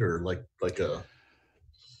two-handed, or like a.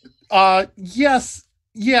 Yes.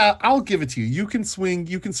 Yeah, I'll give it to you. You can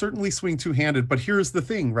certainly swing two-handed, but here's the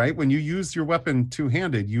thing, right? When you use your weapon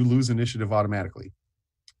two-handed, you lose initiative automatically.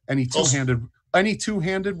 Any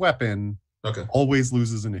two-handed weapon always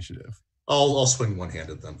loses initiative. I'll swing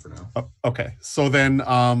one-handed then for now. Okay. So then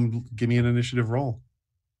give me an initiative roll.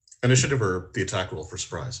 Initiative or the attack roll for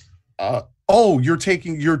surprise? You're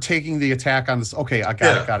taking the attack on this. Okay, I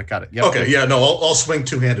got it. Yep. Okay, yeah, no, I'll swing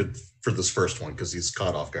two-handed for this first one because he's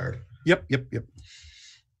caught off guard. Yep.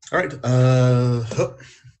 All right.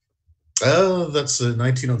 That's a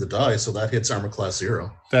 19 on the die, so that hits armor class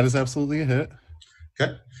 0. That is absolutely a hit.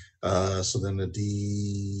 Okay. So then a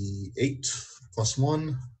D8 plus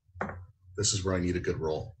 1. This is where I need a good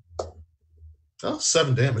roll.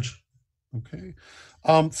 7 damage. Okay.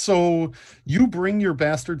 So you bring your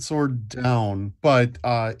bastard sword down, but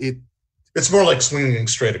it's more like swinging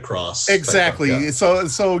straight across. Exactly. Yeah.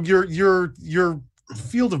 So your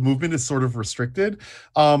field of movement is sort of restricted.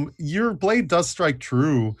 Your blade does strike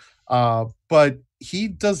true, but he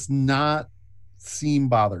does not seem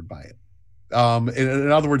bothered by it.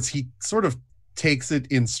 In other words, he sort of takes it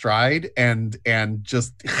in stride and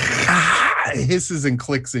just hisses and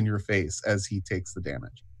clicks in your face as he takes the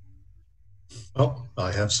damage. Oh,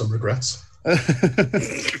 I have some regrets.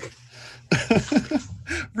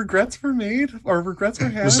 Regrets were made, or regrets were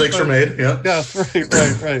had. Mistakes were made, yeah. Yeah,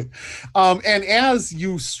 right. And as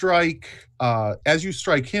you strike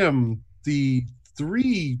strike him, the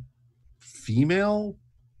 3 female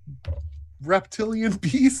reptilian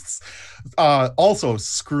beasts also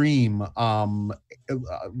scream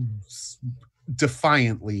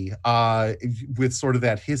defiantly with sort of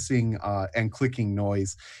that hissing and clicking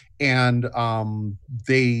noise, and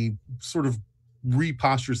they sort of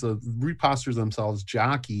reposture themselves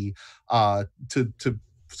jockey to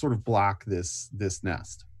sort of block this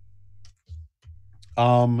nest.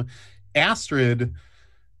 Astrid,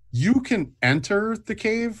 you can enter the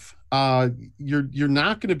cave. You're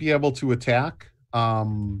not going to be able to attack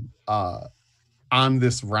on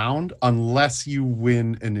this round unless you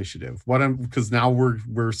win initiative. Because now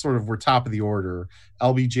we're top of the order.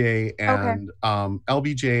 LBJ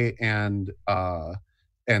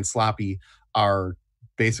and Sloppy are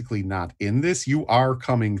basically not in this. You are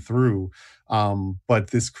coming through, but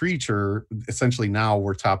this creature, essentially now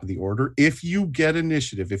we're top of the order. If you get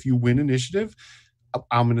initiative, if you win initiative,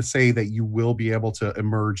 I'm going to say that you will be able to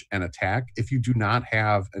emerge and attack. If you do not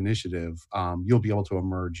have initiative, you'll be able to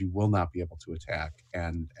emerge. You will not be able to attack,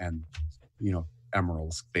 and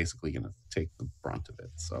Emerald's basically going to take the brunt of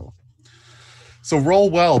it. So roll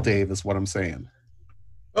well, Dave, is what I'm saying.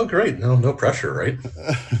 Oh, great! No pressure, right?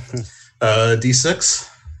 D6.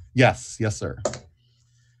 Yes, sir.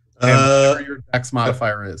 And your dex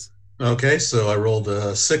modifier is. Okay, so I rolled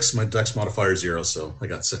 6. My dex modifier is 0, so I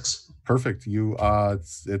got 6. Perfect. You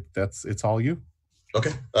it's all you.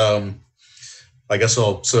 Okay. I guess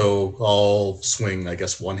I'll swing, I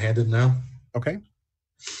guess, one-handed now. Okay.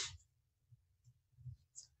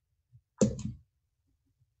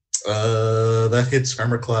 That hits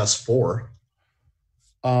armor class 4.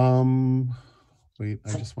 Wait,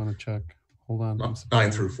 I just want to check. Hold on.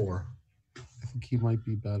 9 through 4. I think he might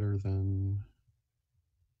be better than.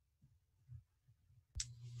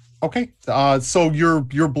 Okay, so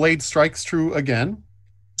your blade strikes true again.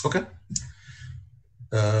 Okay.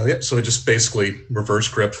 So I just basically reverse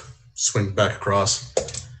grip, swing back across,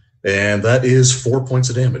 and that is 4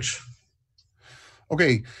 points of damage.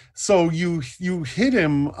 Okay, so you hit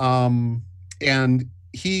him, and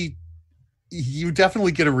you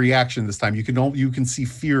definitely get a reaction this time. You can see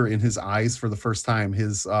fear in his eyes for the first time.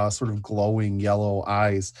 His sort of glowing yellow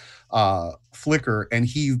eyes flicker, and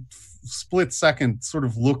he split second sort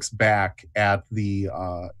of looks back at the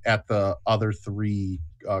other 3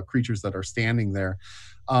 creatures that are standing there,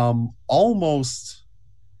 almost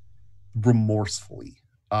remorsefully,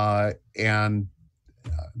 and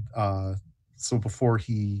so before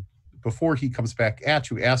he comes back at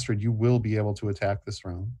you, Astrid, you will be able to attack this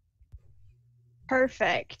round.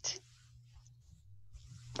 Perfect.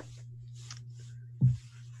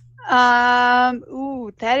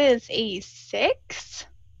 That is a 6.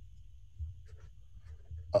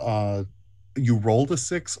 You rolled a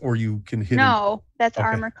 6, or you can hit. No, that's okay.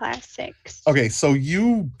 Armor class 6. Okay, so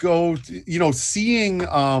you go, seeing,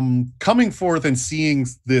 coming forth and seeing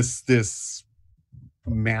this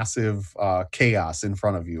massive chaos in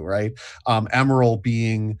front of you, right? Emerald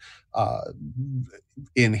being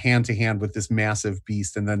in hand to hand with this massive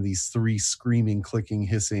beast, and then these 3 screaming, clicking,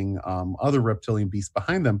 hissing other reptilian beasts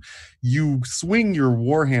behind them. You swing your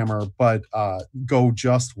warhammer, but go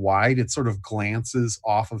just wide. It sort of glances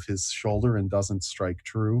off of his shoulder and doesn't strike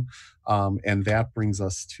true, and that brings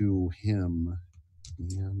us to him.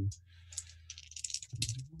 And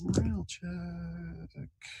morale check.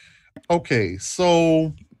 Okay,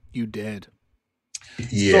 so you did.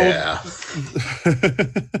 Yeah.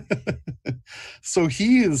 So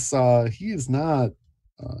he's not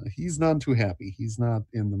too happy. He's not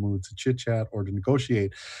in the mood to chit chat or to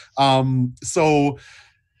negotiate. So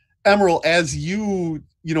Emerald, as you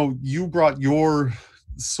brought your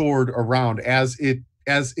sword around, as it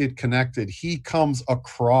connected, he comes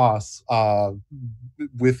across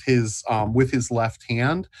with his left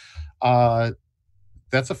hand.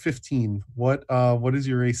 That's a 15. What is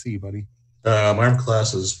your AC, buddy? My armor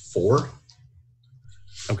class is 4.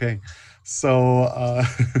 Okay, so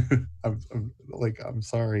I'm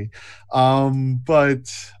sorry,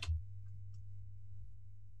 but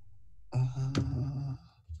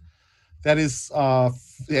that is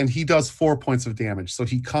and he does 4 points of damage. So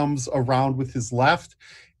he comes around with his left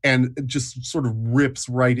and just sort of rips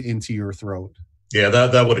right into your throat. Yeah,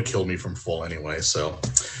 that would have killed me from full anyway. So,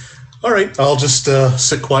 all right, I'll just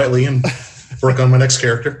sit quietly and work on my next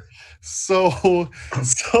character. So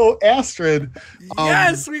Astrid.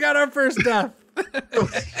 Yes, we got our first death.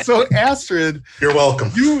 So Astrid, You're welcome.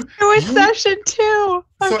 Jewish session too.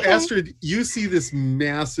 So Okay. Astrid, you see this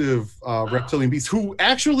massive reptilian beast who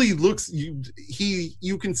actually looks.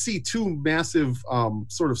 You can see two massive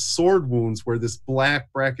sort of sword wounds where this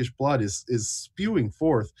black brackish blood is spewing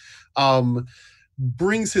forth.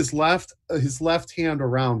 Brings his left hand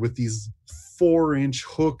around with these 4-inch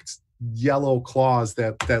hooked yellow claws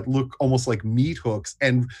that look almost like meat hooks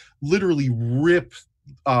and literally rip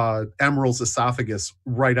Emerald's esophagus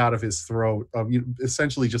right out of his throat.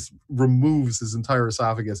 Essentially just removes his entire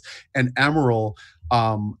esophagus, and Emerald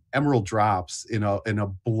drops in a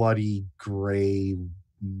bloody gray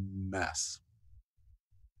mess.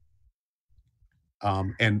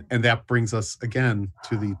 And that brings us again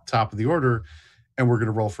to the top of the order, and we're going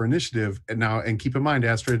to roll for initiative. And keep in mind,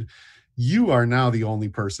 Astrid, you are now the only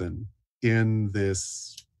person in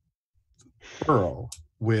this burrow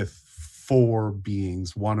with 4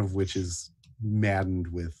 beings, one of which is maddened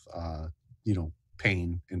with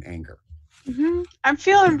pain and anger. Mm-hmm. I'm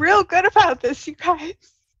feeling real good about this, you guys.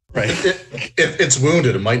 Right. If it's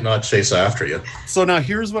wounded, it might not chase after you. So now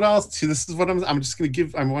here's what I'll see. This is what I'm just going to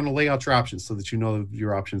give. I want to lay out your options so that you know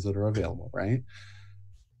your options that are available, right?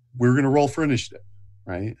 We're going to roll for initiative,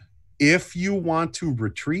 right? If you want to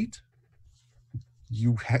retreat,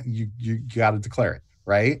 you got to declare it,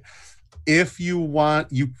 right? If you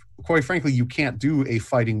want, quite frankly, you can't do a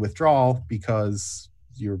fighting withdrawal because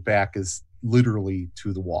your back is literally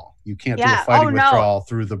to the wall. You can't do a fighting withdrawal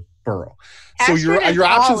through the burrow. So your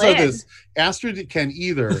options are this. Astrid can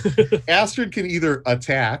either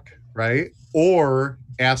attack, right? Or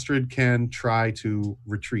Astrid can try to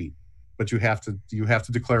retreat. But you have to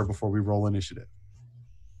declare before we roll initiative.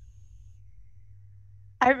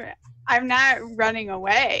 I'm not running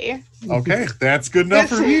away. Okay, that's good enough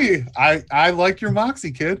for me. I like your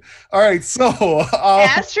moxie, kid. All right, so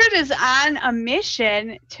Astrid is on a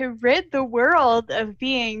mission to rid the world of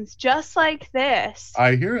beings just like this.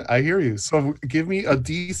 I hear you. So give me a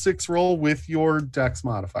D6 roll with your Dex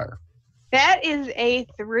modifier. That is a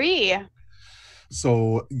 3.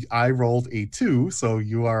 So I rolled a 2. So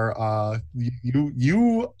you are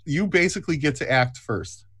you basically get to act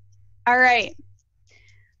first. All right.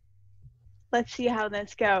 Let's see how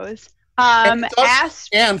this goes. Thank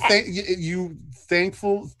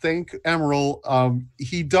Emerald.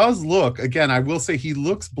 He does look, again, I will say he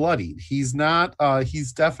looks bloodied. He's not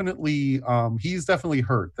he's definitely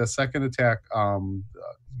hurt. The second attack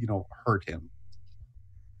hurt him.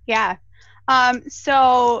 Yeah.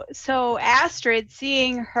 So Astrid,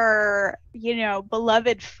 seeing her,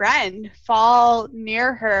 beloved friend fall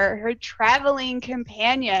near her traveling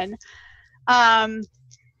companion,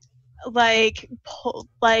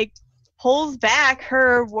 pulls back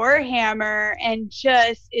her warhammer and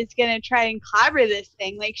just is gonna try and clobber this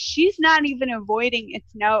thing. Like, she's not even avoiding its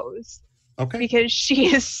nose. Okay. Because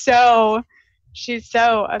she's so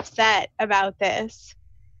upset about this.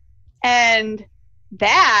 And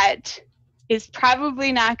that is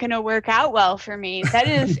probably not going to work out well for me. That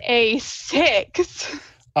is a 6.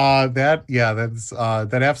 That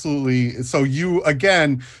absolutely. So you,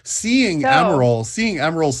 again, seeing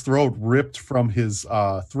Emerald's throat ripped from his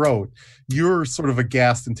throat, you're sort of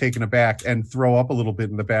aghast and taken aback and throw up a little bit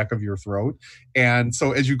in the back of your throat. And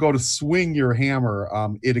so as you go to swing your hammer,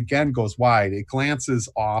 it again goes wide. It glances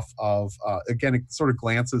off of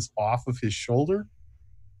his shoulder.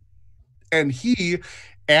 And he,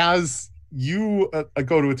 as you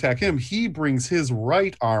go to attack him, he brings his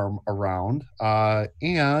right arm around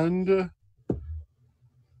and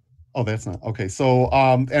that's not okay. So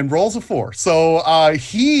and rolls a 4. So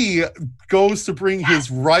he goes to bring his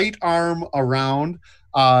right arm around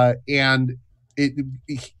and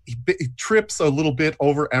it trips a little bit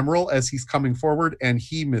over Emerald as he's coming forward, and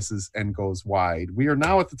he misses and goes wide. We are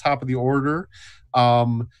now at the top of the order.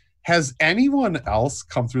 Has anyone else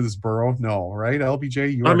come through this burrow? No, right?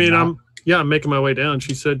 LBJ, I'm making my way down.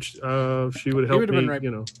 She said she would help me.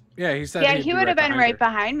 Yeah, he said. Yeah, he would have been right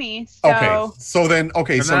behind me. So. Okay. So then, I'm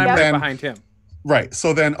right behind him. Right.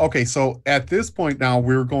 So then, so at this point now,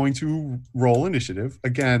 we're going to roll initiative.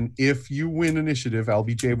 Again, if you win initiative,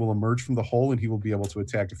 LBJ will emerge from the hole and he will be able to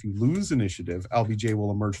attack. If you lose initiative, LBJ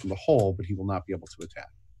will emerge from the hole, but he will not be able to attack.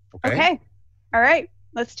 Okay. All right.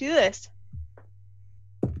 Let's do this.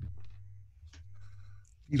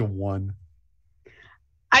 Need a 1.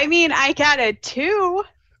 I mean, I got a 2.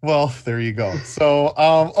 Well, there you go. So,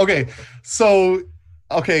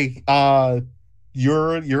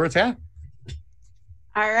 your attack.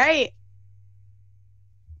 All right.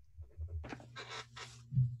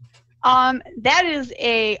 That is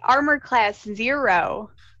a armor class 0.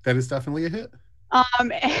 That is definitely a hit.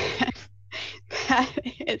 that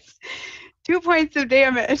is 2 points of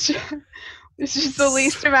damage, which is the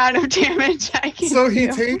least amount of damage I can So do. he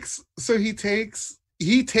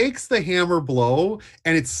takes the hammer blow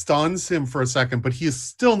and it stuns him for a second, but he is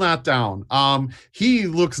still not down. He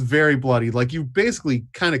looks very bloody. Like you basically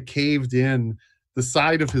kind of caved in the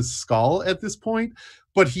side of his skull at this point,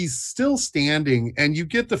 but he's still standing, and you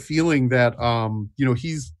get the feeling that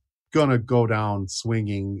he's gonna go down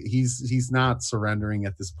swinging. He's not surrendering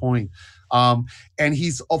at this point, and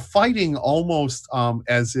he's fighting almost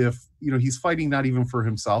as if he's fighting not even for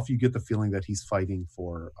himself. You get the feeling that he's fighting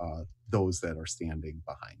for those that are standing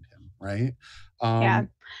behind him, right? Yeah.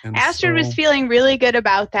 Astrid was feeling really good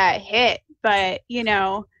about that hit, but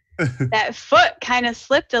that foot kind of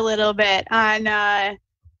slipped a little bit on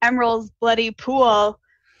Emerald's bloody pool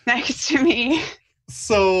next to me.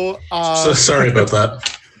 So sorry about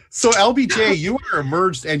that. So LBJ, you are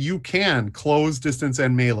emerged and you can close, distance,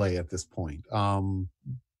 and melee at this point. Do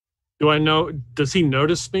I know? Does he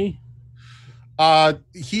notice me? Yes.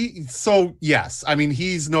 I mean,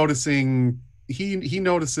 he's noticing. He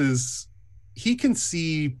notices. He can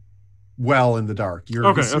see well in the dark.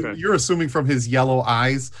 You're assuming from his yellow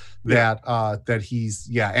eyes that he's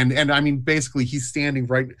and I mean basically he's standing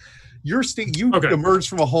right. You emerged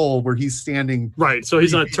from a hole where he's standing. Right, so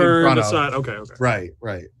he's not turned aside. Okay. Right.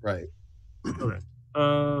 Okay.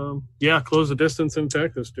 Close the distance and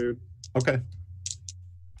attack this dude. Okay.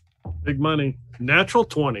 Big money. Natural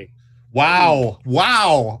 20. Wow.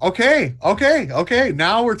 Okay.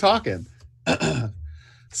 Now we're talking.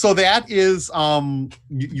 So that is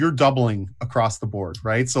you're doubling across the board,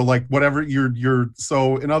 right? So like whatever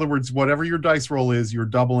so in other words, whatever your dice roll is, you're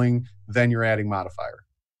doubling, then you're adding modifier.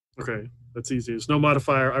 Okay, that's easy. There's no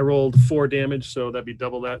modifier. I rolled 4 damage, so that'd be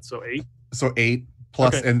double that, so 8. So 8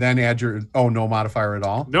 plus, okay. And then add your no modifier at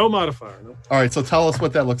all? No modifier. No. All right, so tell us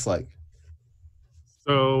what that looks like.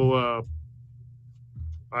 So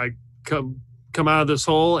I come out of this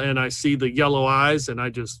hole and I see the yellow eyes and I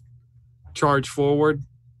just charge forward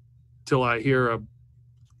till I hear a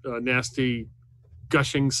nasty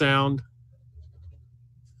gushing sound,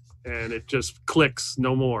 and it just clicks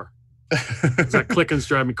no more. That clicking's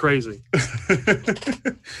driving me crazy.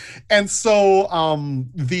 And so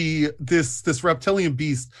this reptilian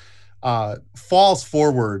beast falls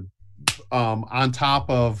forward on top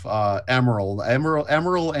of Emerald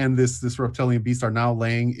and this reptilian beast are now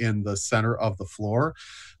laying in the center of the floor.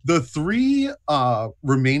 The 3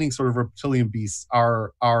 remaining sort of reptilian beasts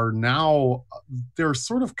are now they're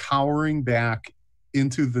sort of cowering back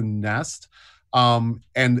into the nest, and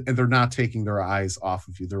they're not taking their eyes off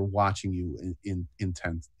of you. They're watching you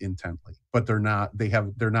intently, but they're not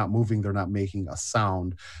moving. They're not making a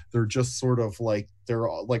sound. They're just sort of like they're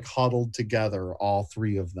like huddled together, all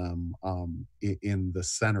 3 of them, in the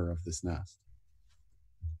center of this nest.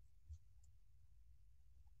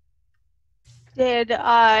 Did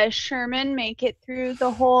Sherman make it through the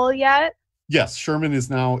hole yet? Yes, Sherman is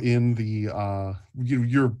now in the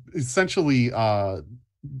you're essentially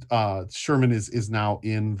Sherman is now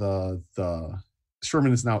in the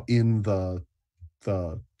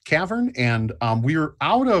cavern, and we're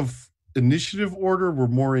out of initiative order. We're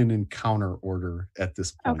more in encounter order at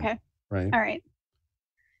this point. Okay. Right. All right.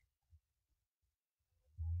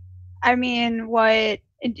 I mean, what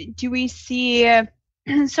do we see?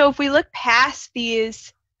 So if we look past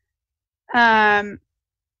these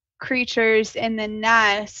creatures in the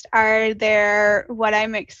nest, are there, what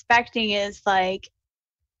I'm expecting is like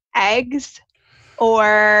eggs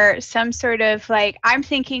or some sort of like, I'm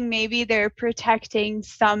thinking maybe they're protecting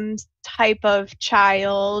some type of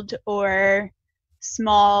child or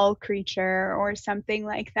small creature or something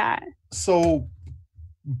like that. So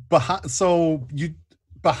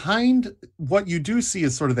behind what you do see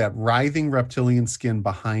is sort of that writhing reptilian skin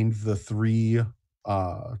behind the 3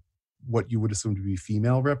 what you would assume to be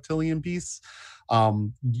female reptilian beasts.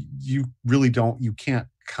 You can't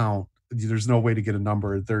count. There's no way to get a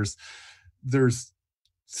number. There's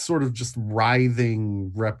sort of just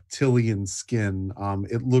writhing reptilian skin.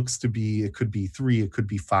 It could be 3, it could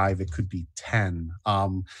be 5, it could be 10.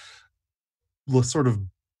 Sort of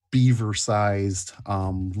beaver-sized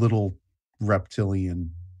little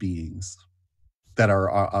reptilian beings that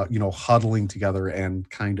are huddling together and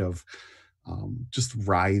kind of just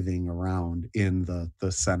writhing around in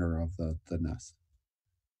the center of the nest.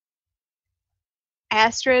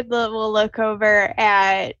 Astrid will look over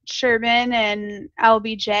at Sherman and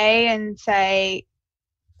LBJ and say,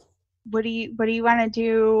 what do you want to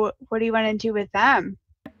do? What do you want to do with them?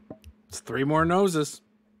 It's 3 more noses.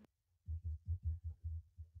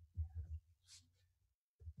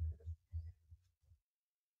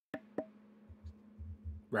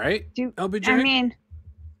 Right? LBJ? I mean,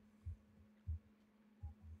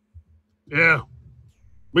 Yeah.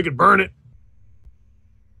 We could burn it.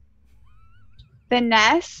 the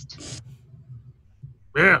nest.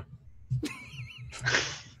 Yeah.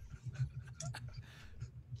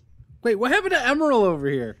 Wait, what happened to Emerald over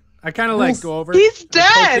here? I kind of go over. He's I poke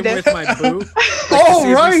dead. him with my boot. Oh, to see if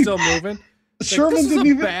he's right. still moving. Sherman this is didn't a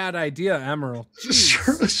even. bad idea, Emerald.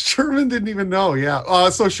 Jeez. Sherman didn't even know. Yeah.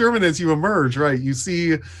 So Sherman, as you emerge, right, you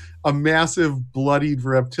see a massive bloodied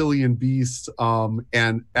reptilian beast,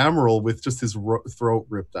 and Emerald with just his throat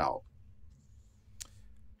ripped out.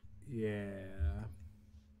 Yeah,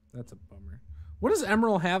 that's a bummer. What does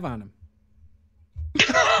Emerald have on him?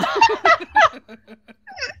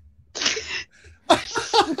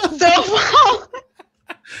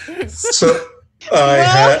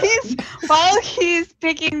 While he's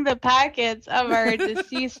picking the packets of our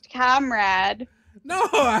deceased comrade. No,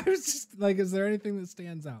 I was just like, is there anything that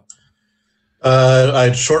stands out? I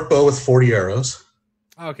had short bow with 40 arrows.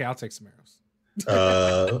 Okay, I'll take some arrows.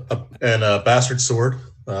 And a bastard sword,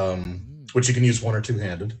 which you can use one or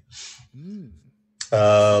two-handed.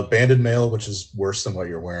 Banded mail, which is worse than what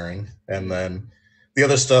you're wearing. And then the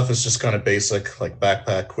other stuff is just kind of basic, like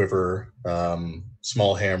backpack, quiver,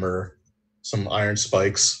 small hammer, some iron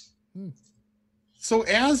spikes. So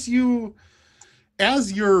as you're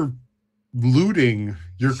looting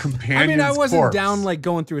your companion's I mean, I wasn't corpse down like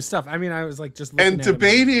going through his stuff. I mean, I was like just looking and at him.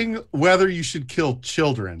 debating whether you should kill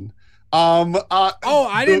children.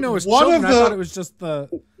 I didn't know it was children. I thought it was just the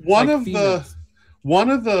one like, of females.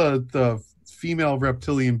 the female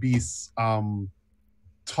reptilian beasts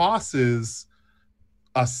tosses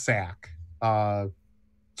a sack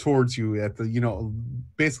towards you at the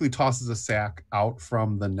basically tosses a sack out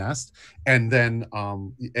from the nest and then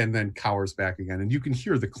cowers back again, and you can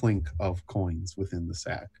hear the clink of coins within the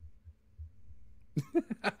sack.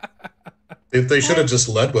 If they should have just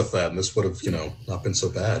led with that, and this would have, not been so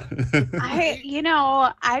bad.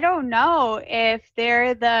 I don't know if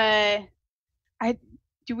they're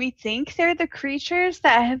do we think they're the creatures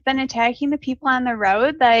that have been attacking the people on the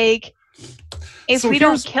road? Like, if we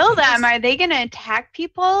don't kill them, are they going to attack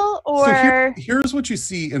people? Or so here's what you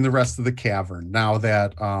see in the rest of the cavern. Now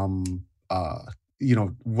that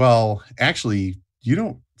actually, you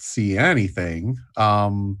don't see anything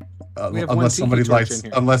unless somebody lights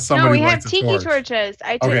we have tiki torches.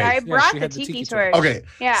 I brought the tiki torch. Okay.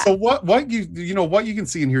 Yeah. So what you can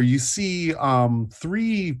see in here, you see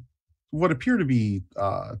three what appear to be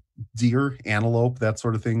deer, antelope, that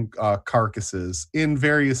sort of thing, carcasses in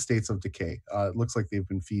various states of decay. It looks like they've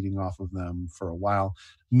been feeding off of them for a while.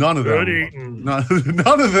 None of them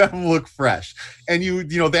look fresh. And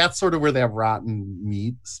that's sort of where that rotten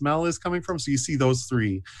meat smell is coming from. So you see those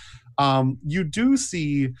three. You do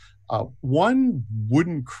see one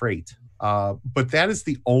wooden crate, but that is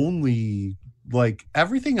the only, like,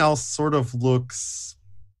 everything else sort of looks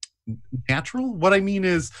natural. What I mean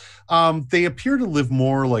is they appear to live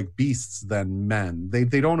more like beasts than men.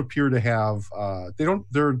 They don't appear to have they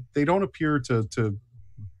don't appear to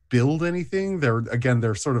build anything.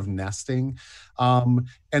 They're sort of nesting, and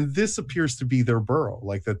this appears to be their burrow,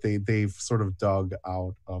 like that they've sort of dug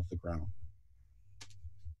out of the ground.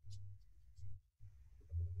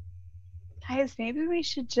 Guys, maybe we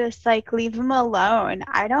should just leave them alone.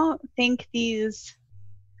 I don't think these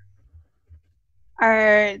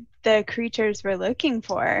are the creatures we're looking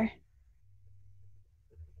for.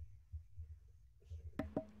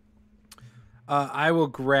 I will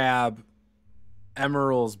grab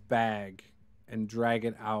Emerald's bag and drag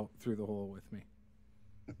it out through the hole with me.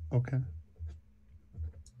 Okay.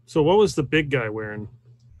 So what was the big guy wearing?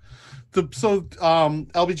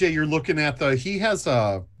 LBJ, you're looking at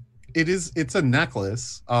it's a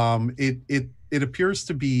necklace. It appears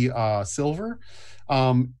to be silver.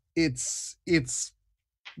 It's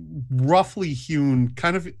roughly hewn,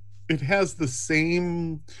 kind of, it has the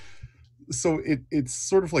same, so it's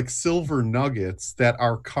sort of like silver nuggets that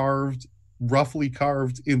are roughly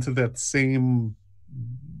carved into that same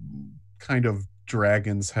kind of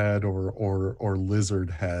dragon's head or lizard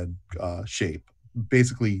head shape,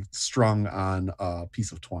 basically strung on a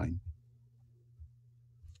piece of twine.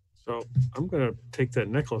 So I'm gonna take that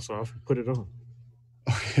necklace off and put it on.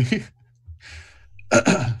 Okay.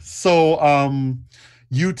 So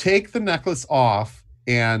you take the necklace off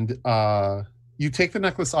and you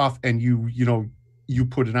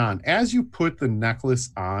put it on. As you put the necklace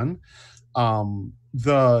on,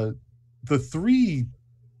 the three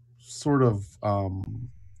sort of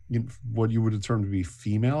what you would determine to be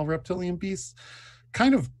female reptilian beasts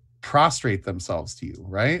kind of prostrate themselves to you,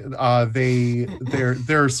 right?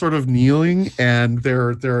 They're sort of kneeling and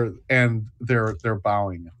they're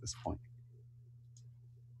bowing at this point.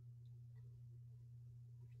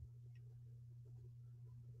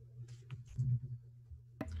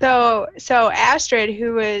 So Astrid,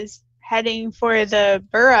 who was heading for the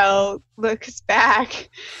burrow, looks back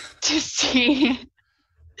to see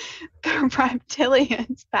the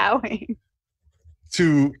reptilians bowing.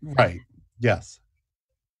 Right. Yes.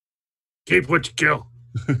 Keep what you kill.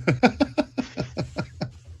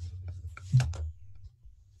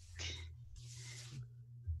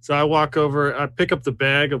 So I walk over, I pick up the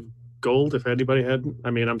bag of gold if anybody hadn't. I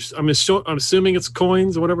mean, I'm assuming it's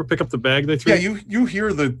coins or whatever. Pick up the bag they threw. Yeah,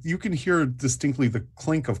 you can hear distinctly the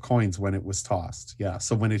clink of coins when it was tossed. Yeah,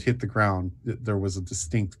 so when it hit the ground, there was a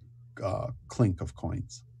distinct clink of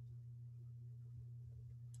coins.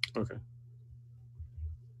 Okay.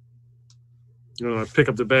 I pick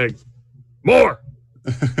up the bag. More.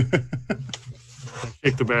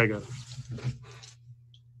 Take the bag out.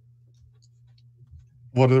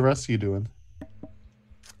 What are the rest of you doing?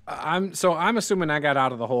 I'm assuming I got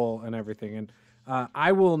out of the hole and everything, and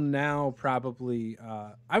I will now probably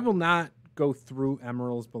I will not go through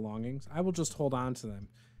Emerald's belongings. I will just hold on to them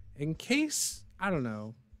in case, I don't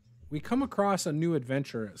know, we come across a new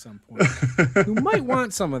adventurer at some point who might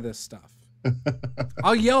want some of this stuff.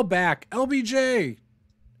 I'll yell back, LBJ,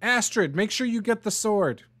 Astrid, make sure you get the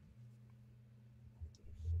sword.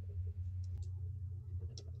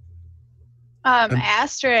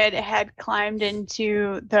 Astrid had climbed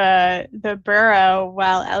into the burrow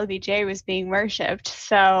while LBJ was being worshipped,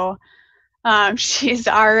 so she's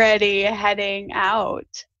already heading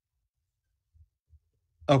out.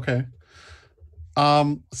 Okay.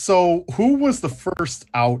 So who was the first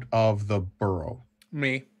out of the burrow?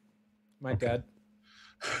 Me. My dad.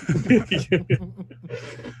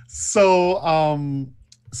 So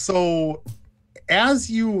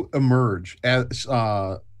as you emerge,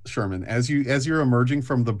 Sherman, as you're emerging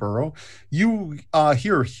from the burrow, you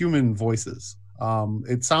hear human voices.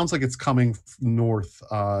 It sounds like it's coming north.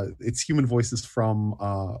 It's human voices from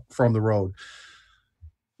the road.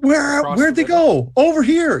 Where'd they go? Over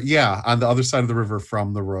here. Yeah, on the other side of the river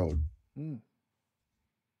from the road.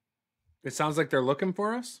 It sounds like they're looking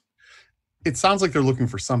for us. It sounds like they're looking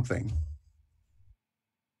for something.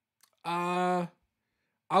 I'll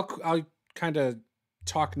kind of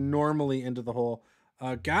talk normally into the hole.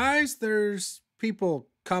 Guys, there's people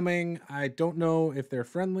coming. I don't know if they're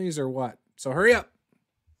friendlies or what. So hurry up.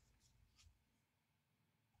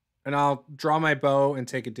 And I'll draw my bow and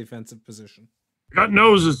take a defensive position. Got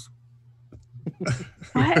noses.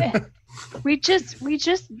 What? We just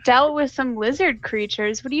dealt with some lizard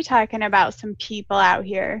creatures. What are you talking about? Some people out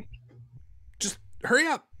here. Just hurry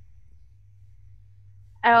up.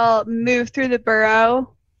 I'll move through the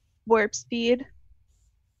burrow, warp speed.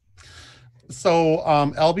 So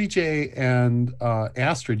LBJ and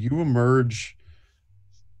Astrid, you emerge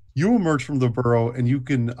from the burrow, and you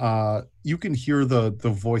can hear the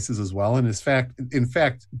voices as well. And in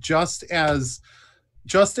fact, just as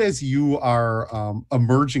you are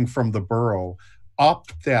emerging from the burrow, up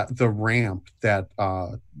the ramp that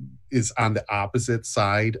is on the opposite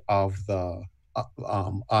side of the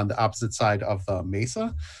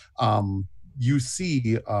mesa, you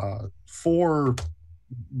see 4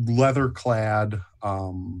 leather-clad,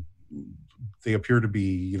 they appear to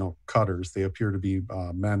be, cutters. They appear to be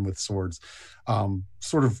men with swords,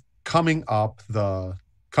 sort of coming up the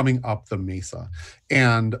mesa,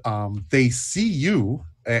 and they see you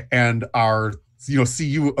and are see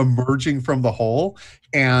you emerging from the hole,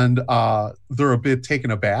 and they're a bit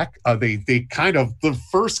taken aback. They kind of, the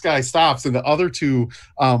first guy stops and the other 2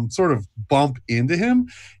 sort of bump into him,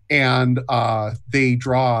 and they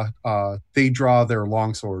draw their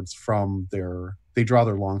longswords from their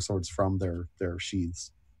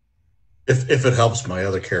sheaths. If it helps, my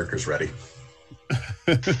other character's ready.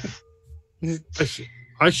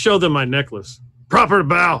 I show them my necklace. Proper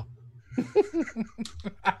bow.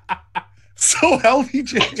 So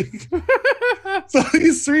LBJ, so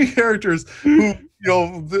these 3 characters who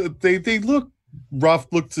they look rough,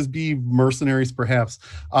 look to be mercenaries perhaps,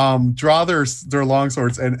 draw their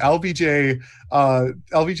longswords, and LBJ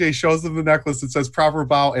shows them the necklace that says proper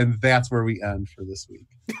bow, and that's where we end for this week.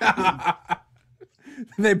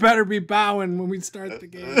 They better be bowing when we start the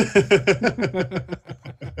game.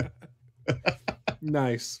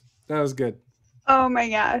 Nice. That was good. Oh my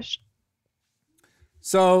gosh.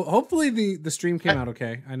 So hopefully the stream came out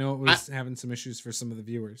okay. I know it was having some issues for some of the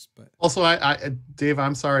viewers, but also Dave,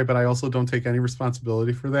 I'm sorry, but I also don't take any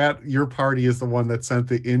responsibility for that. Your party is the one that sent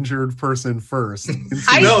the injured person first.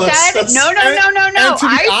 I said no.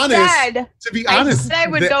 To be honest, I said I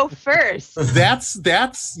would go first.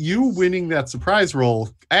 That's you winning that surprise roll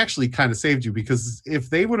actually kind of saved you, because if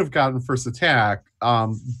they would have gotten first attack,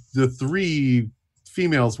 the 3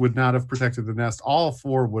 females would not have protected the nest. All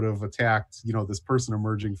 4 would have attacked, this person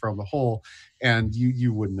emerging from the hole, and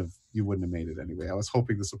you wouldn't have made it anyway. I was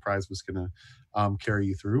hoping the surprise was going to carry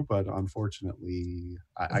you through, but unfortunately,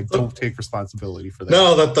 I don't take responsibility for that.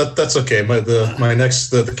 No, that's okay. My next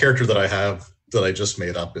the character that I have that I just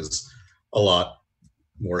made up is a lot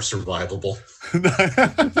more survivable.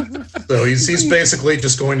 So he's basically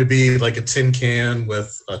just going to be like a tin can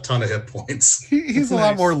with a ton of hit points. He's a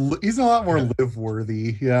lot more live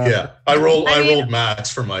worthy. Yeah. Yeah. I rolled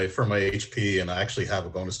max for my HP, and I actually have a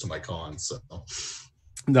bonus to my con. So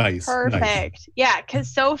nice. Perfect. Nice. Yeah,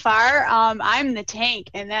 because so far I'm the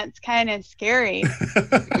tank, and that's kind of scary.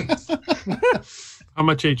 How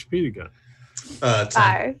much HP you got?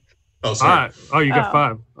 5. Oh, sorry. Oh, you got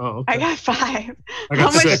 5. Oh, okay. I got 5.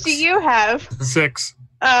 How much 6. do you have? 6.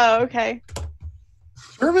 Oh, okay.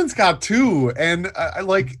 Sherman's got 2, and I'm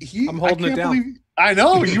holding it down. I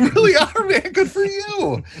know, you really are, man. Good for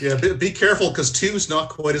you. Yeah, be careful, because 2's not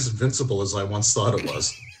quite as invincible as I once thought it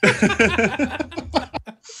was.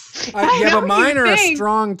 Yeah, but mine are a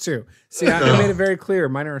strong 2. See, I made it very clear.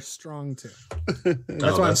 Mine are a strong 2.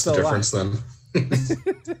 That's why I'm still the difference alive. Then.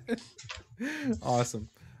 Awesome.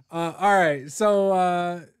 All right,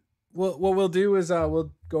 so what we'll do is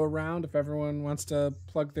we'll go around if everyone wants to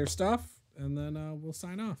plug their stuff, and then we'll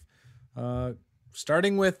sign off.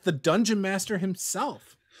 Starting with the Dungeon Master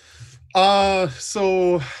himself.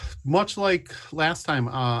 So much like last time,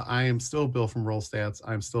 I am still Bill from Roll Stats.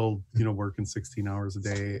 I'm still, working 16 hours a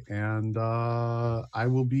day, and I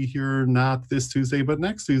will be here not this Tuesday, but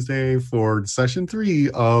next Tuesday for session 3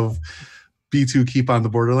 of B2 Keep On The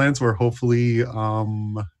Borderlands, where hopefully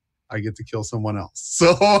I get to kill someone else.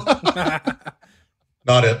 So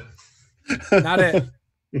not it. Not it.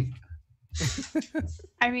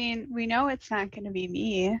 I mean, we know it's not going to be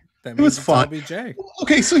me. That it was fun. LBJ.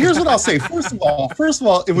 Okay, so here's what I'll say. First of all,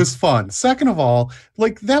 it was fun. Second of all,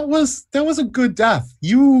 that was a good death.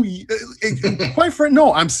 No,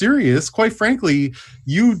 I'm serious. Quite frankly,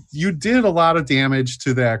 you did a lot of damage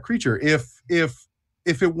to that creature. If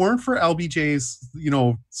it weren't for LBJ's,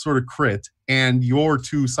 sort of crit and your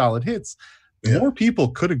 2 solid hits, more people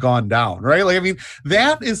could have gone down, right?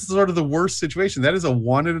 That is sort of the worst situation. That is a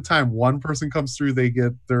one at a time. One person comes through,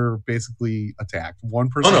 they're basically attacked. One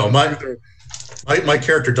person. Oh no, my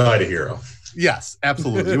character died a hero. Yes,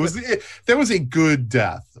 absolutely. That was a good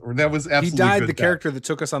death, or that was absolutely. He died good the death. character that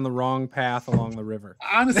took us on the wrong path along the river.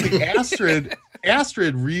 Honestly, Astrid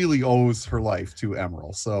really owes her life to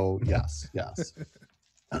Emerald. So yes.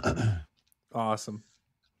 Awesome.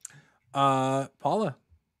 Paula.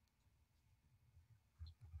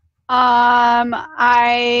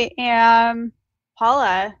 I am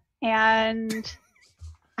Paula, and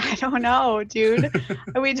I don't know, dude.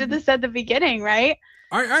 We did this at the beginning, right?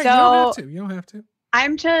 All right. You don't have to.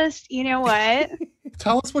 I'm just, you know what?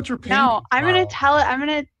 Tell us what you're painting. No, I'm going to tell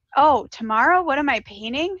it. Oh, tomorrow? What am I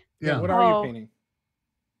painting? Yeah, what are you painting?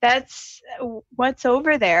 That's what's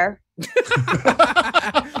over there.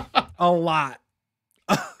 A lot.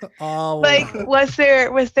 Was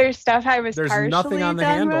there stuff I was partially nothing on the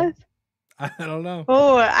done handle. with? I don't know.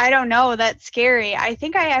 Oh, I don't know. That's scary. I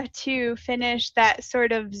think I have to finish that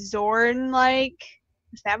sort of Zorn-like.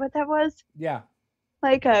 Is that what that was? Yeah.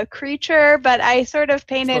 Like a creature, but I sort of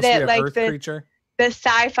painted it like the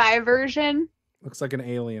sci-fi version. Looks like an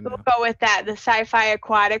alien. We'll go with that, the sci-fi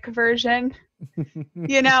aquatic version.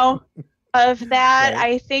 Of that.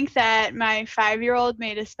 Right. I think that my 5-year-old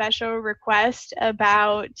made a special request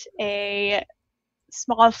about a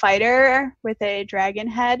small fighter with a dragon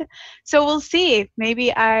head. So we'll see.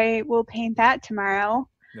 Maybe I will paint that tomorrow.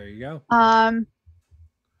 There you go. And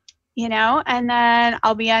then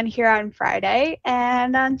I'll be on here on Friday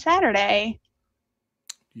and on Saturday.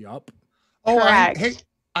 Yup. Oh,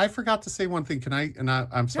 I forgot to say one thing. Can I? And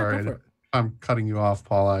I'm sorry. I'm cutting you off,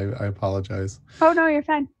 Paul. I apologize. Oh no, you're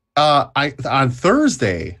fine. On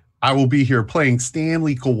Thursday I will be here playing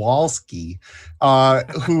Stanley Kowalski,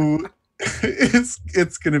 who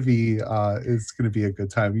it's gonna be a good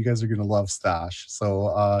time. You guys are gonna love Stash.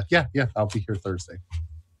 So yeah, I'll be here Thursday.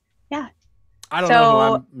 Yeah. I don't know who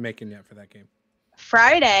I'm making yet for that game.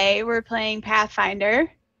 Friday we're playing Pathfinder,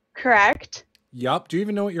 correct? Yup. Do you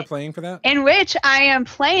even know what you're playing for that? In which I am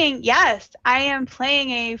playing, yes, I am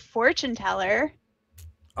playing a fortune teller.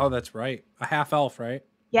 Oh, that's right. A half elf, right?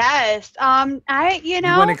 Yes. You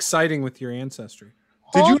went exciting with your ancestry.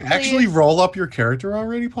 Did you Hold, actually please. roll up your character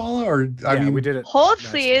already, Paula? Or I Yeah, mean, we did it. Hold,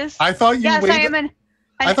 last please. I thought you Yes, waited. I am an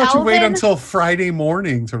I thought you wait elven- until Friday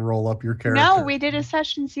morning to roll up your character. No, we did a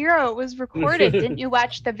session 0. It was recorded. Didn't you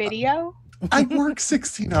watch the video? I work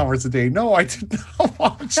 16 hours a day. No, I did not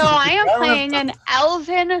watch. So it. I am don't playing have an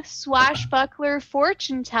elven swashbuckler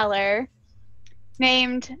fortune teller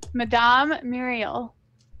named Madame Muriel.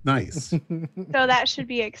 Nice. So that should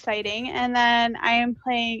be exciting. And then I am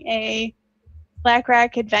playing a Black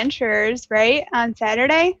Rock Adventurers, right, on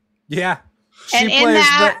Saturday. Yeah. She And in plays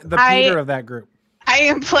that, the Peter of that group. I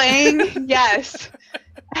am playing, yes.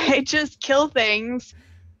 I just kill things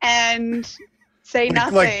and say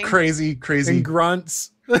nothing. Like crazy And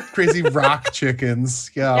grunts. crazy rock chickens.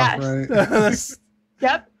 Yeah, Yes. right. That's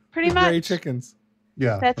Yep, pretty the much. gray chickens.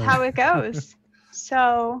 Yeah. That's right. how it goes.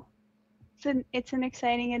 So it's an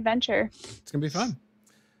exciting adventure. It's gonna be fun.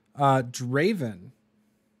 Draven.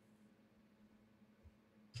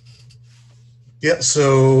 Yeah,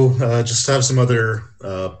 so just have some other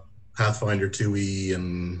Pathfinder 2e,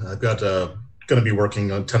 and I've got going to be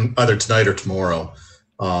working on either tonight or tomorrow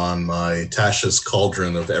on my Tasha's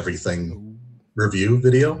Cauldron of Everything review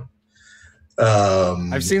video.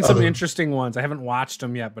 I've seen some interesting ones. I haven't watched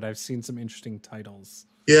them yet, but I've seen some interesting titles.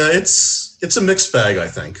 Yeah, it's a mixed bag, I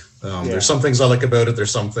think. There's some things I like about it. There's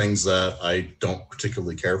some things that I don't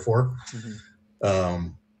particularly care for. Mm-hmm.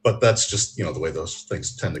 But that's just, the way those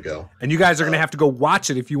things tend to go. And you guys are going to have to go watch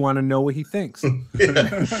it if you want to know what he thinks. And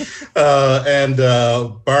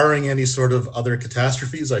barring any sort of other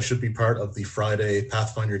catastrophes, I should be part of the Friday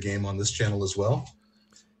Pathfinder game on this channel as well.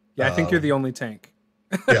 Yeah, I think you're the only tank.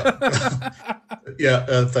 Yeah,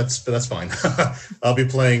 that's fine. I'll be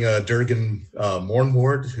playing Durgan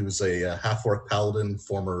Mornward, who's a half-orc paladin,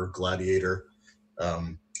 former gladiator,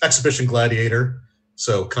 exhibition gladiator.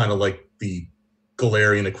 So kind of like the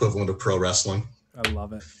Galarian equivalent of pro wrestling. I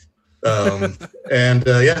love it. And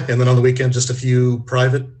then on the weekend, just a few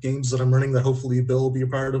private games that I'm running that hopefully Bill will be a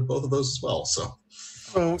part of both of those as well. So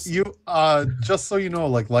you just so you know,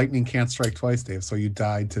 like lightning can't strike twice, Dave. So you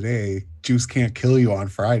died today. Juice can't kill you on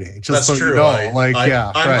Friday. Just that's so true. You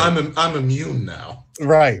know, I'm immune now.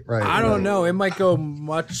 Right. I don't know. It might go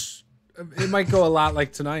a lot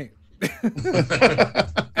like tonight.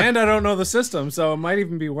 And I don't know the system, so it might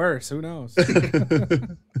even be worse. Who knows? I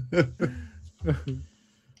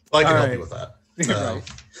can help you with that.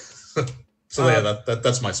 So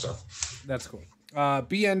that's my stuff. That's cool.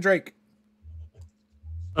 BN Drake.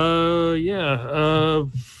 The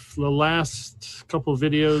last couple of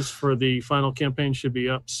videos for the final campaign should be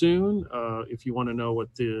up soon. If you want to know what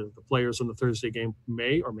the players on the Thursday game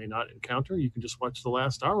may or may not encounter, you can just watch the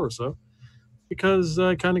last hour or so, because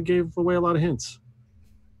I kind of gave away a lot of hints.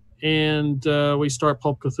 And we start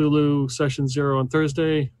Pulp Cthulhu Session 0 on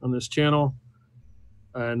Thursday on this channel,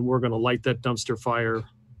 and we're going to light that dumpster fire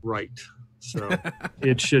right. So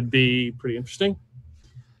it should be pretty interesting.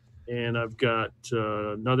 And I've got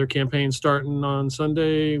another campaign starting on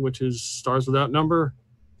Sunday, which is Stars Without Number.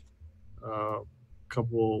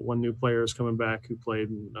 One new player is coming back who played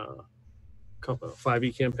in a couple of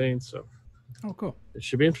 5e campaigns. So, oh, cool. It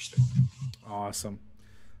should be interesting. Awesome.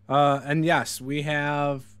 And yes, we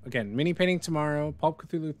have, again, mini painting tomorrow, Pulp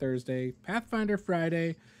Cthulhu Thursday, Pathfinder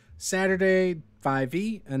Friday, Saturday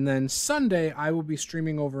 5e, and then Sunday I will be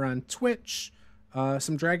streaming over on Twitch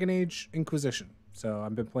some Dragon Age Inquisition. So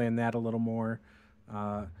I've been playing that a little more.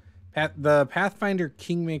 The Pathfinder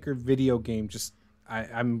Kingmaker video game,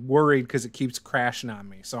 I'm worried because it keeps crashing on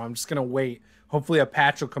me. So I'm just going to wait. Hopefully a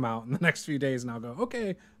patch will come out in the next few days and I'll go, okay,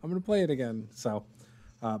 I'm going to play it again. So,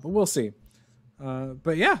 but we'll see.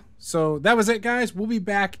 But yeah, so that was it, guys. We'll be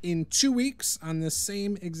back in 2 weeks on the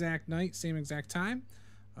same exact night, same exact time.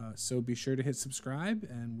 So be sure to hit subscribe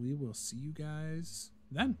and we will see you guys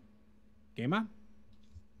then. Game on.